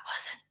 that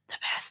wasn't the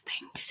best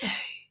thing to do.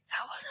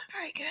 That wasn't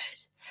very good.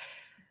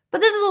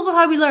 But this is also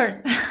how we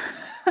learn.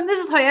 And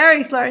this is how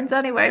Aries learns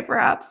anyway,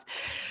 perhaps.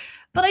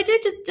 But I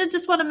did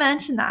just want to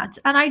mention that.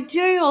 And I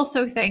do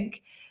also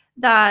think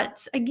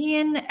that,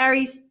 again,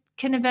 Aries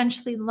can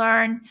eventually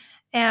learn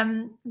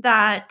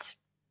that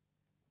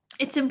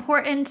it's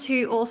important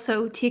to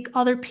also take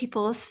other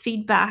people's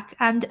feedback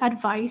and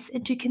advice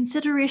into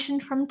consideration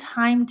from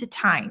time to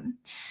time.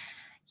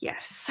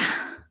 Yes.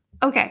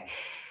 Okay.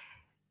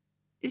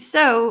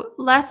 So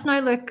let's now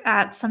look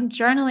at some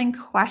journaling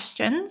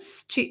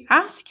questions to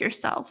ask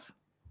yourself.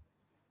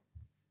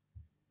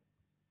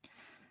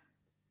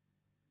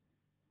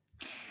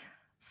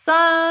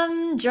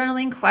 Some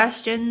journaling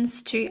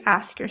questions to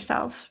ask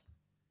yourself.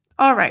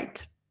 All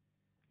right.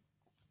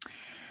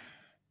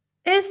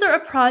 Is there a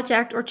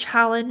project or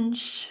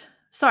challenge?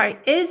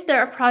 Is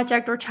there a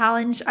project or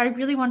challenge I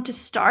really want to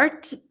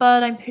start,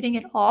 but I'm putting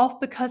it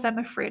off because I'm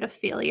afraid of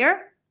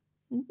failure?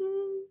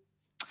 Mhm.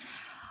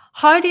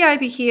 How do I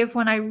behave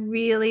when I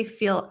really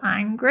feel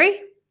angry?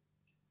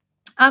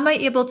 Am I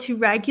able to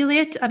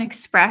regulate and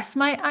express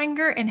my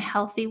anger in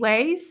healthy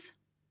ways?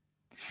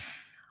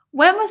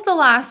 When was the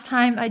last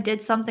time I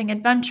did something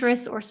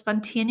adventurous or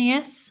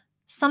spontaneous?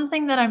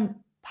 Something that I'm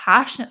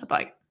passionate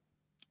about?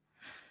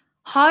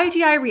 How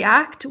do I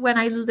react when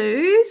I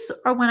lose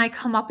or when I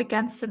come up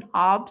against an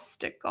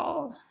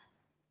obstacle?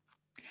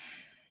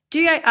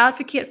 Do I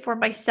advocate for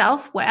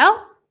myself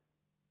well?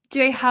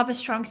 Do I have a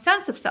strong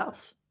sense of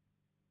self?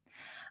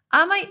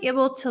 Am I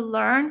able to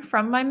learn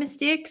from my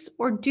mistakes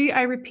or do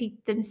I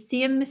repeat the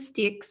same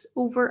mistakes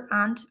over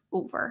and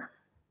over?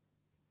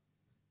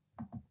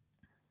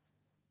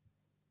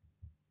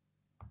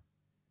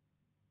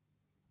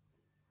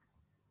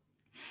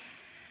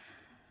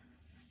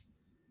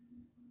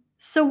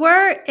 So,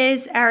 where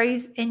is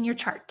Aries in your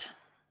chart?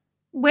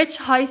 Which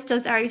house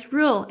does Aries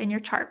rule in your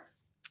chart?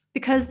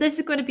 Because this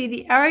is going to be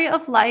the area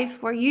of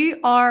life where you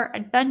are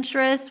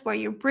adventurous, where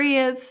you're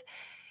brave.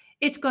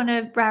 It's going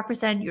to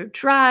represent your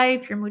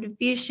drive, your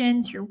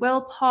motivations, your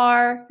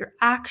willpower, your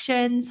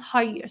actions,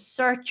 how you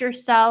assert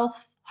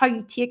yourself, how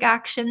you take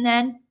action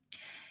then.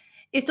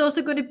 It's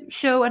also going to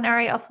show an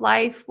area of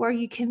life where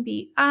you can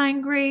be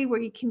angry,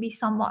 where you can be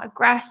somewhat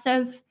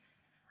aggressive.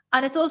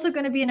 And it's also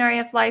going to be an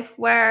area of life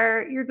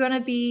where you're going to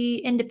be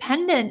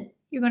independent.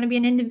 You're going to be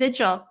an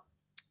individual.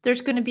 There's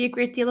going to be a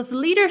great deal of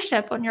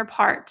leadership on your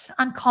part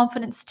and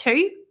confidence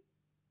too.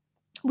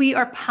 We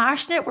are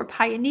passionate, we're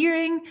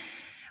pioneering,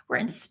 we're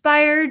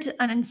inspired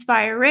and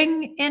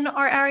inspiring in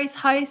our Aries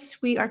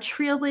house. We are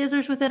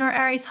trailblazers within our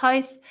Aries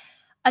house.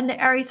 And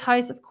the Aries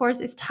house, of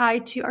course, is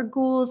tied to our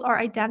goals, our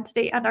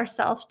identity, and our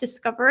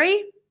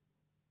self-discovery.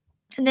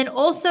 And then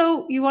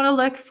also you want to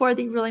look for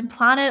the ruling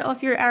planet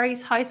of your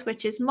Aries house,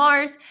 which is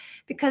Mars,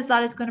 because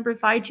that is going to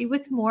provide you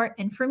with more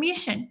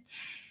information.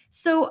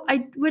 So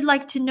I would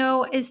like to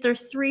know, is there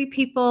 3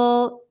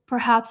 people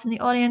perhaps in the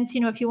audience,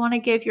 if you want to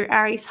give your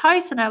Aries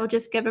house, and I will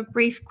just give a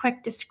brief,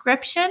 quick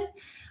description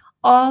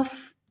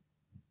of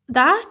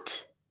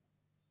that.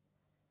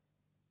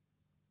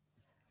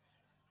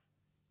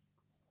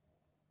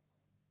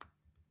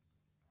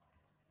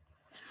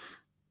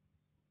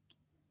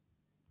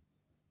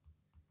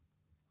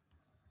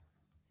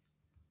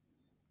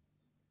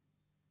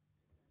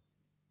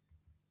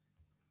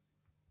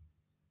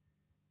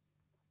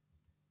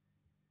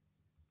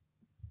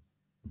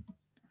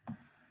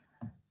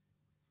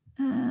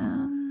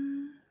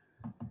 Um,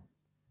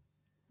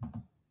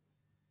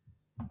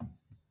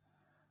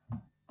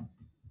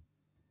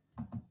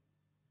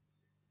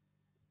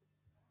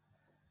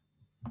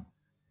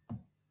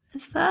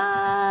 is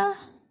that...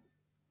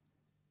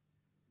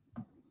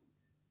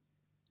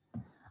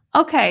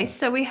 Okay,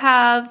 so we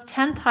have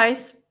 10th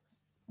house.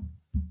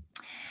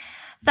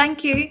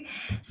 Thank you.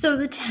 So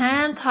the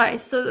 10th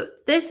house. So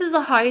this is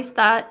a house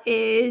that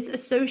is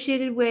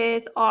associated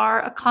with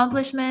our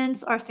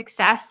accomplishments, our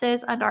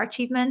successes, and our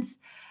achievements.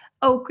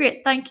 Oh,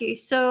 great. Thank you.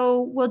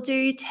 So we'll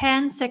do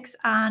 10, 6,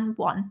 and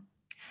 1.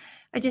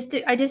 I just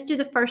do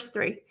the first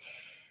three.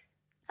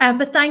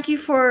 But thank you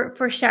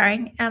for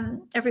sharing,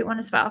 everyone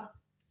as well.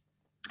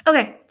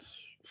 Okay.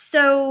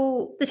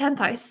 So the 10th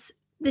house.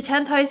 The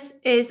 10th house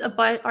is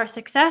about our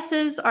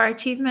successes, our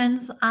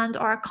achievements, and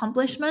our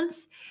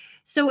accomplishments.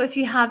 So if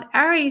you have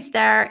Aries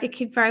there, it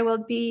could very well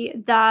be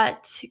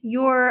that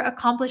your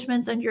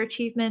accomplishments and your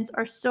achievements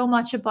are so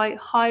much about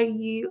how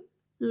you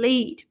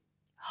lead,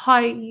 how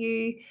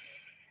you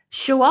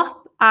show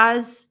up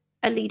as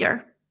a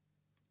leader.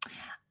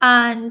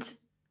 And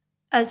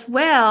as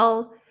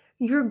well,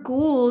 your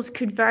goals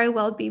could very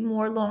well be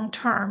more long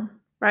term,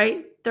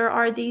 right? There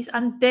are these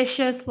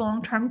ambitious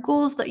long term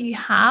goals that you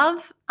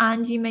have,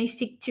 and you may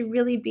seek to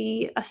really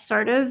be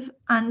assertive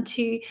and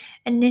to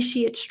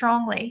initiate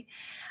strongly.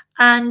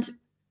 And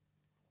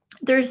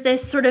there's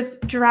this sort of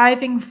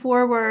driving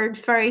forward,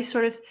 very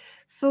sort of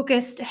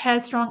focused,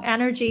 headstrong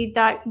energy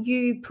that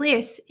you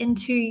place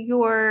into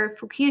your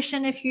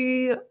vocation if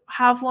you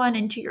have one,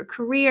 into your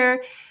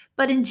career.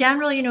 But in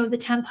general, the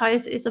 10th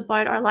house is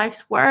about our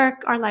life's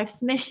work, our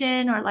life's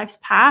mission, our life's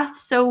path.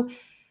 So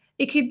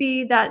it could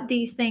be that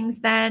these things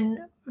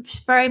then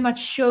very much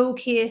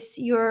showcase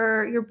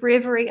your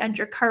bravery and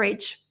your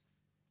courage.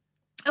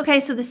 Okay,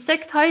 so the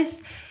 6th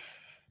house.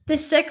 The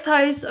 6th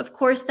house, of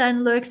course,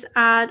 then looks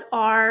at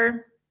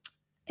our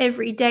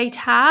everyday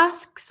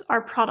tasks,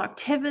 our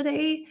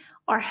productivity,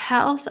 our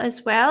health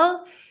as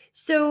well.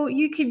 So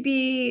you could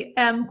be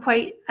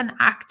quite an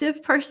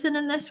active person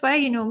in this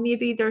way.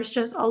 Maybe there's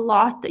just a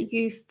lot that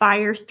you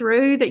fire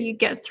through, that you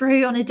get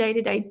through on a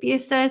day-to-day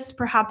basis.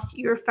 Perhaps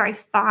you're very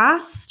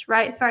fast,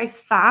 right? Very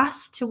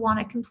fast to want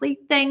to complete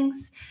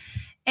things.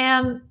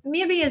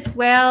 Maybe as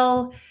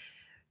well,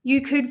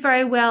 you could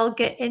very well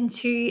get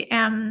into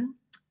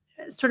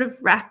sort of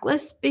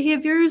reckless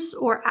behaviors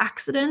or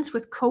accidents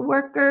with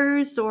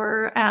coworkers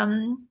or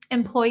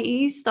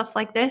employees, stuff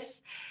like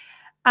this,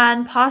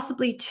 and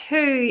possibly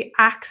too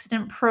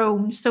accident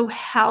prone. So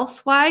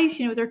health wise,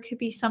 there could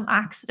be some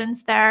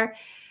accidents there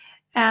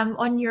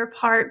on your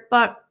part.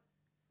 But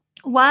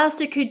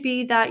whilst it could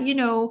be that,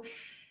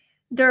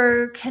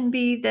 there can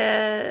be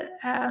that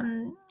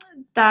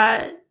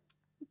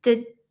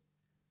the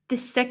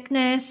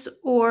sickness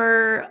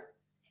or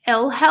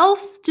ill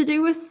health to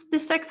do with the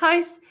 6th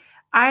house,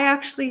 I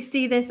actually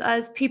see this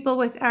as people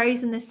with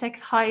Aries in the 6th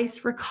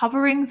house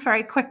recovering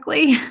very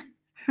quickly,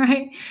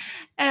 right?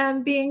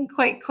 And being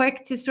quite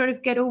quick to sort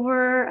of get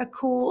over a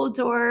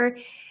cold or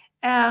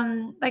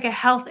like a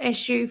health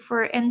issue,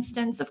 for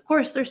instance. Of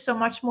course, there's so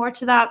much more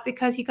to that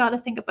because you got to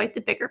think about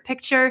the bigger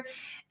picture.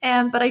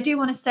 But I do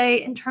want to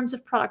say, in terms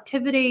of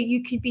productivity,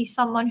 you could be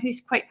someone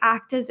who's quite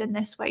active in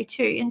this way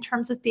too, in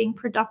terms of being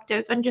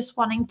productive and just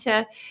wanting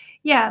to,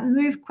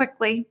 move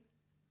quickly.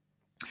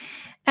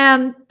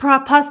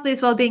 Possibly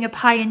as well being a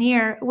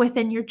pioneer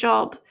within your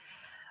job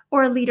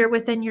or a leader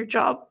within your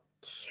job.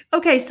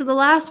 Okay, so the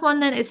last one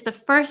then is the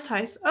 1st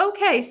house.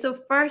 Okay, so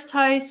 1st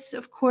house,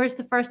 of course,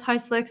 the 1st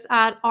house looks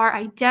at our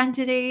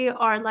identity,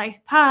 our life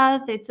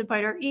path. It's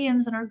about our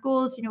aims and our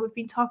goals. We've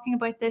been talking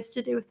about this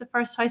to do with the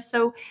 1st house.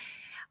 So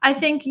I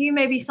think you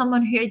may be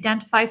someone who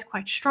identifies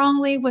quite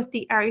strongly with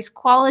the Aries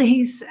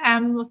qualities,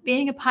 of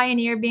being a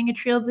pioneer, being a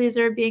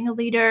trailblazer, being a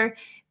leader,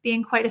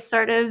 being quite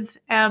assertive.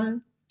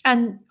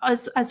 And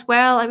as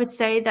well, I would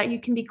say that you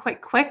can be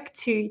quite quick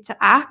to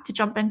act, to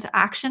jump into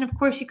action. Of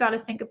course, you got to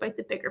think about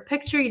the bigger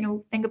picture.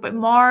 Think about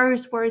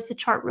Mars. Where is the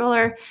chart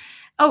ruler?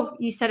 Oh,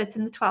 you said it's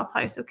in the 12th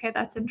house. Okay,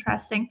 that's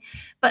interesting.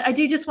 But I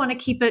do just want to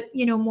keep it,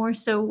 more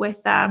so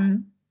with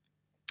the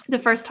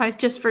 1st house,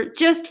 just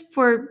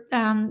for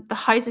the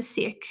house's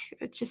sake,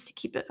 just to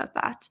keep it at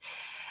that.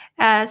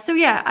 So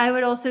yeah, I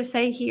would also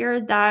say here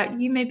that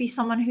you may be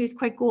someone who's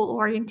quite goal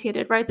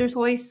orientated, right? There's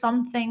always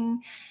something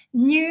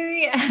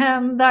new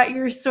that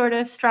you're sort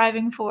of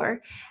striving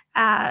for.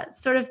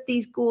 Sort of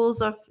these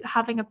goals of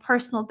having a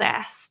personal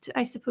best,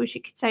 I suppose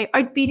you could say,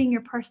 outbeating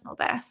your personal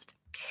best.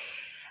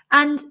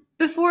 And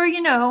before,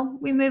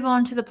 we move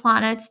on to the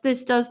planets,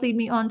 this does lead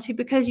me on to,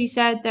 because you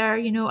said there,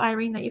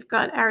 Irene, that you've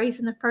got Aries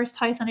in the 1st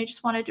house, and I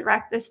just want to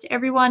direct this to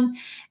everyone.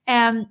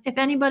 If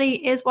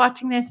anybody is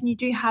watching this and you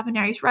do have an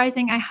Aries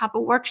rising, I have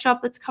a workshop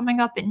that's coming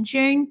up in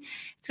June.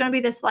 It's going to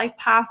be this life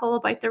path all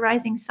about the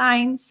rising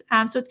signs.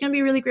 So it's going to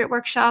be a really great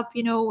workshop.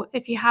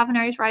 If you have an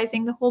Aries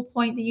rising, the whole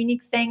point, the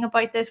unique thing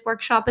about this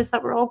workshop is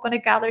that we're all going to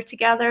gather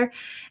together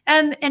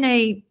in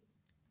a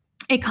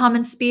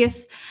common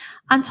space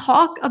and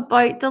talk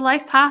about the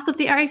life path of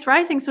the Aries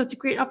rising. So it's a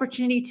great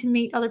opportunity to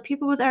meet other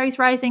people with Aries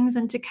risings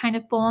and to kind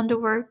of bond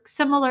over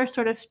similar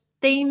sort of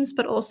themes,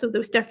 but also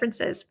those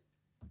differences.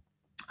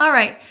 All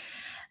right.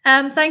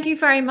 Thank you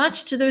very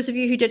much to those of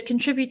you who did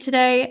contribute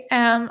today.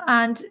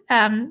 And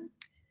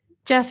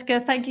Jessica,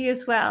 thank you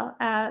as well,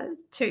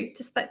 too.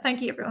 Just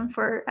thank you, everyone,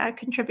 for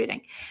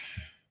contributing.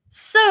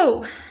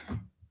 So,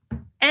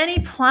 any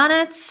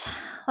planets?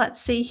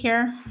 Let's see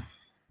here.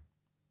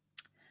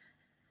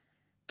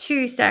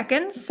 2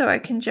 seconds so I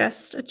can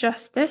just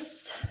adjust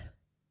this.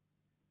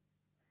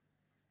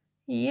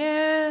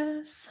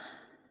 Yes.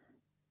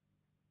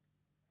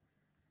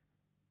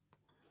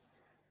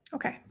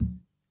 Okay.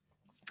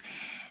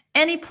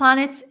 Any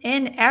planets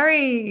in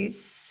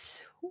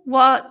Aries?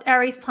 What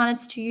Aries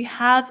planets do you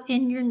have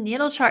in your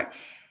natal chart?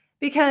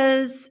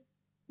 Because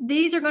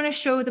these are going to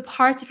show the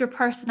parts of your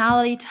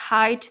personality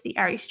tied to the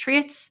Aries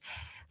traits.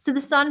 So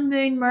the Sun,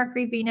 Moon,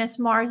 Mercury, Venus,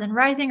 Mars, and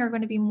Rising are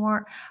going to be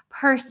more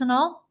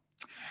personal.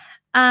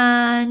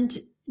 And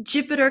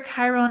Jupiter,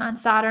 Chiron, and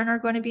Saturn are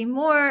going to be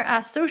more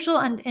social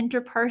and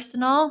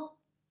interpersonal.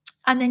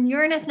 And then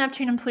Uranus,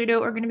 Neptune, and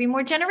Pluto are going to be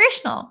more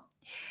generational.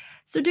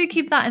 So do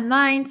keep that in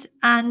mind.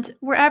 And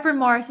wherever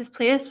Mars is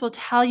placed will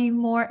tell you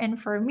more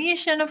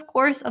information, of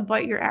course,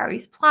 about your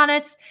Aries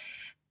planets,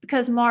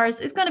 because Mars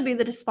is going to be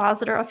the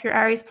dispositor of your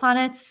Aries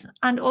planets.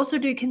 And also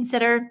do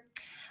consider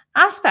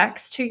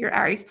aspects to your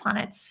Aries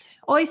planets.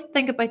 Always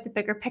think about the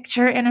bigger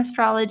picture in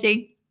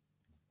astrology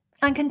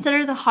and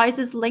consider the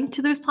houses linked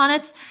to those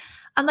planets.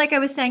 And like I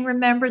was saying,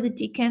 remember the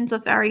decans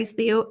of Aries,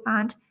 Leo,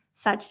 and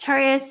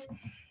Sagittarius.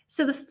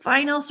 So the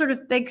final sort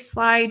of big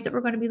slide that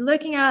we're going to be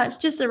looking at is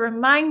just a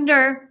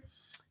reminder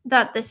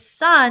that the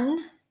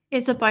Sun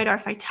is about our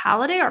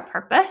vitality, our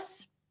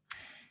purpose.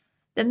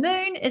 The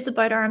Moon is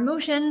about our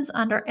emotions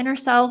and our inner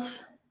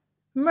self.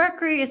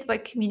 Mercury is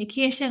about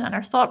communication and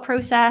our thought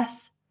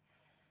process.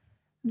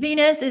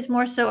 Venus is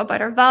more so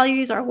about our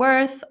values, our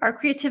worth, our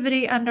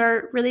creativity, and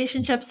our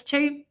relationships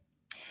too.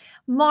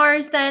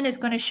 Mars then is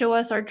going to show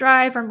us our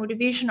drive, our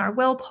motivation, our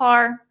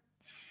willpower.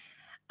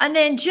 And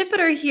then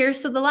Jupiter here.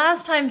 So the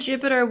last time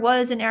Jupiter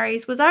was in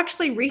Aries was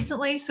actually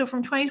recently. So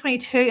from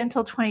 2022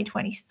 until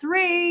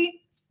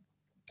 2023.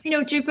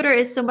 Jupiter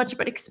is so much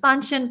about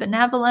expansion,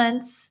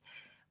 benevolence,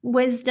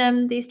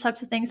 wisdom, these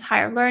types of things,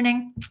 higher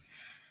learning.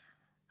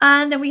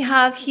 And then we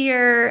have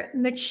here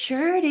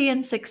maturity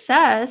and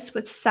success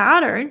with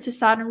Saturn. So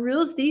Saturn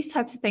rules these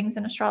types of things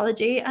in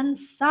astrology. And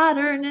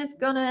Saturn is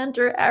going to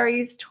enter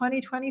Aries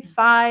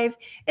 2025.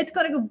 It's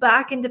going to go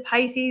back into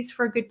Pisces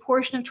for a good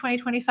portion of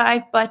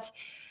 2025. But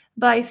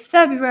by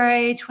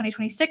February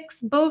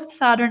 2026, both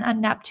Saturn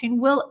and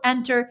Neptune will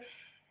enter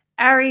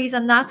Aries,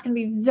 and that's going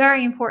to be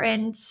very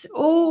important.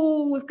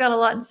 Oh, we've got a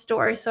lot in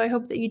store. So I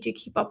hope that you do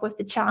keep up with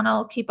the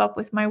channel, keep up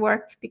with my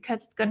work,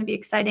 because it's going to be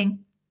exciting.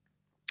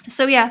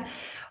 So yeah,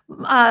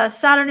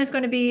 Saturn is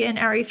going to be in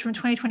Aries from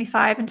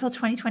 2025 until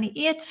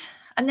 2028.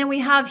 And then we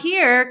have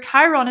here,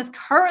 Chiron is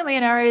currently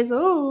in Aries.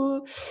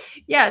 Oh,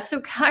 yeah.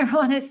 So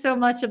Chiron is so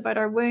much about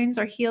our wounds,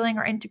 our healing,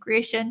 our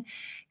integration.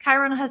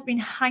 Chiron has been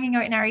hanging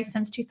out in Aries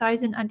since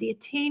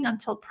 2018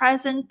 until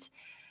present.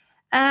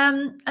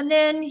 And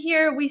then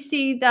here we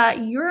see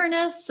that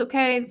Uranus,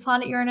 okay, the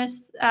planet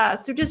Uranus.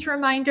 So just a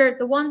reminder,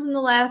 the ones on the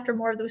left are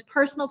more of those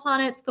personal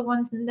planets. The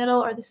ones in the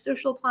middle are the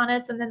social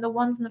planets. And then the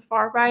ones on the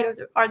far right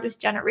are those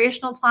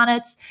generational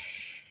planets.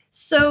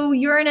 So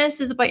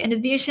Uranus is about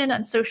innovation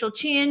and social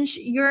change.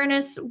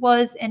 Uranus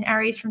was in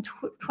Aries from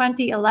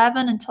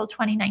 2011 until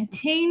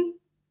 2019.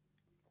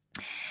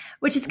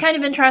 Which is kind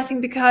of interesting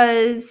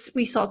because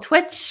we saw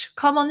Twitch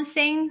come on the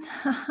scene.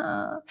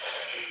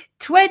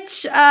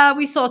 Twitch,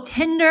 we saw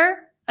Tinder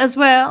as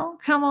well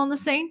come on the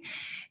scene.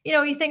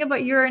 You think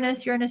about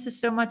Uranus. Uranus is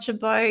so much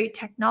about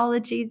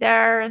technology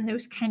there and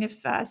those kind of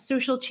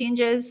social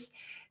changes.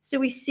 So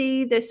we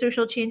see the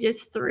social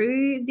changes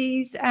through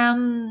these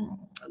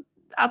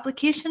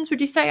applications. Would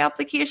you say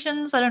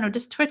applications? I don't know.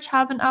 Does Twitch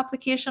have an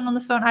application on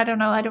the phone? I don't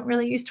know. I don't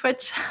really use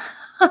Twitch.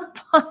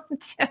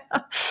 But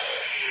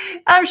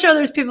I'm sure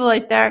there's people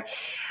out there.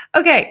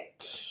 Okay,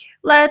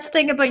 let's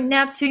think about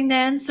Neptune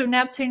then. So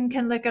Neptune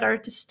can look at our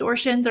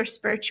distortions, our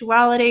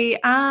spirituality.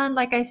 And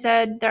like I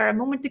said there a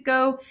moment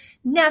ago,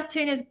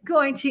 Neptune is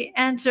going to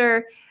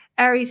enter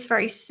Aries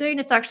very soon.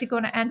 It's actually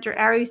going to enter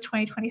Aries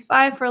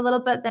 2025 for a little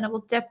bit. Then it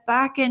will dip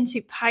back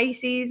into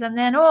Pisces. And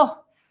then,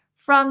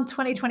 from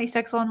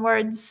 2026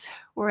 onwards,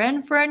 we're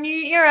in for a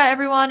new era,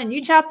 everyone, a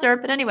new chapter.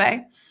 But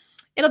anyway,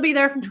 it'll be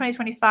there from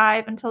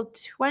 2025 until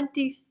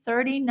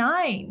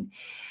 2039.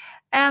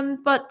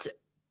 But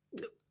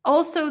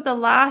also the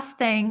last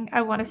thing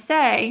I want to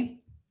say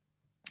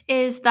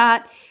is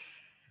that,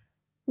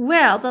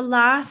 well, the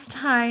last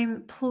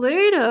time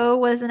Pluto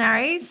was in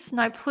Aries,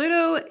 now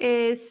Pluto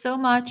is so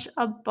much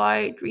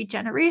about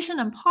regeneration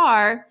and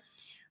power.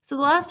 So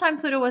the last time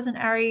Pluto was in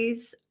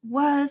Aries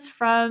was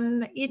from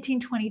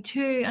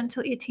 1822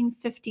 until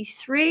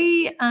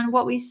 1853. And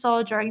what we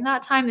saw during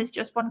that time is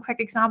just one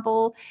quick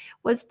example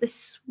was the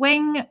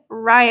swing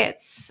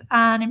riots.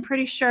 And I'm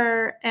pretty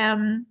sure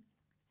that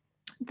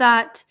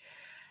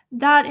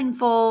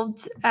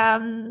involved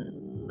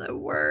the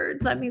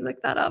word. Let me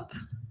look that up.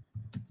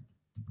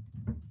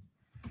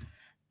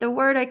 The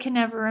word I can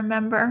never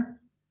remember.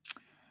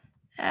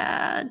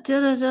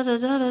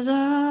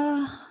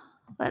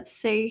 Let's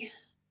see.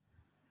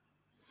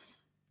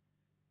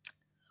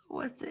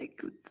 It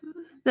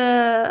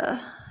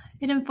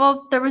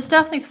involved, there was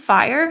definitely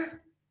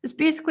fire. It's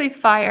basically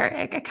fire.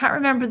 I can't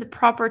remember the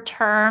proper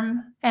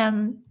term.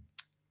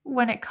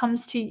 when it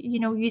comes to,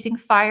 using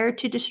fire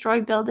to destroy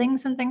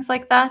buildings and things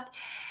like that.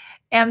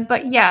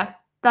 But yeah,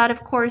 that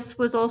of course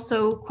was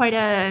also quite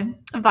a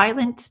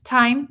violent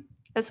time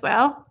as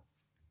well.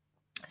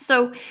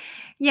 So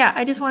yeah,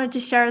 I just wanted to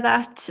share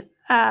that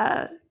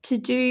to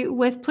do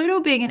with Pluto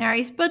being in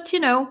Aries. But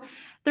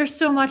there's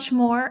so much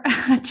more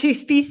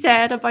to be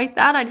said about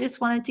that. I just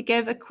wanted to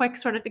give a quick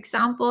sort of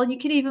example. You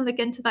can even look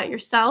into that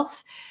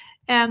yourself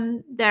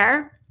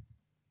there,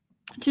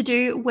 to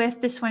do with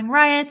the swing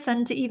riots,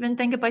 and to even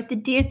think about the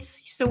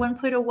dates. So when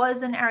Pluto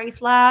was in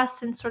Aries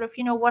last, and sort of,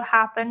 what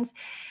happens.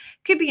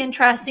 Could be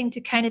interesting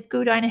to kind of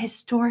go down a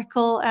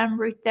historical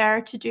route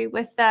there to do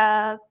with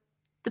the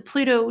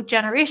Pluto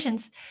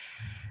generations.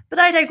 But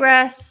I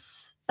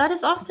digress. That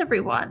is us,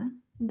 everyone.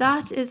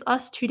 That is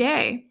us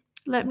today.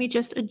 Let me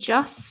just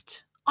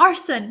adjust.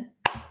 Arson.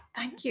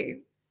 Thank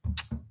you.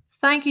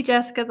 Thank you,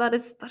 Jessica. That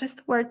is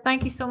the word.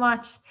 Thank you so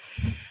much.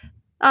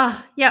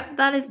 Yeah,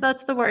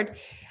 that's the word.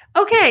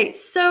 Okay,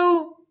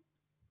 so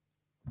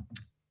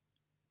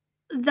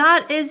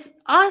that is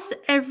us,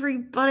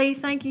 everybody.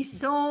 Thank you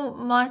so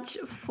much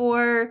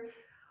for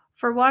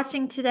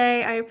watching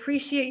today. I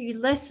appreciate you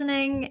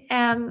listening.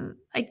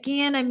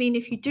 Again, I mean,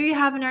 if you do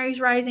have an Aries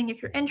rising,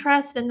 if you're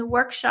interested in the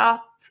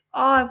workshop,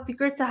 it'd be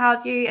great to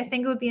have you. I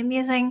think it would be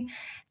amazing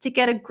to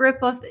get a grip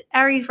of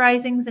Aries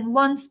risings in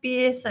one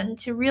space, and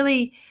to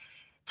really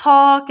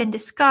talk and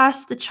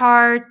discuss the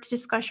chart, to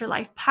discuss your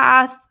life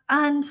path.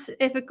 And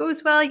if it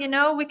goes well,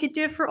 we could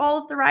do it for all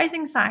of the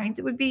rising signs.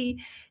 It would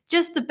be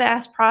just the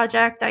best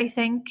project. I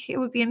think it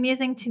would be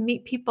amazing to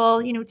meet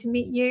people, to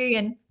meet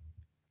you,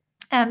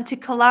 and to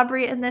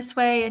collaborate in this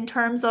way in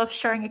terms of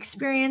sharing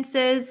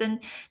experiences and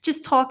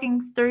just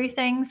talking through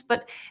things.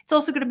 But it's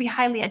also going to be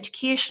highly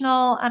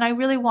educational, and I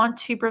really want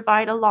to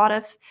provide a lot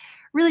of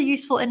really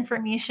useful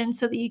information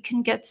so that you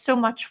can get so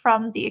much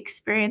from the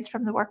experience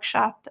from the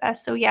workshop.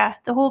 So yeah,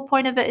 the whole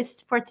point of it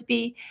is for it to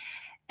be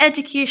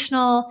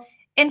educational,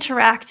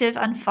 interactive,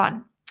 and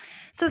fun.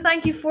 So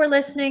thank you for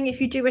listening. If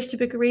you do wish to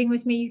book a reading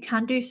with me, you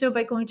can do so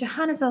by going to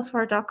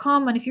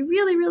hannahselsewhere.com. And if you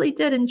really, really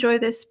did enjoy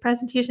this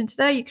presentation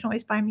today, you can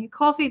always buy me a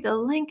coffee. The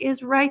link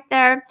is right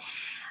there.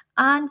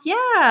 And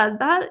yeah,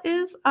 that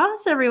is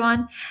us,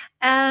 everyone.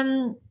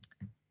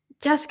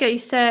 Jessica, you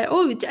said,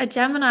 a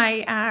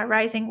Gemini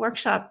rising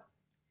workshop.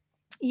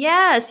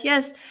 Yes.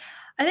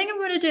 I think I'm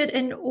going to do it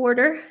in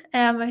order.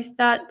 That's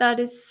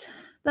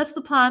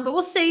the plan, but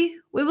we'll see.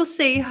 We will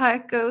see how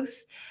it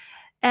goes.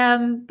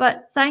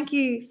 But thank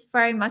you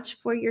very much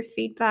for your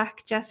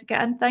feedback, Jessica.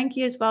 And thank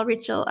you as well,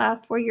 Rachel,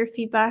 for your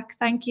feedback.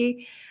 Thank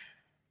you.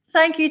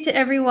 Thank you to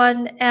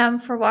everyone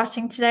for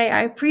watching today.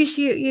 I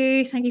appreciate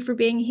you. Thank you for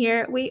being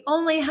here. We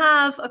only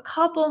have a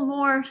couple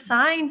more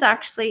signs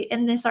actually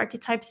in this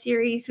archetype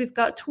series. We've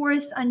got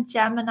Taurus and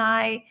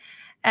Gemini.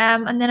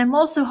 And then I'm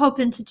also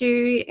hoping to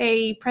do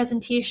a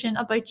presentation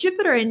about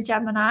Jupiter in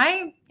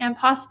Gemini, and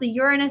possibly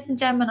Uranus in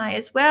Gemini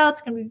as well.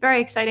 It's going to be very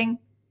exciting.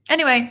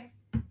 Anyway,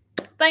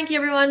 thank you,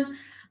 everyone.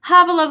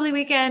 Have a lovely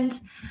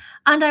weekend,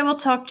 and I will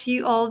talk to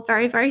you all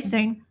very, very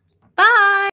soon. Bye.